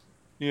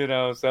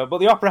 But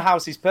the Opera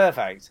House is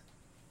perfect.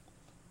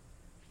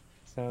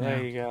 So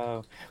there you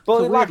go.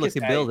 But It's a weird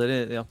looking building,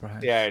 isn't it, the Opera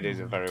House? Yeah, it is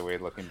a very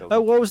weird looking building.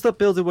 Oh, what was that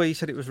building where you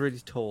said it was really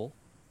tall?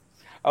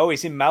 Oh,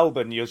 it's in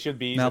Melbourne. You should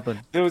be. Melbourne.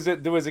 There was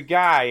a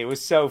guy. It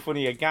was so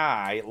funny. A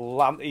guy.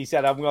 He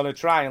said, "I'm going to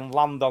try and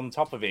land on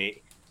top of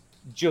it,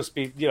 just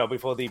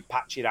before they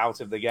patch it out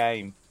of the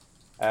game."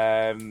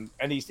 And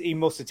he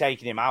must have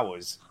taken him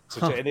hours.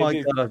 Oh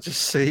my God, I've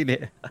just seen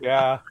it.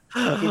 Yeah.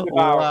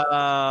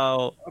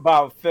 Wow.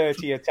 About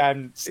 30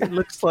 attempts. It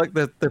looks like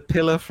the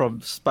pillar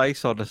from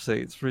Space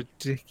Odyssey. It's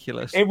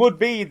ridiculous. It would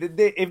be,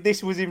 if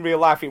this was in real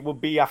life, it would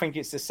be, I think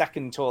it's the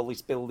second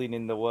tallest building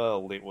in the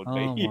world, it would be.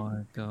 Oh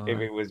my God. If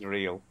it was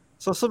real.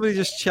 So somebody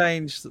just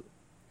changed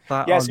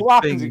that Yeah, on so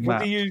what happens, Bing because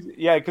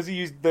Maps. he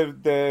used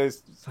the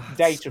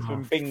data so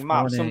from Bing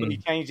Maps, funny. somebody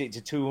changed it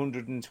to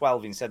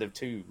 212 instead of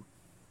 2.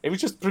 It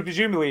was just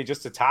presumably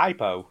just a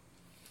typo.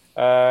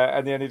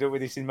 And they ended up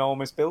with this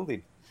enormous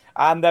building.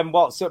 And then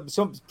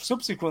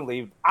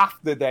subsequently,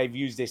 after they've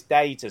used this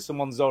data,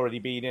 someone's already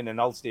been in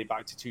and altered it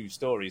back to 2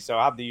 stories. So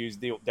had they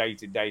used the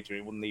updated data,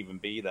 it wouldn't even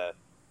be there.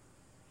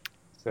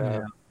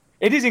 So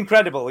it is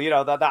incredible,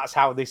 that's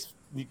how this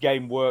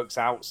game works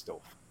out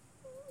stuff.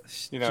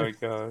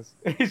 Because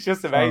it's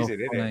just amazing,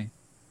 isn't it?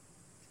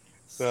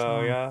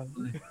 So yeah.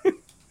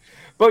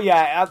 But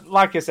yeah,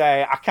 like I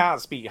say, I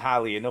can't speak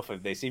highly enough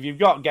of this. If you've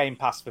got Game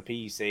Pass for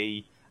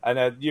PC,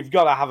 and you've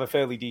got to have a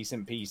fairly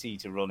decent PC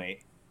to run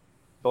it,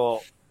 but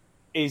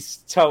it's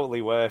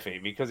totally worth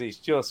it because it's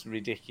just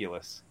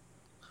ridiculous.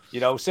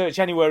 Search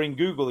anywhere in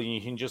Google and you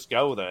can just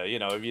go there.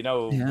 If you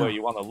know where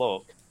you want to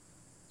look,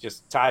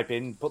 just type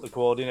in, put the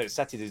coordinates,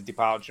 set it as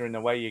departure, and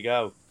away you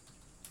go.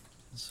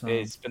 So,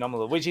 it's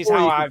phenomenal. Which is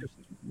how I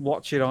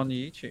watch it on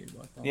YouTube.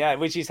 Yeah,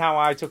 which is how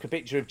I took a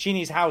picture of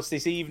Chinny's house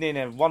this evening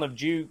and one of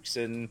Duke's,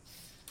 and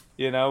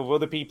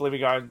other people have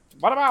been going,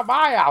 "What about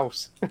my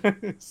house?"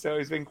 So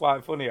it's been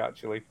quite funny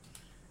actually.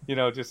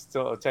 Just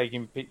sort of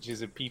taking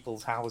pictures of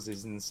people's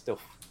houses and stuff.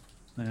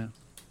 Yeah.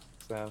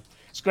 So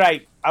it's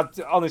great.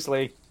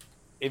 Honestly,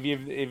 if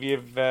you've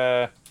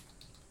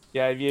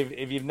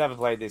never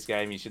played this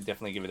game, you should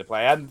definitely give it a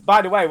play. And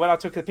by the way, when I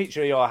took a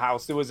picture of your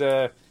house, there was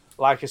a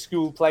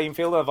school playing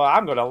field. And I thought,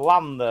 I'm going to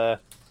land there,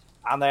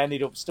 and I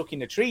ended up stuck in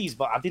the trees,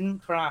 but I didn't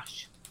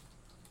crash.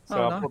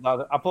 So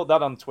I put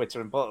that on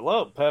Twitter and put,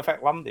 look,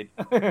 perfect landing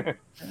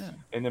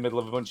in the middle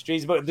of a bunch of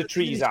trees. But the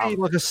trees are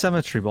like a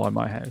cemetery by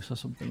my house or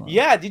something like that.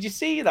 Yeah, did you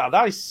see that?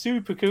 That is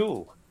super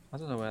cool. I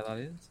don't know where that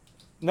is.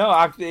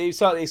 No,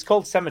 it's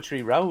called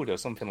Cemetery Road or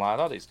something like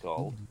that. It's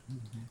called,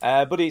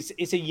 but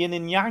it's a yin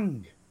and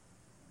yang.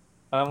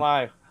 And I'm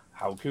like,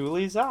 how cool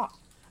is that?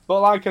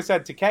 But like I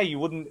said to Kay, you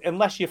wouldn't,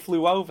 unless you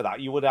flew over that,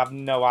 you would have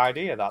no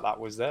idea that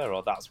was there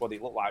or that's what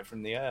it looked like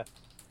from the air.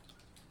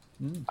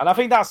 And I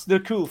think that's the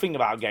cool thing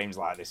about games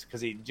like this,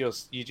 because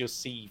you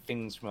just see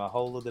things from a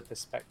whole other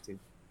perspective.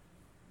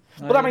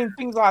 But I mean,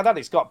 things like that,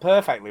 it's got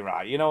perfectly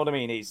right. You know what I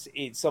mean?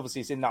 It's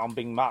obviously it's in that on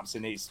Bing Maps,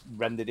 and it's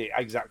rendered it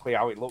exactly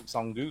how it looks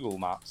on Google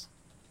Maps.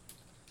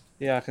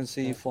 Yeah, I can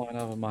see you flying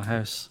over my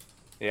house.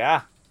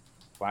 Yeah,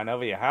 flying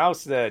over your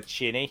house there,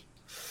 Chinny.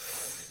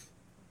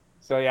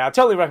 So yeah, I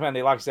totally recommend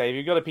it. Like I say, if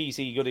you've got a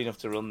PC good enough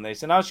to run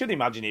this, and I should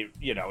imagine it,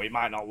 it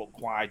might not look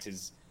quite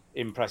as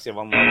impressive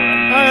on lower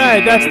end. All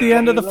right, that's the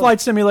end of the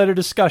Flight Simulator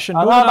discussion.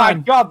 Oh my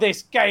god,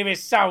 this game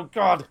is so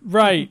good.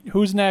 Right,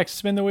 who's next?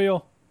 Spin the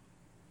wheel.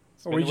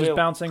 Or are we just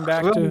bouncing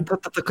back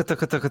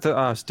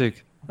to...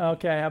 Stick.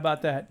 Okay, how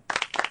about that?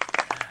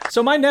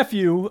 So my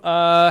nephew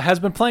has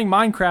been playing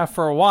Minecraft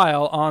for a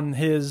while on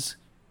his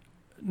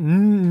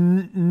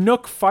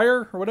Nook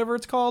Fire, or whatever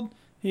it's called.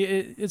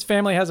 His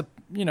family has a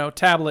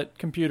tablet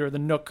computer, the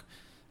Nook,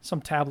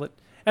 some tablet.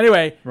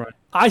 Anyway, right.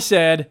 I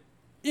said,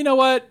 you know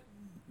what,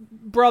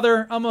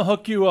 brother, I'm going to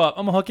hook you up.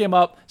 I'm going to hook him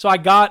up. So I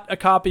got a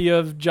copy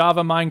of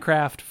Java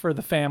Minecraft for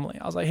the family.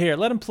 I was like, here,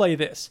 let him play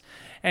this.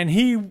 And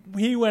he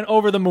went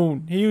over the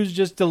moon. He was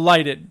just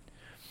delighted.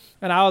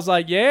 And I was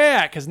like,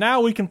 yeah, because now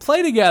we can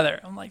play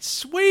together. I'm like,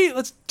 sweet,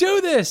 let's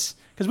do this.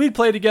 Because we'd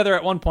played together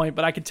at one point,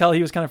 but I could tell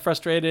he was kind of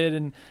frustrated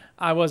and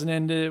I wasn't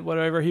into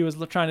whatever he was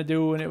trying to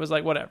do, and it was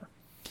like, whatever.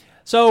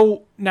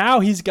 So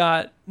now he's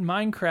got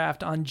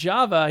Minecraft on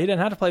Java. He didn't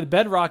have to play the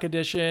Bedrock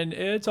edition.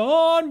 It's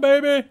on,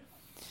 baby.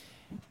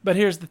 But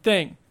here's the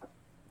thing.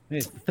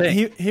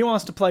 He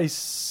wants to play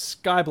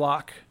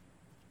Skyblock.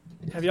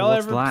 Have y'all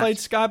ever played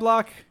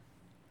Skyblock?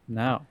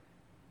 No.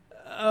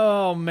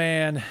 Oh,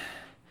 man.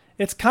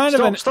 It's kind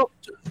of Stop.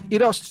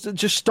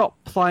 Just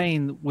stop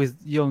playing with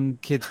young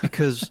kids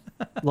because,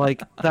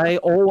 they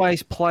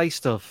always play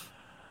stuff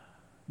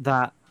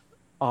that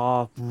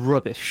are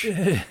rubbish.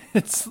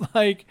 It's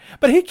like...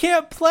 But he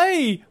can't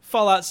play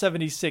Fallout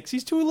 76.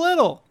 He's too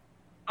little.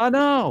 I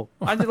know.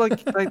 And,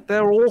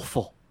 they're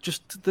awful.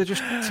 They're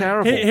just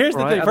terrible. Here's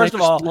the thing. And First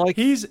of all,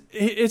 he's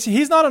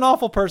not an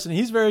awful person.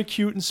 He's very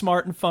cute and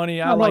smart and funny.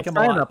 I like him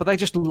a lot. But they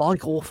just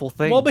like awful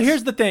things. Well, but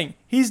here's the thing.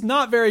 He's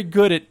not very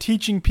good at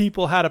teaching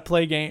people how to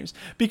play games.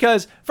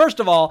 Because, first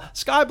of all,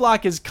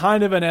 Skyblock is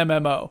kind of an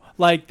MMO.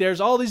 There's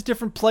all these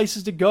different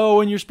places to go,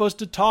 and you're supposed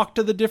to talk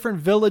to the different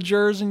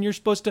villagers, and you're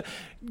supposed to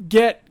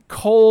get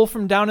coal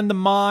from down in the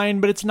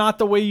mine, but it's not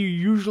the way you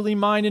usually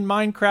mine in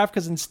Minecraft,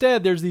 because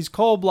instead there's these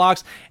coal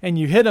blocks and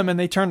you hit them and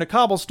they turn to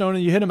cobblestone,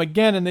 and you hit them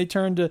again and they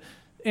turn to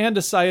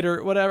andesite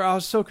or whatever. I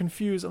was so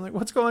confused. I'm like,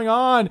 what's going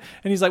on?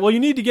 And he's like, well,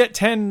 you need to get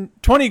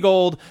 20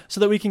 gold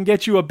so that we can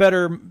get you a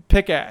better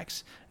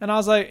pickaxe. And I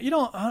was like,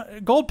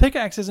 gold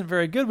pickaxe isn't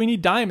very good. We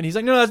need diamond. He's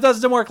like, no, that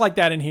doesn't work like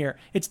that in here.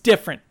 It's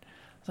different. I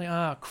was like,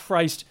 oh,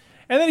 Christ.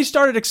 And then he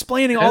started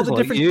explaining all the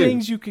different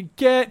things you could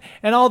get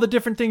and all the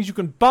different things you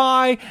can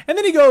buy. And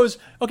then he goes,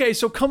 okay,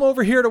 so come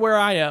over here to where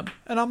I am.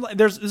 And I'm like,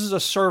 this is a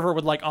server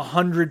with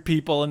 100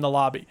 people in the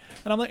lobby.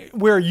 And I'm like,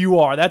 where you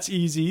are, that's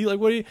easy.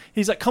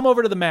 He's like, come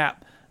over to the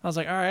map. I was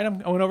like, all right, I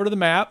went over to the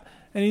map.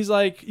 And he's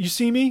like, you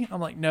see me?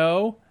 I'm like,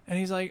 no. And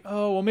he's like,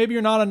 oh, well, maybe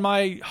you're not on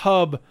my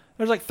hub.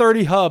 There's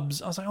 30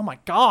 hubs. I was like, oh my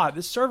God,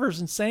 this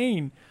server's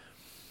insane.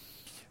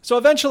 So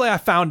eventually I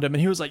found him,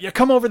 and he was like, yeah,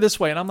 come over this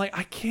way. And I'm like,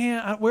 I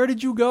can't. Where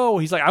did you go?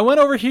 He's like, I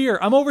went over here.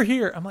 I'm over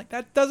here. I'm like,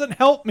 that doesn't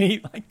help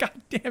me. God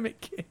damn it,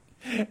 kid.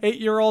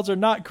 8-year-olds are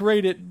not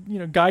great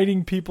at,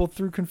 guiding people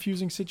through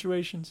confusing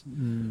situations.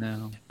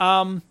 No.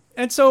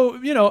 And so,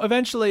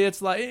 eventually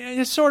it's like,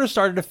 it sort of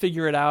started to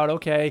figure it out.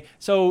 Okay,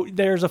 so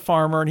there's a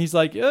farmer, and he's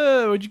like,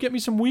 would you get me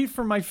some wheat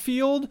from my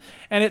field?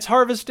 And it's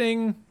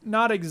harvesting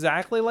not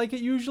exactly like it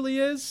usually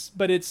is,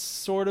 but it's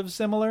sort of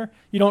similar.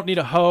 You don't need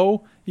a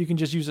hoe. You can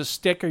just use a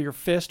stick or your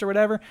fist or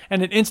whatever,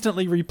 and it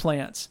instantly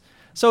replants.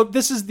 So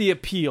this is the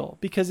appeal,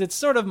 because it's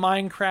sort of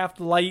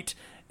Minecraft light,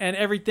 and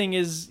everything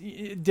is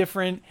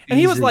different. And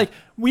he was like,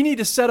 we need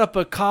to set up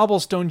a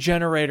cobblestone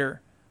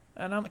generator.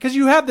 And because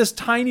you have this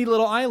tiny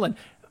little island.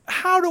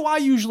 How do I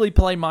usually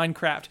play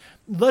Minecraft?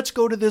 Let's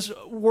go to this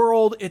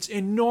world. It's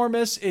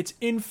enormous. It's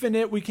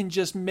infinite. We can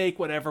just make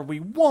whatever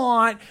we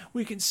want.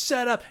 We can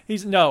set up.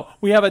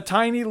 We have a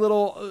tiny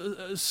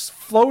little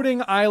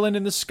floating island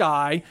in the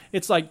sky.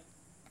 It's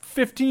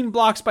 15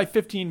 blocks by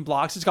 15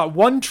 blocks. It's got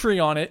one tree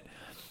on it.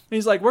 And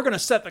he's like, we're going to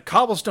set the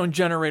cobblestone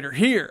generator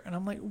here. And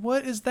I'm like,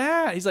 what is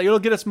that? He's like, it'll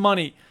get us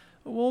money.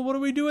 Well, what do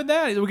we do with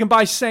that? We can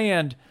buy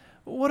sand.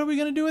 What are we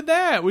going to do with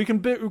that? We can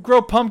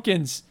grow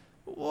pumpkins.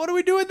 What do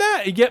we do with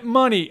that? You get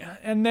money,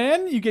 and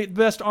then you get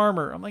best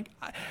armor. I'm like,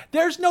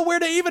 there's nowhere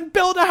to even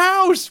build a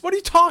house. What are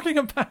you talking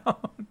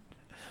about?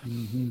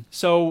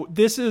 So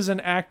this is an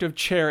act of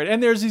charity.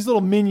 And there's these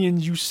little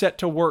minions you set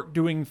to work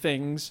doing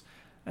things.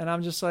 And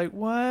I'm just like,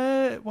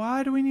 what?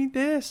 Why do we need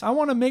this? I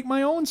want to make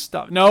my own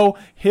stuff. No,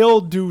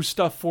 he'll do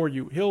stuff for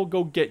you. He'll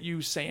go get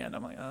you sand.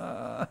 I'm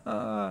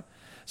like,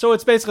 So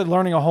it's basically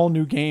learning a whole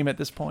new game at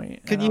this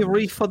point. Can you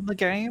refund the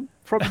game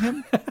from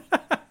him?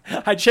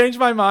 I changed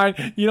my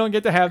mind. You don't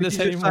get to have this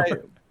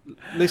anymore.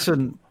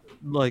 Listen,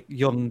 like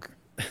young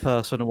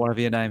person or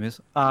whatever your name is.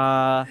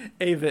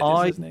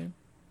 Avit is his name.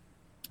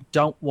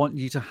 Don't want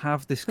you to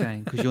have this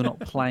game because you're not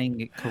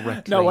playing it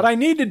correctly. No, what I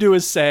need to do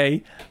is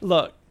say,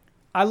 look,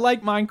 I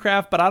like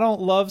Minecraft, but I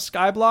don't love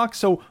Skyblock,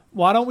 so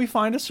why don't we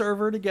find a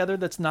server together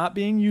that's not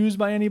being used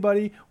by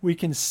anybody? We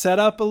can set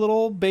up a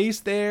little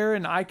base there,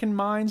 and I can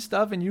mine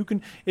stuff, and you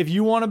can, if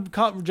you want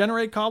to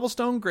generate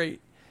cobblestone,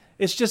 great.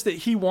 It's just that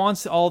he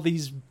wants all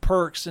these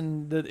perks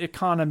and the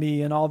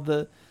economy and all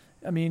the,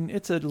 I mean,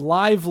 it's a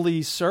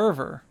lively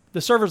server.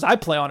 The servers I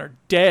play on are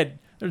dead.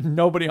 There's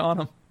nobody on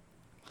them.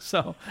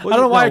 So I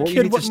don't know why a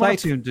kid would say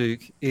to him,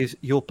 Duke, is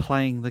you're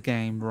playing the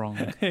game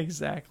wrong.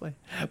 Exactly.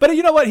 But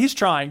you know what? He's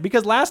trying,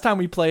 because last time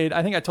we played,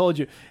 I think I told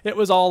you, it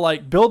was all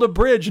like build a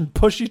bridge and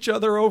push each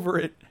other over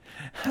it.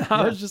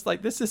 I was just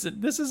like, this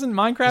isn't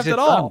Minecraft at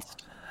all.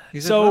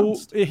 So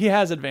he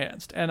has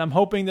advanced, and I'm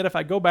hoping that if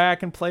I go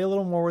back and play a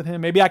little more with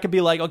him, maybe I could be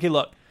like, okay,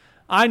 look,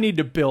 I need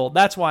to build.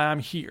 That's why I'm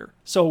here.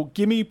 So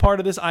give me part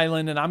of this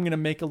island, and I'm going to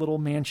make a little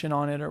mansion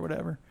on it or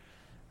whatever.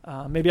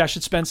 Maybe I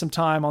should spend some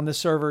time on this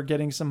server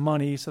getting some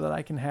money so that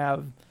I can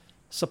have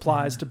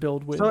supplies to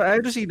build with. So how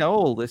does he know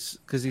all this?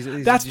 Because he's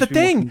that's the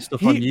thing.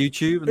 Stuff on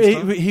YouTube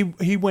and stuff.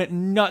 He went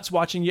nuts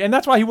watching you, and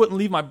that's why he wouldn't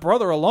leave my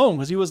brother alone,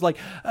 because he was like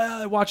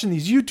watching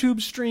these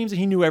YouTube streams, and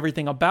he knew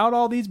everything about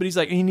all these. But he's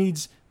like, he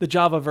needs the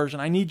Java version.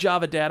 I need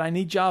Java, Dad. I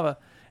need Java.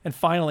 And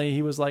finally,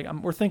 he was like,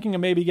 we're thinking of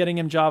maybe getting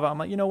him Java. I'm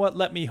like, you know what?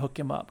 Let me hook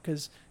him up,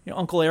 because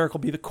Uncle Eric will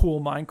be the cool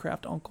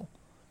Minecraft uncle.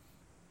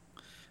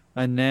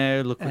 And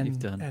now look what you've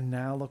done. And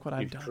now look what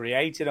I've done.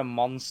 Created a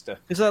monster.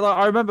 It's like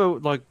I remember,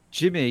 like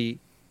Jimmy,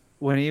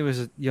 when he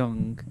was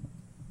young,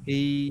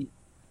 he,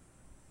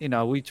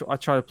 I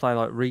tried to play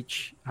like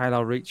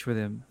Halo Reach with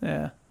him.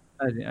 Yeah.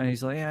 And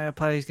he's like, yeah, I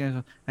play these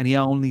games, and he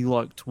only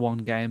liked one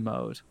game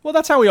mode. Well,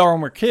 that's how we are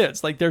when we're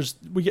kids. Like,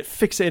 we get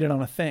fixated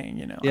on a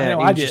thing, Yeah,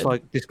 I did. Just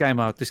like this game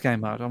mode.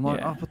 I'm like,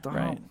 yeah, what the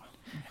right. hell?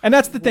 And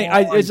that's the thing.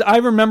 I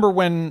remember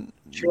when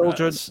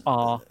children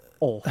are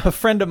a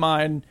friend of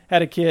mine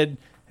had a kid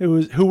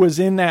who was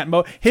in that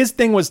mode. His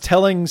thing was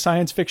telling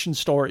science fiction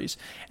stories,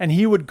 and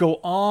he would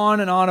go on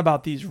and on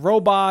about these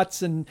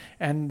robots and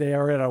they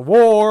are at a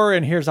war,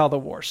 and here's how the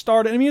war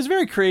started. I mean, he was a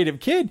very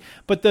creative kid,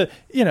 but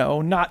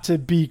not to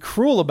be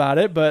cruel about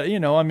it, but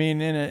I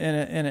mean,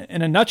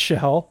 in a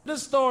nutshell,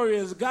 This story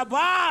is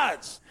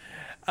garbage.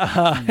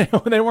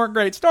 They weren't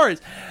great stories.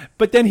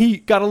 But then he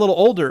got a little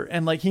older,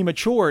 and like he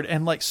matured,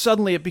 and like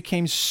suddenly it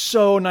became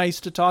so nice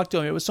to talk to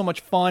him. It was so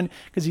much fun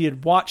because he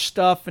had watched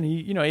stuff, and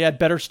he had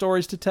better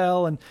stories to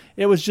tell, and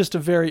it was just a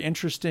very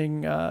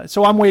interesting.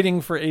 So I'm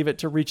waiting for Avit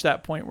to reach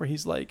that point where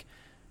he's like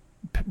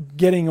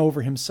getting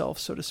over himself,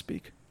 so to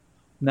speak.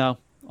 No,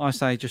 I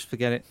say just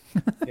forget it.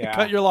 Yeah.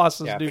 Cut your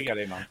losses, dude. Forget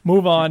it, man.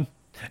 Move on.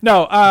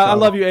 No, I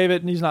love you, Avit,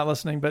 and he's not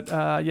listening, but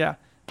yeah.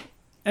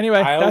 Anyway,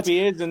 I hope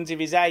he isn't if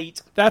he's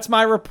 8. That's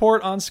my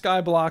report on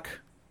Skyblock.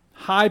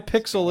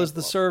 Hypixel is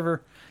the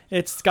server.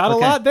 It's got a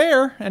lot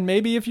there, and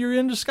maybe if you're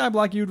into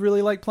Skyblock, you'd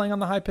really like playing on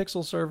the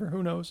Hypixel server.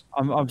 Who knows?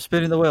 I'm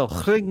spinning the wheel.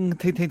 Ting,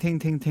 ting, ting, ting,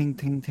 ting, ting,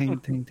 ting,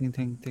 ting, ting, ting,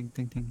 ting, ting,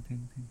 ting, ting,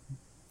 ting.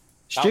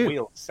 That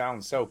wheel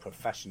sounds so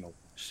professional.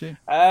 Stu.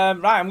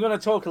 Right, I'm going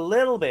to talk a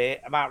little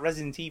bit about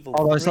Resident Evil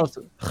 3. Oh, it's not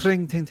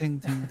ting, ting, ting,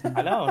 ting, ting.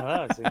 I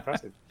know, it's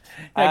impressive.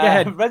 Yeah, go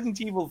ahead.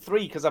 Resident Evil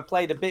 3, because I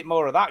played a bit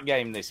more of that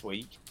game this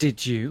week.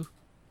 Did you?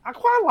 I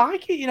quite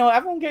like it.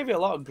 Everyone gave it a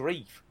lot of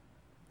grief.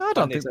 I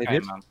don't think they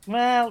did. Man.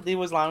 Well, it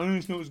was like,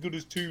 it's not as good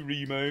as 2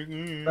 remake.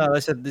 No, they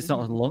said it's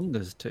not as long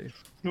as 2.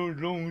 Not as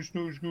long, it's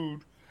not as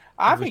good.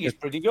 I think it's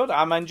pretty good.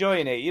 I'm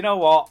enjoying it. You know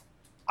what?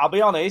 I'll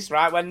be honest,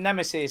 right? When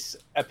Nemesis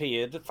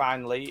appeared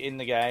finally in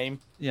the game,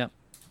 yeah,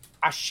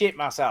 I shit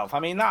myself. I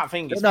mean, that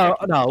thing is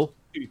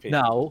stupid.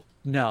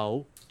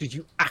 No. Did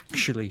you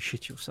actually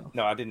shit yourself?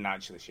 No, I didn't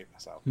actually shit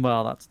myself.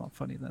 Well, that's not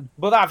funny then.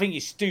 But that thing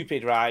is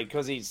stupid, right?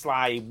 Because it's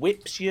like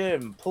whips you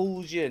and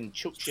pulls you and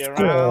chucks you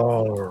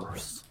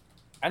around.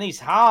 And it's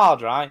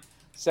hard, right?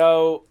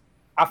 So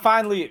I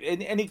finally...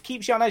 And it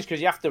keeps you on edge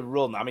because you have to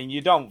run. I mean,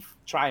 you don't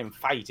try and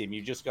fight him.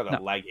 You just got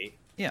to leg it.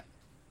 Yeah.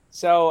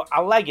 So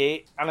I leg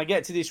it, and I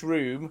get to this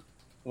room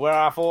where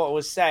I thought I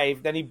was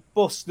safe. Then he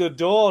busts the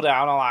door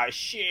down. I'm like,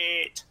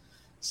 shit.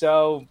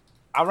 So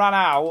I ran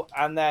out,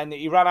 and then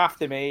he ran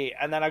after me,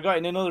 and then I got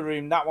in another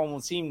room. That one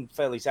seemed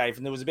fairly safe,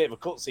 and there was a bit of a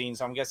cutscene,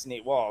 so I'm guessing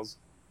it was.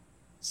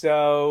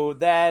 So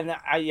then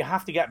you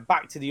have to get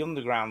back to the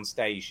underground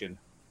station.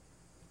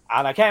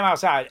 And I came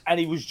outside, and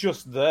he was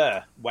just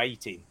there,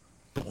 waiting.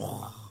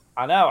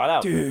 I know.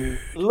 Dude.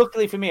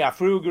 Luckily for me, I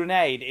threw a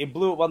grenade. It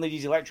blew up one of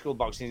these electrical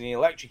boxes and he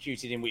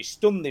electrocuted him, which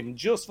stunned him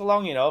just for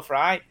long enough,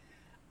 right?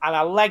 And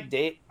I legged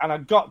it, and I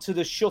got to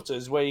the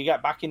shutters where you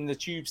get back in the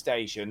tube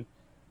station,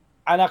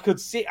 and I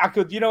could,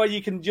 you know,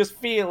 you can just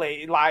feel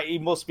it, like he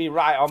must be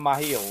right on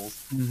my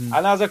heels. Mm-hmm.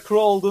 And as I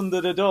crawled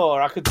under the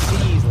door, I could see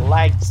his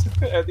legs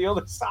at the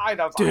other side.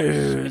 I was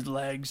Dude, like,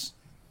 legs.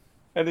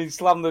 And he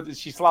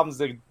she slams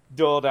the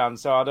door down,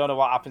 so I don't know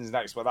what happens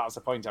next, but that's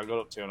the point I got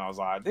up to, and I was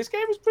like, this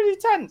game was pretty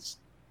tense.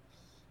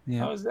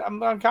 Yeah.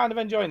 I'm kind of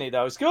enjoying it,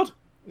 though. It's good.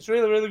 It's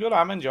really, really good.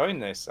 I'm enjoying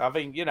this. I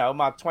think, you know,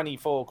 my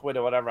 24 quid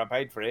or whatever I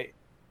paid for it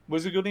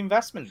was a good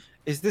investment.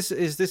 Is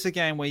this a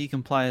game where you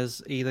can play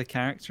as either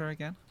character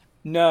again?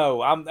 No,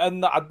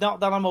 not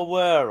that I'm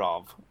aware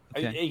of.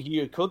 Okay.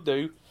 You could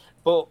do,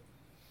 but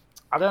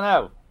I don't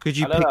know. Could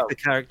you pick the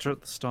character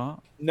at the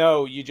start?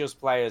 No, you just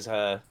play as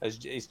her.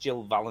 It's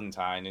Jill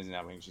Valentine, isn't it?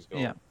 I think she's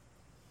called. Yeah.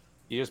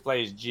 You just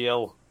play as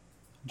Jill.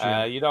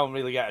 You don't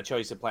really get a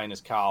choice of playing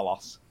as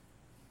Carlos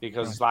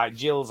because like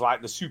Jill's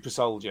like the super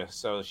soldier,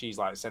 so she's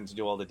like sent to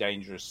do all the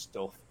dangerous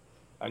stuff,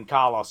 and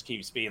Carlos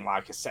keeps being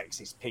like a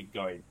sexist pig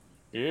going,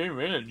 "Yeah,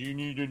 well, do you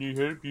need any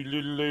help, you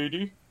little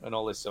lady?" and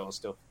all this sort of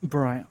stuff.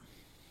 Right.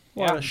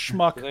 What a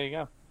schmuck. So there you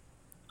go.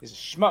 He's a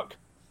schmuck.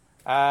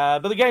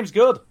 But the game's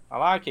good. I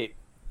like it.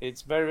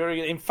 It's very, very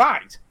good. In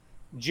fact,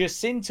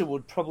 Jacinta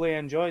would probably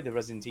enjoy the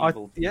Resident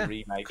Evil 2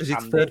 remake. Because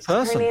it's third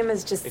person. Her name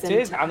is Jacinta. It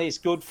is, and it's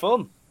good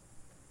fun.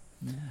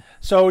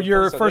 So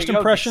your So first there you go,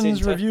 impressions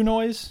Jacinta. review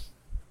noise?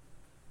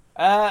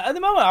 At the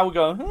moment, I would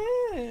go,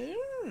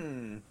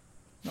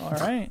 All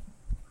right.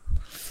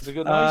 It's a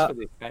good noise for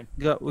this game.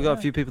 We got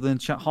a few people in the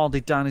chat.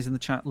 Hardy Dan is in the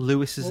chat.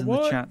 Lewis is in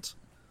the chat.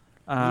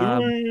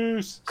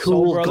 Lewis.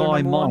 Cool Soul Brother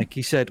guy #1. Mike.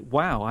 He said,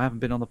 "Wow, I haven't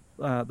been on the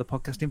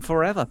podcast in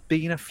forever.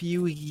 Been a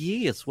few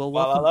years. Well,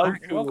 welcome hello,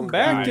 back. cool Welcome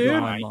guy, back,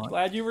 dude. Mike.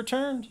 Glad you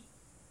returned.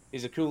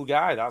 He's a cool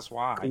guy, that's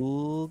why.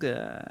 Cool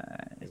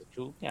guy. He's a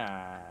cool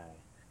guy.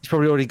 He's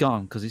probably already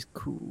gone because he's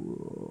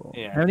cool.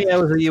 Yeah. How many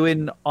hours are you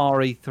in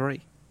RE3?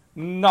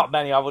 Not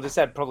many. I would have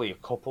said probably a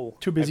couple.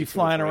 Too busy maybe 2 or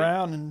flying 3.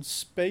 around in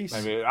space.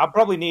 Maybe I'm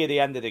probably near the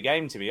end of the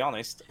game, to be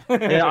honest.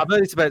 Yeah, I've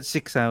heard it's about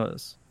 6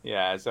 hours.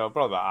 Yeah, so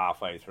probably about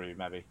halfway through,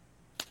 maybe.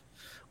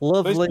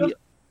 Lovely. But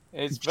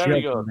it's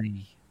very good.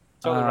 Jubbly.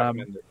 Totally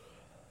recommend it.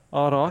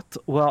 All right.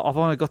 Well, I've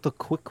only got the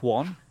quick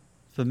one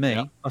for me.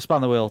 Yeah. I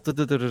spun the wheel.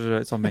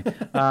 It's on me.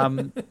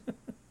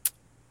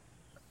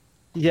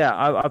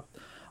 Yeah,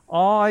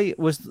 I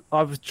was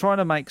trying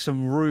to make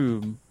some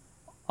room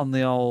on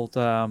the old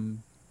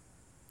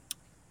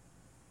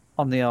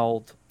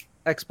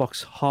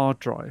Xbox hard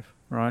drive,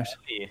 right?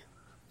 Yeah.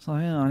 So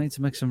yeah, I need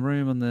to make some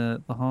room on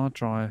the hard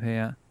drive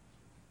here.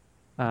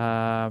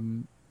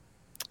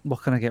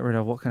 What can I get rid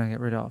of? What can I get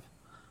rid of?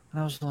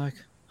 And I was like,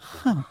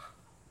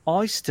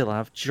 I still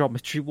have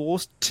Geometry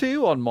Wars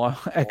 2 on my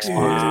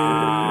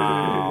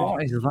Xbox.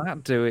 What is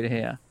that doing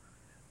here?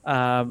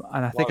 And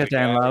I think I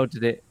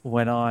downloaded it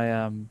when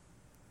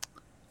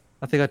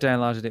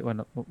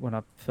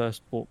I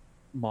first bought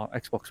my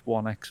Xbox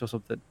One X or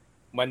something.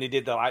 When they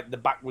did the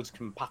backwards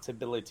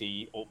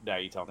compatibility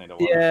update on it, or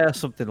Yeah,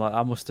 something like that.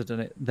 I must have done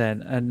it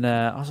then, and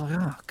I was like,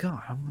 "Oh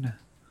God, I'm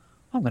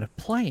gonna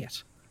play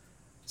it."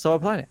 So I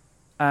played it,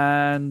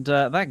 and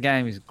that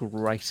game is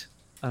great.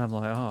 And I'm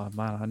like, "Oh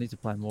man, I need to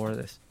play more of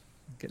this,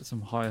 get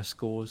some higher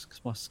scores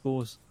because my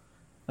scores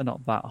are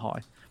not that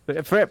high."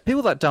 But for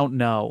people that don't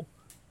know,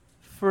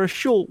 for a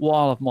short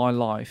while of my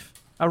life,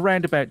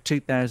 around about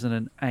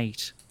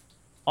 2008,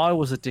 I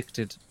was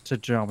addicted to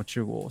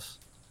Geometry Wars.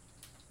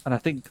 And I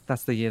think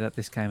that's the year that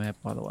this came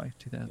out, by the way,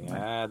 2008.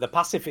 Yeah, the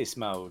pacifist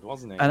mode,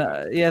 wasn't it? And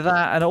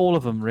that and all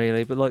of them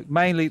really, but like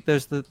mainly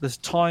there's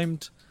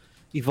timed,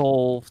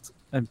 evolved,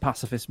 and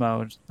pacifist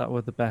mode that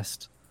were the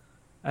best,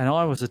 and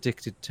I was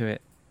addicted to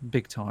it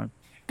big time.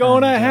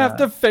 Gonna have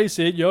to face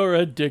it, you're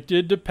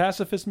addicted to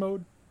pacifist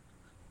mode.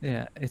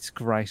 Yeah, it's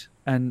great,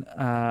 and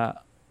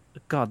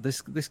God,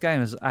 this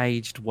game has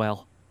aged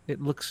well. It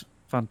looks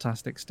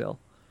fantastic still.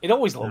 It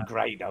always looked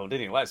great, though,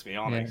 didn't it? Let's be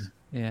honest.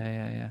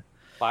 Yeah.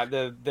 Like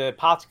the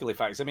particle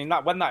effects. I mean,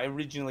 when that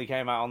originally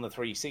came out on the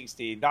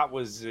 360, that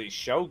was its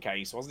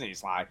showcase, wasn't it?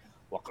 It's like,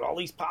 look at all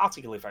these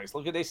particle effects.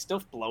 Look at this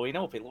stuff blowing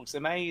up. It looks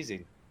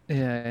amazing.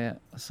 Yeah.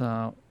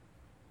 So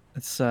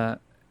it's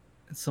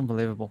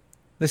unbelievable.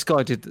 This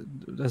guy did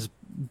an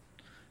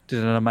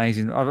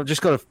amazing. I've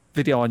just got a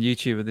video on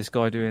YouTube of this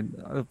guy doing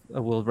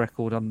a world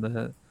record on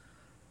the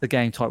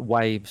game type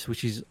Waves,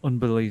 which is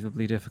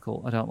unbelievably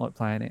difficult. I don't like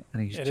playing it,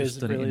 and he's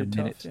just done it in a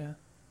minute. Yeah.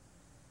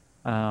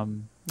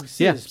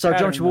 So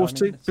Geometry Wars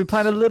 2, been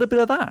playing a little bit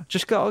of that.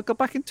 Just got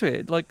back into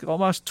it, like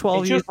almost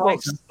 12 It years just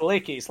looks later.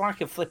 slick. It's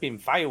like a flipping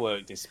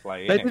firework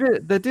display. Isn't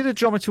it? They did a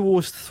Geometry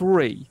Wars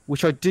 3,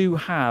 which I do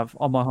have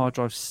on my hard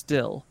drive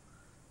still.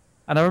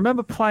 And I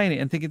remember playing it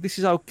and thinking, this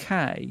is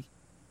okay,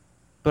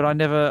 but I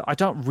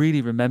don't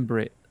really remember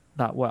it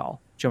that well,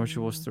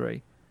 Geometry Wars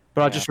 3.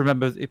 But I just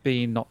remember it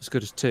being not as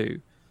good as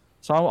 2.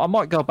 So I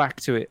might go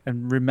back to it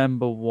and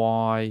remember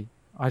why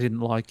I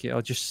didn't like it,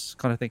 or just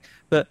kind of think.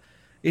 But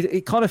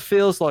it kind of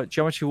feels like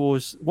Geometry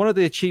Wars. One of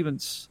the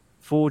achievements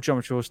for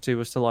Geometry Wars 2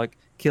 was to like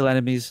kill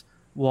enemies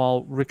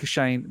while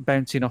ricocheting,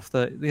 bouncing off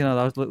the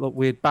those little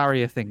weird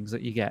barrier things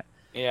that you get.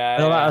 Yeah,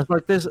 I was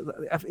like,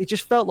 it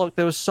just felt like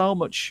there was so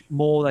much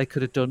more they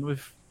could have done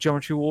with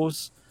Geometry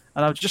Wars,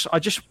 and I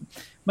just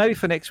maybe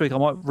for next week I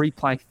might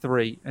replay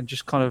 3 and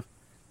just kind of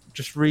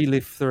just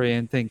relive 3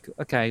 and think,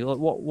 okay, like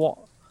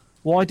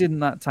why didn't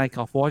that take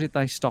off? Why did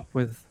they stop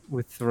with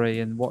 3,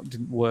 and what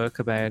didn't work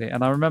about it?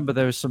 And I remember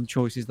there was some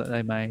choices that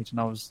they made, and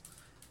I was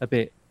a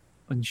bit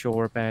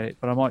unsure about it,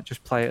 but I might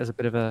just play it as a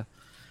bit of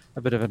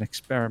an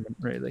experiment,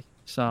 really.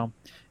 So,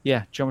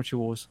 yeah, Geometry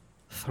Wars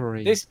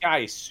 3. This guy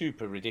is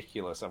super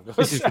ridiculous. I've got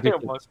to say,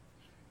 almost.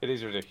 It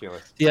is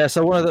ridiculous. Yeah.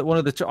 So one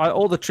of the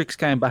all the tricks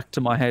came back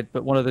to my head,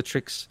 but one of the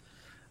tricks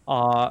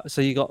are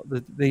so you got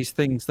these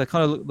things. They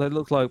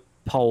look like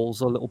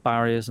poles or little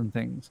barriers and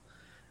things,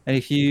 and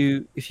if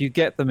you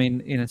get them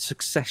in a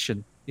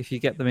succession, if you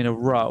get them in a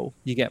row,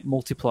 you get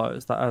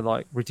multipliers that are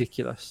like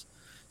ridiculous.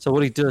 So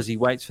what he does, he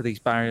waits for these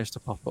barriers to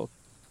pop up,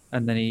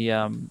 and then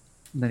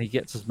he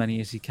gets as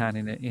many as he can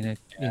in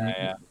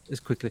as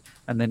quickly,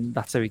 and then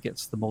that's how he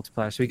gets the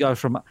multiplier. So he goes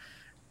from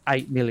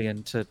 8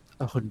 million to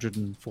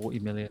 140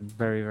 million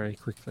very, very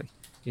quickly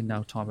in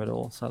no time at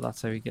all. So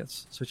that's how he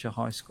gets such a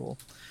high score.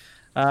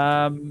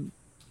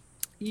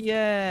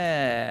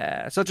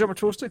 Yeah. So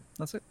Geometry Wars 2.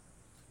 That's it.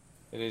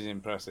 It is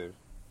impressive.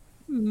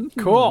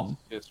 Cool.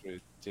 It's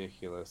just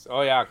ridiculous.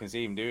 Oh yeah, I can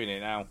see him doing it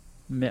now.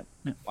 Yeah.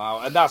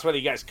 Wow, and that's when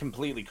he gets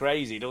completely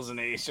crazy, doesn't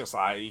it? It's just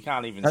like you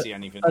can't even see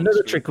anything.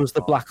 Another trick was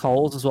the black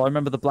holes as well. I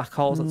remember the black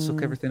holes that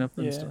suck everything up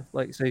and stuff.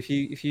 Like, so if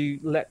you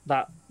let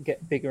that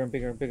get bigger and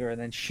bigger and bigger, and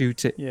then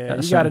shoot it, you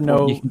got to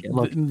know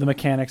the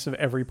mechanics of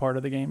every part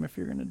of the game if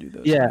you're going to do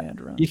those. Yeah,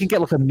 you can get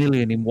like 1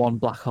 million in one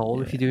black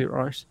hole if you do it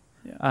right.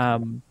 Yeah.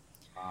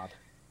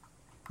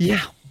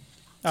 Yeah.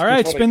 All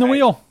right, spin the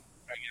wheel.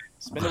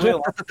 Spin the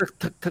wheel.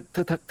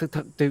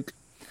 Duke.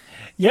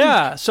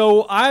 Yeah,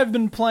 so I've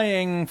been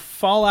playing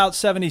Fallout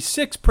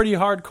 76 pretty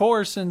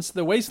hardcore since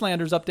the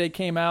Wastelanders update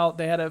came out.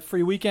 They had a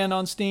free weekend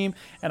on Steam,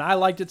 and I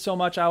liked it so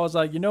much I was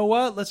like, you know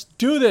what, let's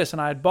do this.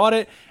 And I had bought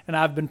it, and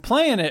I've been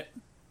playing it.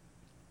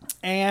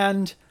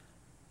 And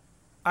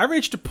I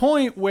reached a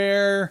point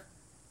where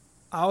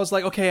I was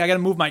like, okay, I got to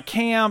move my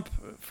camp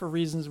for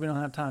reasons we don't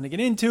have time to get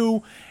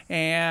into.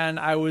 And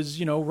I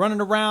was,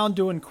 running around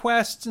doing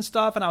quests and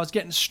stuff, and I was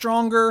getting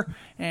stronger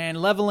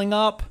and leveling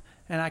up.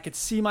 And I could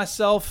see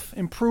myself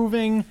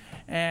improving,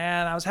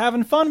 and I was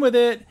having fun with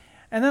it.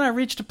 And then I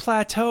reached a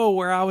plateau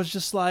where I was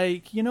just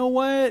like, you know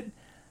what?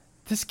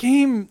 This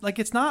game, like,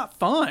 it's not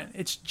fun.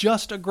 It's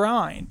just a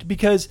grind.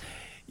 Because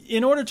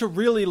in order to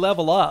really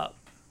level up,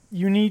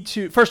 you need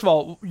to, first of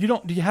all,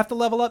 do you have to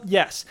level up?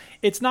 Yes.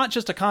 It's not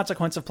just a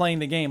consequence of playing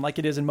the game like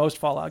it is in most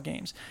Fallout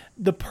games.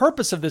 The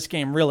purpose of this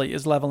game really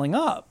is leveling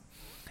up.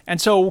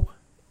 And so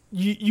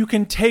you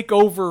can take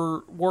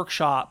over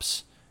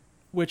workshops,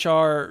 which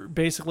are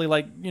basically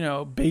like,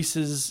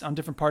 bases on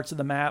different parts of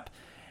the map.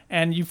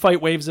 And you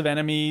fight waves of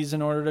enemies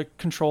in order to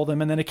control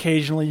them. And then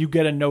occasionally you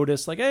get a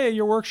notice like, hey,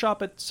 your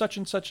workshop at such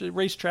and such a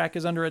racetrack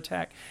is under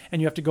attack.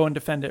 And you have to go and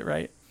defend it,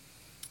 right?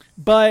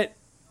 But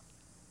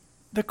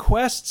the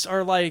quests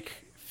are like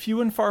few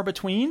and far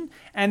between.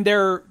 And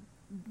they're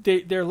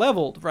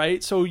leveled,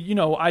 right? So,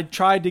 I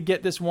tried to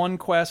get this one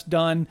quest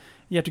done.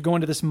 You have to go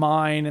into this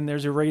mine and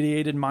there's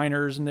irradiated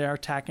miners and they're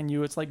attacking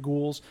you. It's like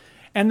ghouls.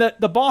 And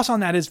the boss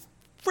on that is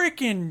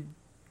freaking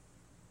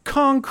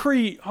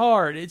concrete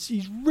hard.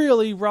 He's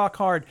really rock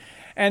hard,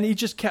 and he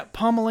just kept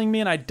pummeling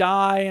me, and I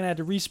die, and I had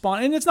to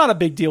respawn. And it's not a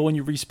big deal when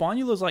you respawn.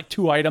 You lose like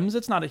 2 items.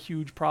 It's not a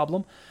huge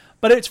problem,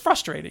 but it's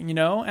frustrating,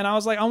 And I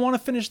was like, I want to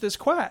finish this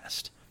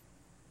quest.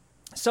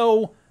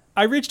 So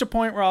I reached a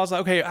point where I was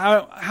like, okay,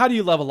 how do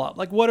you level up?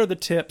 Like, what are the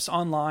tips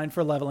online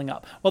for leveling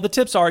up? Well, the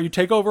tips are you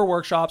take over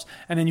workshops,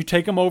 and then you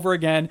take them over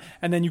again,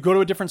 and then you go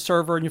to a different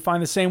server, and you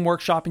find the same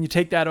workshop, and you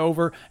take that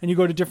over, and you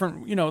go to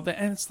different,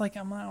 and it's like, I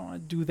don't want to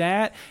do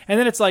that. And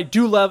then it's like,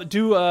 do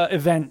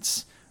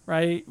events,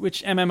 right?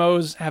 Which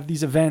MMOs have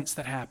these events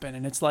that happen,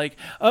 and it's like,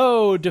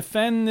 oh,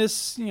 defend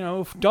this,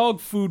 dog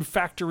food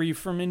factory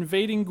from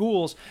invading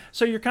ghouls.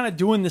 So you're kind of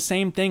doing the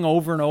same thing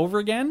over and over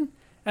again.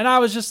 And I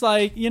was just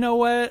like, you know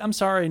what? I'm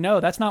sorry.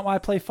 No, that's not why I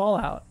play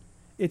Fallout.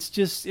 It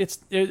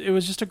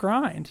was just a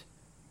grind.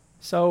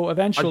 So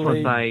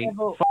eventually, I just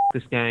want to say,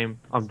 this game.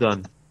 I'm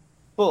done.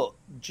 But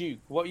Duke,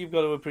 what you've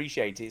got to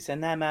appreciate, it's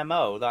an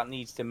MMO that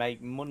needs to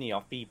make money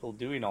off people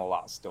doing all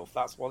that stuff.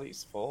 That's what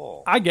it's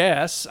for. I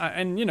guess,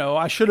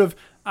 I should have.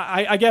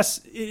 I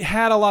guess it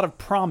had a lot of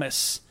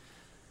promise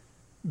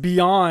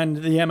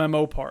beyond the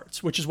MMO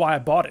parts, which is why I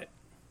bought it.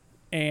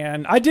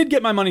 And I did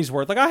get my money's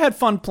worth. Like, I had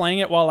fun playing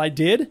it while I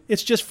did.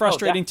 It's just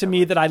frustrating to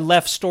me that I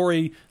left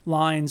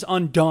storylines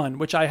undone,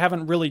 which I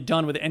haven't really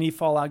done with any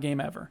Fallout game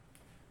ever.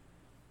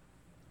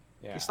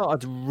 Yeah. It's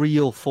not a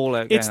real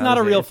Fallout game. It's not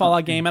a real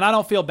Fallout game, and I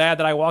don't feel bad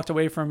that I walked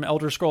away from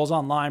Elder Scrolls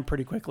Online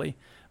pretty quickly.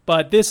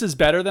 But this is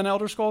better than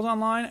Elder Scrolls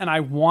Online, and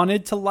I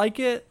wanted to like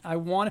it.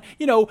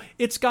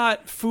 It's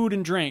got food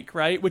and drink,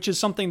 right? Which is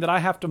something that I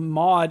have to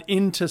mod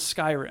into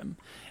Skyrim.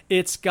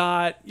 It's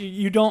got,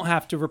 you don't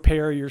have to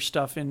repair your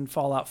stuff in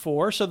Fallout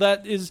 4, so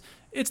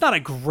it's not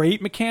a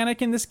great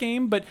mechanic in this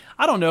game, but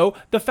I don't know,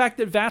 the fact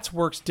that VATS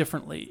works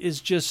differently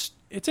is just,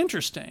 it's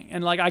interesting.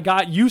 And like, I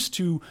got used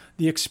to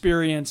the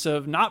experience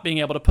of not being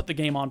able to put the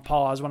game on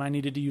pause when I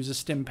needed to use a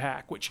stim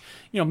pack, which,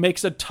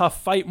 makes a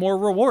tough fight more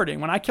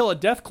rewarding. When I kill a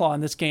Deathclaw in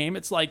this game,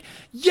 it's like,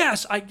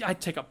 yes, I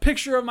take a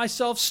picture of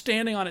myself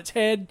standing on its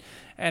head,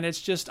 and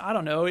it's just, I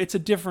don't know, it's a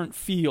different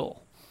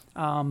feel.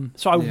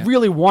 So I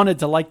really wanted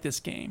to like this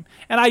game,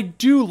 and I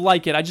do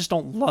like it. I just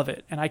don't love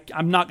it, and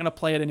I'm not going to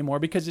play it anymore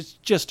because it's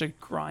just a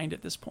grind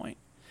at this point.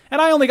 And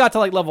I only got to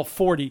like level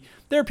 40.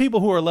 There are people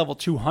who are level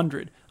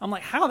 200. I'm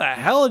like, how the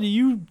hell do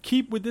you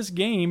keep with this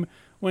game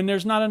when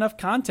there's not enough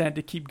content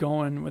to keep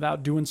going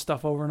without doing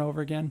stuff over and over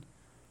again?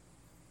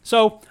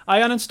 So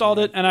I uninstalled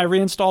it and I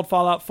reinstalled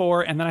Fallout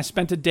 4, and then I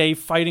spent a day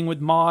fighting with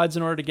mods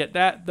in order to get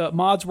the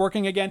mods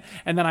working again.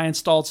 And then I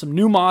installed some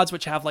new mods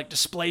which have like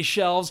display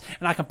shelves,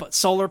 and I can put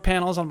solar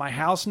panels on my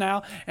house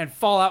now. And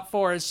Fallout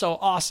 4 is so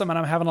awesome, and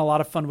I'm having a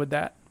lot of fun with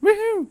that.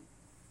 Woohoo!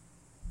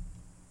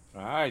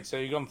 All right, so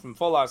you've gone from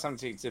Fallout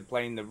 76 to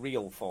playing the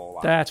real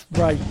Fallout. That's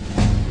right.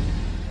 There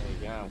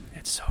you go.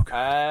 It's so good.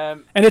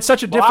 And it's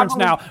such a difference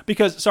now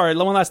because, sorry,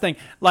 one last thing.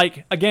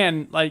 Like,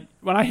 again, like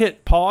when I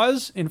hit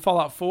pause in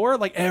Fallout 4,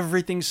 like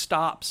everything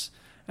stops.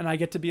 And I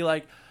get to be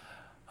like,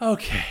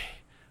 okay,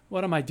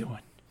 what am I doing?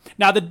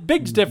 Now, the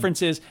big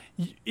difference is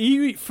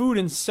you eat food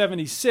in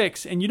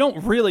 76 and you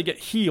don't really get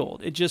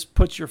healed. It just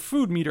puts your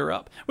food meter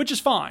up, which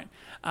is fine.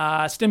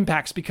 Stim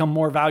packs become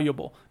more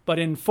valuable. But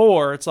in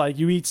 4, it's like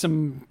you eat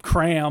some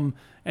cram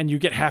and you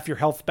get half your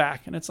health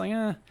back. And it's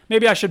like,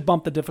 maybe I should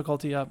bump the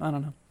difficulty up. I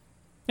don't know.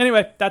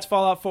 Anyway, that's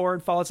Fallout 4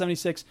 and Fallout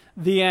 76.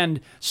 The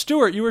end.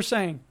 Stuart, you were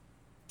saying?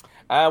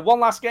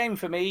 One last game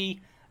for me,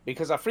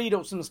 because I freed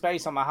up some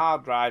space on my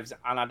hard drives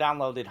and I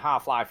downloaded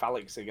Half-Life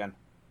Alyx again.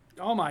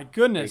 Oh my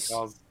goodness.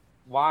 Because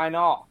why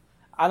not?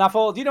 And I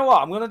thought, you know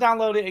what? I'm going to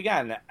download it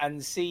again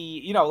and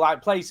see,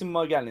 like play some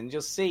more again and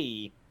just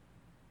see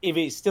if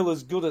it's still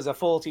as good as I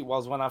thought it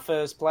was when I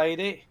first played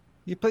it.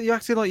 You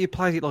acted like you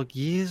played it like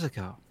years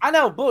ago. I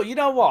know, but you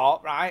know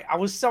what, right? I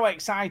was so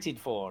excited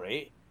for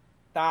it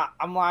that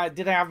I'm like,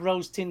 did I have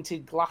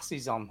rose-tinted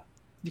glasses on?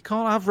 You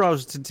can't have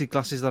rose-tinted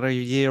glasses that are a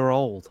year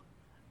old.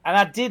 And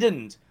I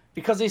didn't,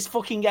 because this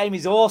fucking game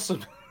is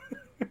awesome.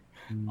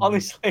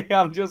 Honestly,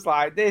 I'm just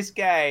like, this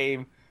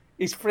game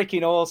is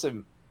freaking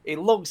awesome. It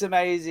looks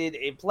amazing.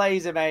 It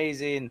plays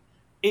amazing.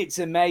 It's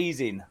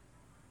amazing,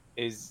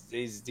 is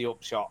the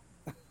upshot.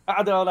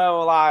 I don't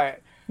know,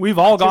 like... We've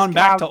all gone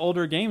back to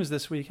older games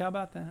this week. How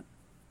about that?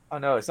 I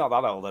know, it's not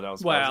that old, I don't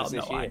suppose. Well, it's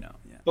this no, year. I know.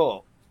 Yeah.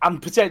 But I'm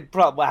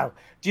wow.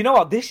 Do you know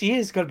what? This year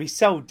is going to be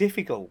so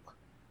difficult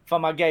for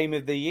my game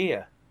of the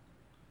year.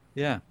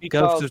 Yeah,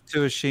 because, Ghost of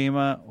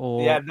Tsushima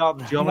or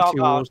not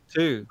Geometry Wars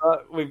 2.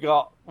 We've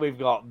got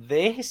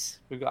this.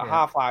 We've got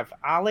Half-Life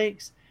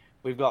Alyx.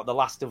 We've got The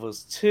Last of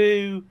Us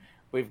 2.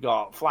 We've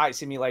got Flight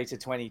Simulator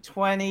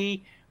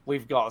 2020.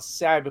 We've got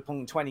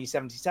Cyberpunk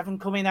 2077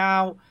 coming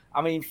out.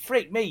 I mean,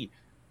 frick me.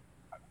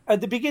 At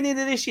the beginning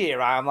of this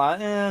year, I'm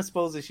like, I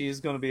suppose this year's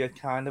going to be a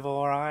kind of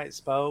all right,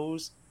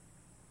 suppose.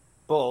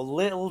 But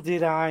little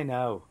did I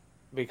know,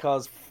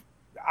 because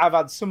I've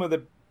had some of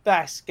the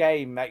best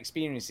game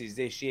experiences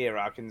this year,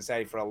 I can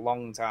say, for a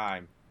long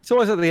time. It's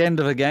always at the end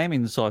of a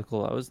gaming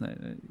cycle, though, isn't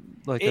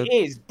it? It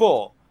is,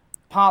 but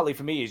partly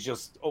for me is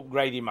just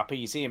upgrading my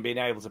PC and being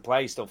able to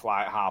play stuff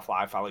like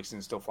Half-Life Alyx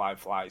and stuff like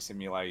Flight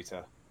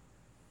Simulator.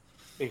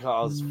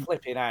 Because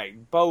flipping out,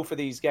 both of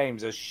these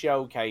games are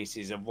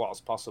showcases of what's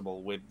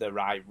possible with the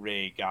right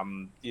rig.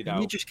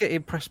 You just get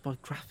impressed by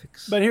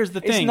graphics. But here's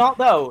the thing. It's not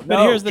though.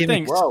 But here's the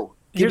thing.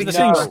 Here's the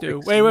thing,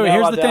 Stu. Wait.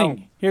 Here's the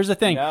thing. Here's the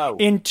thing. No.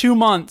 In 2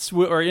 months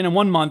or in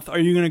 1 month, are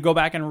you going to go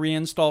back and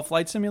reinstall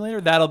Flight Simulator?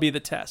 That'll be the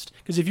test.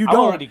 Because if you don't,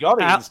 I've already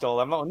got it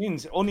installed. I've not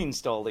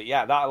uninstalled it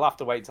yet. I'll have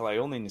to wait till I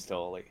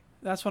uninstall it.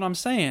 That's what I'm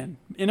saying.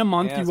 In a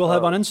month, you will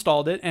have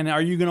uninstalled it, and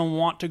are you going to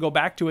want to go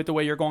back to it the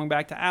way you're going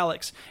back to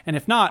Alyx? And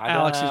if not,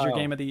 Alyx is your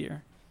game of the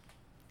year.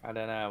 I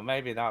don't know.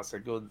 Maybe that's a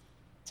good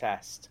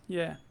test.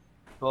 Yeah.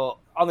 But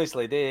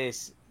honestly,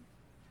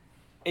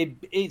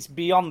 it's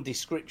beyond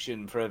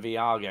description for a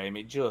VR game.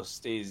 It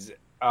just is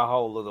a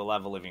whole other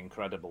level of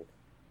incredible.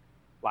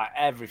 Like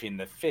everything,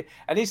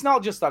 and it's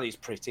not just that it's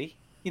pretty.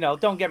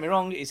 Don't get me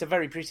wrong. It's a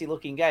very pretty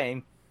looking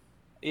game.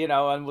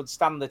 And would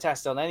stand the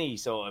test on any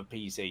sort of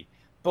PC.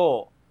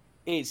 But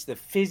it's the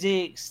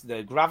physics,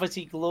 the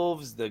gravity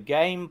gloves, the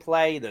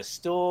gameplay, the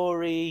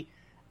story.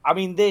 I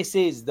mean, this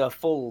is the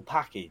full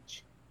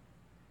package.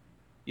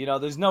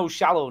 There's no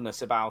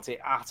shallowness about it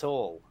at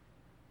all.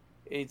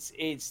 It's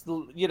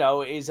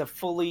a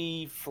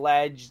fully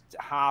fledged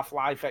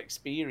Half-Life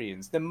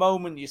experience. The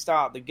moment you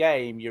start the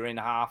game, you're in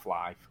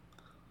Half-Life.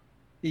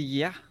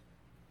 Yeah.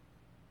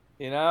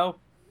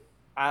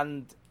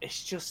 And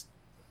it's just,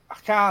 I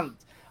can't,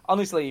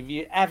 honestly, if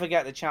you ever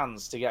get the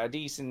chance to get a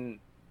decent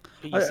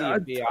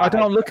PC VR, I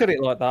don't look at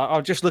it like that.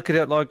 I'll just look at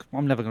it like,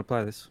 I'm never going to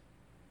play this.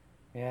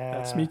 Yeah.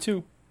 That's me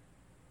too.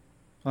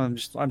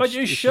 But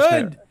you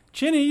should.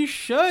 Chinny, you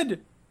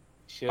should.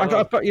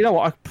 Sure. But you know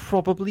what? I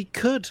probably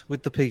could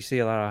with the PC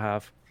that I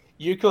have.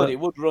 You could. It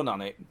would run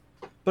on it.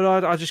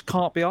 But I just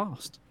can't be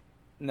asked.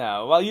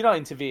 No. Well, you're not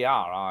into VR,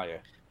 are you?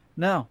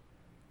 No.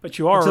 But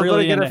you are Until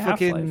really I get into a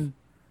fucking Half-Life.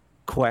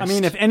 Quest. I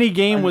mean, if any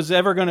game was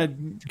ever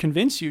going to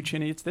convince you,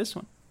 Chinny, it's this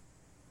one.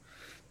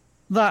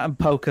 That and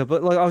poker,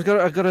 but like I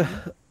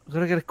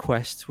gotta get a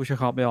quest, which I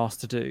can't be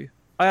asked to do.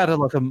 I had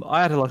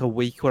a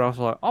week where I was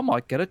like, I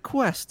might get a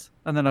quest,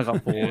 and then I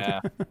got bored. Yeah.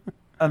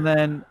 And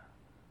then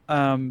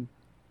I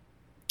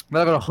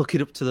gotta hook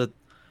it up to the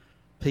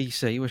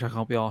PC, which I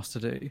can't be asked to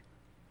do.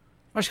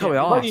 I just can't be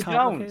asked.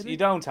 Well, you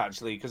don't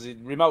actually, because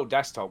remote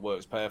desktop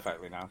works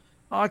perfectly now.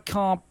 I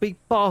can't be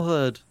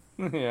bothered.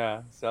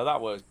 Yeah, so that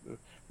works.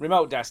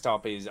 Remote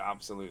desktop is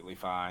absolutely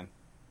fine.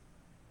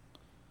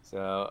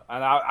 So,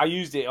 and I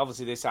used it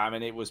obviously this time,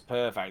 and it was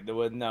perfect. There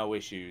were no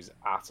issues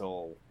at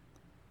all.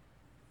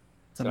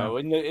 So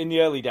in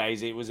the early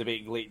days, it was a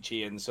bit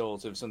glitchy and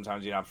sort of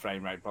sometimes you'd have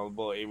frame rate problems,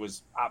 but it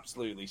was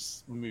absolutely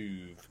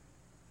smooth.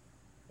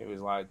 It was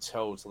like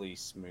totally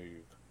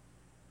smooth.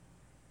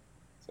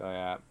 So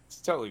yeah, it's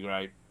totally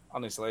great.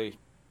 Honestly,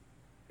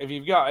 if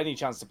you've got any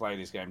chance to play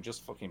this game,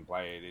 just fucking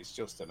play it. It's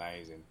just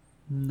amazing.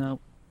 No.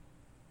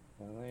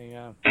 Well, there you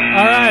go. All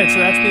right, so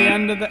that's the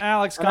end of the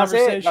Alex And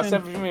conversation. That's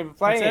everything we've been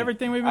playing. That's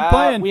everything we've been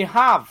playing. We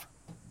have,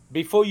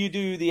 before you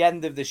do the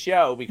end of the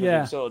show, because Yeah.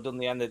 we've sort of done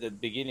the end at the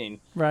beginning,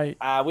 Right.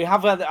 we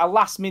have a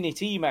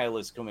last-minute email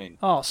has come in.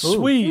 Oh,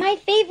 sweet. My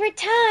favorite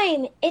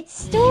time. It's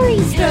story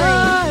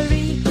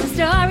time.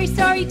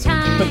 Story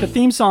time. But the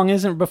theme song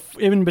isn't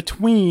in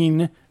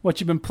between what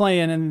you've been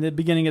playing and the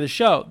beginning of the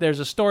show. There's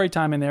a story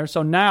time in there.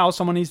 So now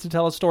someone needs to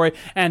tell a story,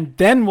 and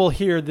then we'll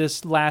hear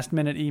this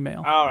last-minute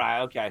email. All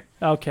right, okay.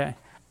 Okay.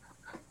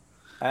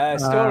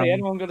 Story.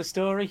 Anyone got a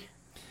story?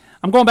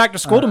 I'm going back to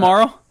school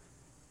tomorrow.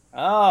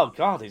 Oh,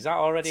 God, is that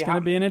already It's going to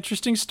happening? be an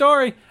interesting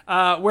story.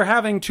 We're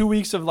having 2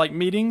 weeks of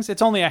meetings.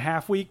 It's only a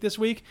half week this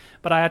week,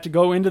 but I have to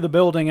go into the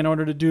building in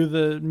order to do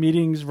the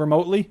meetings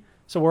remotely.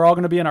 So we're all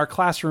going to be in our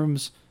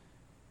classrooms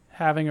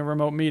having a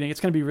remote meeting. It's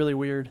going to be really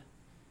weird.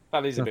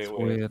 That is a bit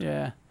weird.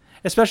 Yeah.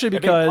 Especially A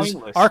bit because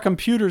pointless. our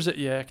computers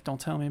don't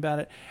tell me about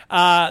it.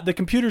 The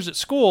computers at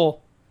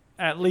school,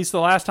 at least the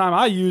last time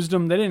I used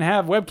them, they didn't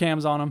have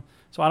webcams on them.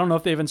 So I don't know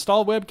if they've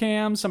installed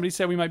webcams. Somebody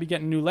said we might be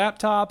getting new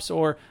laptops,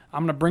 or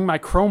I'm going to bring my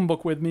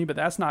Chromebook with me, but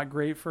that's not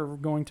great for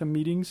going to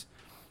meetings.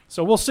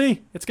 So we'll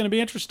see. It's going to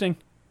be interesting.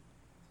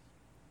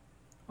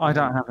 I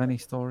don't have any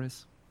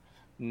stories.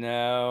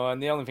 No,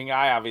 and the only thing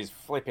I have is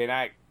flipping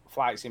out.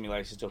 Flight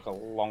Simulator took a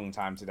long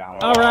time to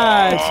download. All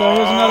right, so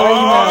here's another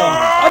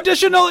email.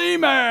 Additional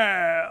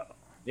email!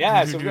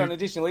 Yeah, so we've got an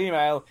additional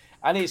email,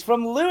 and it's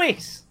from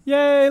Lewis.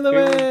 Yay, Who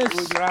Lewis!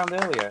 was around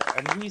earlier,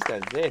 and he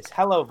says this.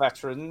 Hello,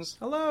 veterans.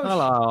 Hello.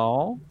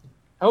 Hello.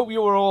 Hope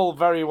you were all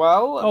very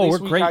well. Oh,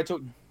 this we're week great.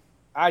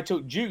 I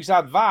took Duke's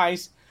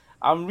advice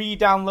and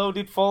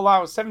re-downloaded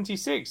Fallout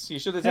 76. You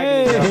should have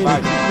taken his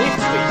advice this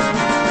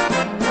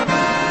week.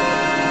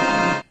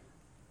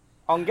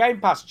 On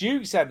Game Pass,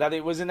 Duke said that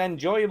it was an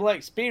enjoyable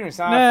experience.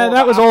 And I Nah, thought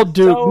that was old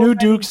Duke. so New many-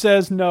 Duke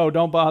says no,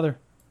 don't bother.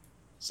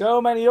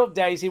 So many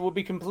updates, it would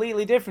be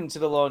completely different to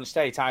the launch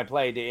date I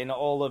played it in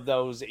all of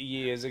those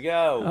years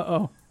ago.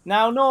 Uh-oh.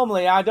 Now,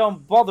 normally I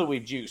don't bother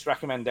with Duke's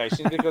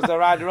recommendations because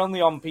they're either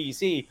only on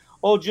PC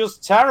or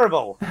just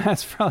terrible.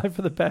 That's probably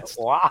for the best.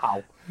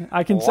 Wow.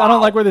 I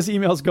don't like where this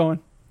email's going.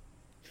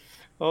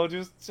 Or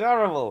just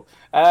terrible.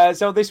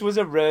 So this was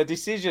a rare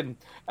decision.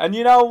 And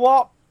you know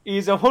what?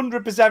 He's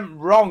 100%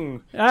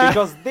 wrong.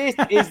 Because this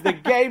is the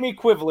game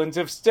equivalent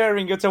of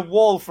staring at a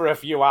wall for a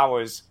few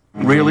hours.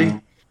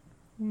 Really?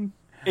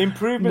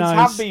 Improvements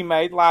Nice. have been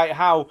made, like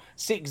how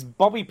 6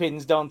 bobby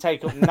pins don't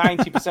take up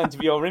 90%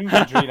 of your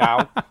inventory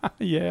now.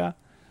 Yeah.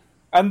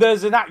 And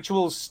there's an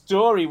actual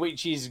story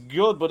which is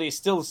good, but it's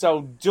still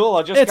so dull.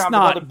 I just It's can't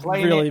not be bothered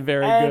playing really it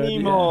very good.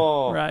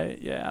 anymore. Yeah.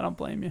 Right, yeah, I don't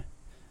blame you.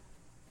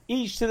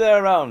 Each to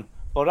their own.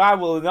 But I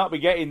will not be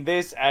getting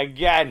this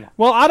again.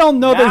 Well, I don't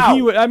know that Now.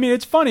 he would. I mean,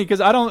 it's funny because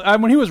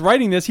when he was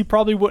writing this, he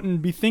probably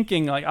wouldn't be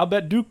thinking, like, I'll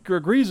bet Duke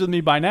agrees with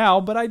me by now,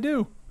 but I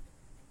do.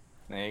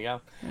 There you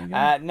go.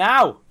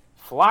 Now,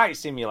 Flight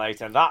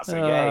Simulator. That's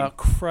a game.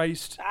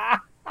 Christ.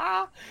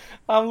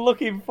 I'm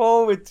looking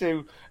forward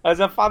to. As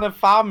a fan of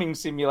Farming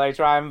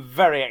Simulator, I am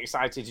very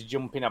excited to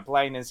jump in a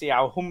plane and see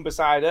how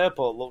Humberside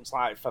Airport looks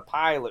like for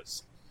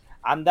pilots.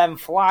 And then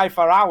fly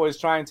for hours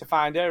trying to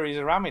find areas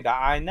around me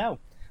that I know.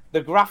 The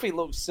graphic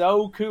looks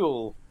so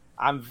cool.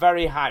 I'm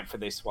very hyped for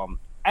this one.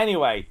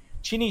 Anyway,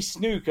 Chinny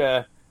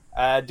Snooker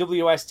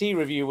WST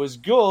review was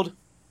good,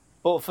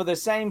 but for the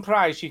same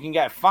price, you can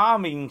get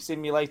Farming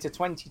Simulator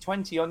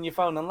 2020 on your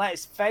phone. And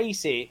let's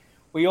face it,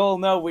 we all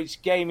know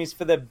which game is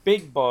for the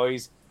big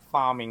boys,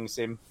 Farming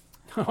Sim.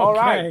 All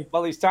right,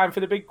 well, it's time for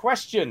the big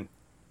question.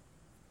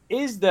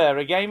 Is there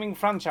a gaming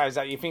franchise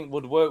that you think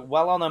would work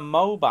well on a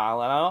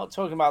mobile? And I'm not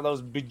talking about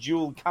those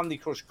bejeweled Candy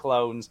Crush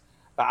clones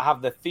that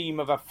have the theme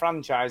of a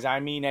franchise.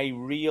 I mean a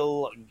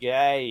real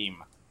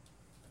game.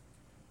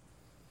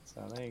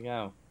 So there you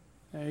go.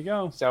 There you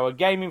go. So a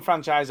gaming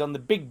franchise on the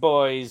big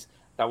boys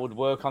that would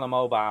work on a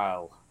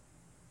mobile.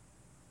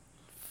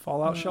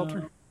 Fallout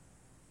Shelter?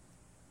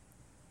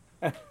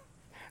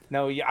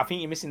 No, I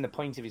think you're missing the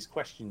point of his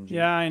question. Jim.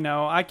 Yeah, I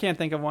know. I can't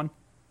think of one.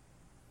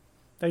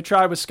 They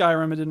tried with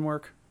Skyrim. It didn't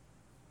work.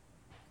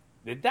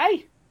 Did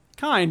they?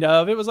 Kind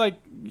of. It was like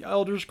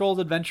Elder Scrolls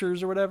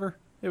Adventures or whatever.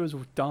 It was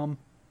dumb.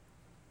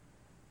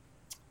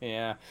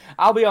 Yeah.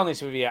 I'll be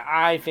honest with you.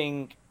 I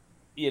think,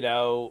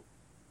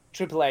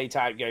 AAA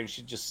type games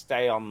should just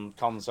stay on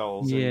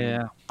consoles.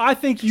 Yeah. I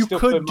think you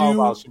could do...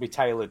 mobile should be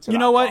tailored to You that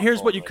know what? console,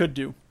 Here's what you could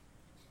do.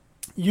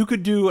 You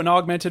could do an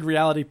augmented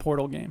reality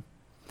Portal game.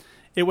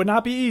 It would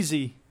not be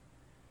easy,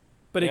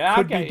 but it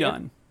could be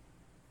done.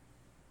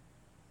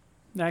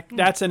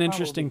 That's an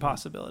interesting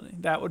possibility.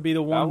 That would be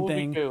the one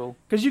thing.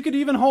 Because you could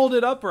even hold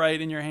it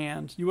upright in your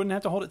hand. You wouldn't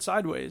have to hold it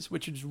sideways,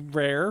 which is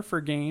rare for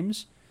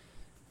games.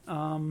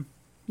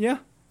 Yeah,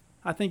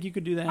 I think you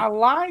could do that. I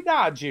like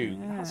that, Jude.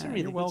 Yeah, That's a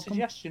really good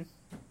suggestion.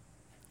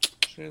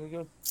 It's really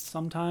good.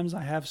 Sometimes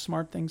I have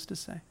smart things to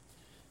say.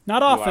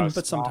 Not often,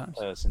 but sometimes.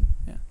 Person.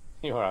 Yeah.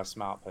 You are a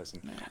smart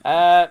person.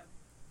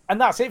 And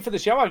that's it for the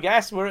show, I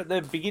guess. We're at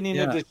the beginning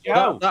of the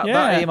show.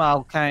 That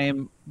email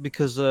came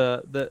because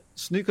the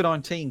Snooker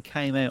 19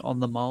 came out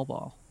on the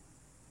mobile.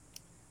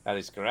 That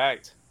is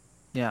correct.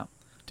 Yeah.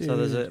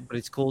 So but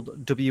it's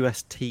called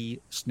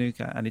WST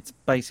Snooker, and it's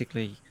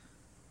basically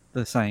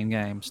the same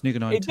game, Snooker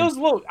 19. It does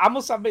look. I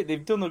must admit,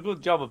 they've done a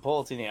good job of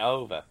porting it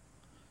over.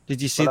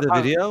 Did you see the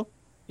video?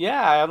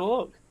 Yeah, I had a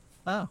look.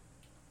 Oh,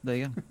 there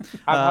you go.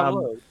 I had a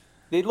look.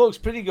 It looks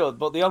pretty good,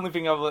 but the only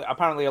thing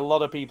apparently a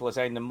lot of people are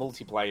saying the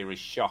multiplayer is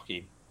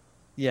shocking.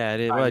 Yeah,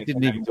 it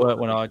didn't even work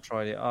when I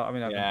tried it. I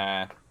mean, I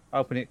can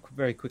open it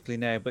very quickly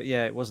now, but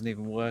yeah, it wasn't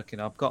even working.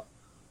 I've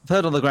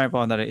heard on the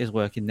grapevine that it is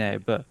working now,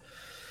 but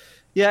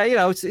yeah,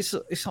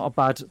 it's not a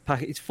bad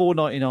packet. It's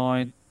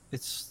 $4.99.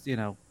 It's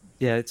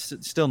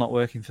it's still not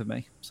working for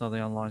me. So the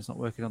online's not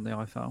working on the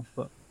iPhone,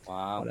 but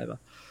whatever.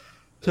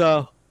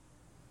 So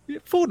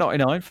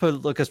 $4.99 for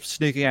like a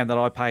snooker game that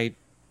I paid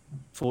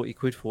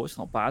 £40 for. It's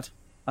not bad.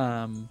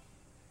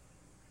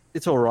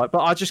 It's all right,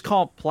 but I just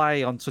can't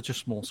play on such a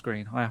small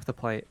screen. I have to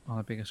play it on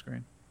a bigger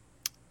screen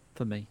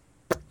for me.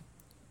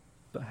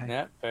 But hey,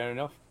 yeah, fair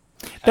enough.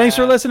 Thanks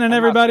for listening,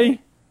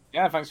 everybody.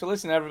 Yeah, thanks for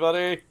listening,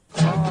 everybody.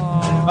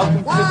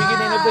 Welcome to the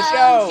beginning of the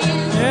show.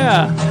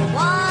 Yeah.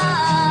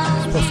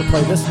 Supposed to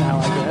play this now,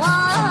 I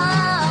guess.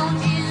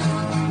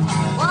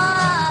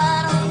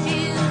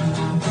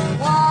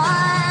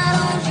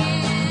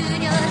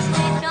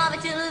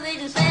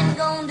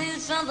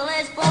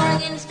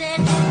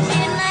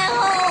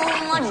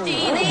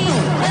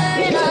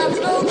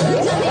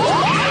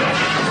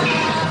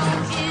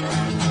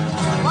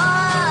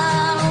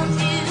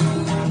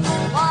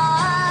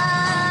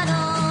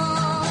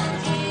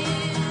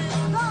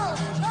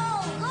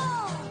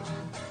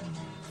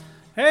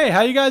 Hey,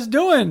 how you guys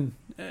doing?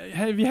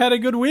 Have you had a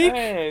good week?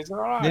 Hey, it's all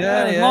right.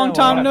 Yeah, long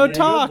time no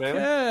talk. Good,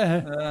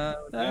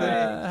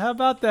 yeah. How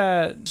about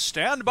that?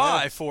 Stand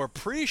by for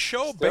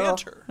pre-show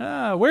banter.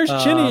 Where's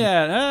Chinny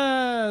at?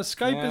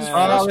 Skype is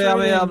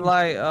frustrating. I'm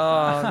like,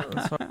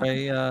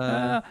 sorry.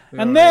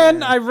 And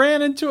then I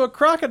ran into a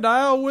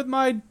crocodile with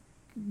my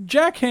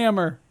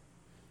jackhammer.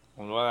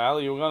 What the hell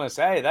are you going to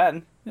say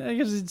then? Yeah,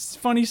 because it's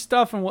funny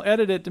stuff, and we'll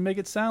edit it to make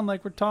it sound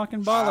like we're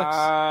talking bollocks.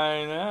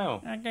 I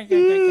know.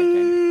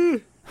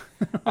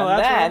 Well,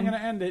 that's where I'm going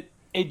to end it.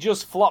 It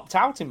just flopped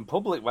out in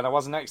public when I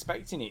wasn't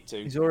expecting it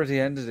to. He's already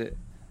ended it.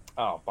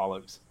 Oh,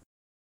 bollocks.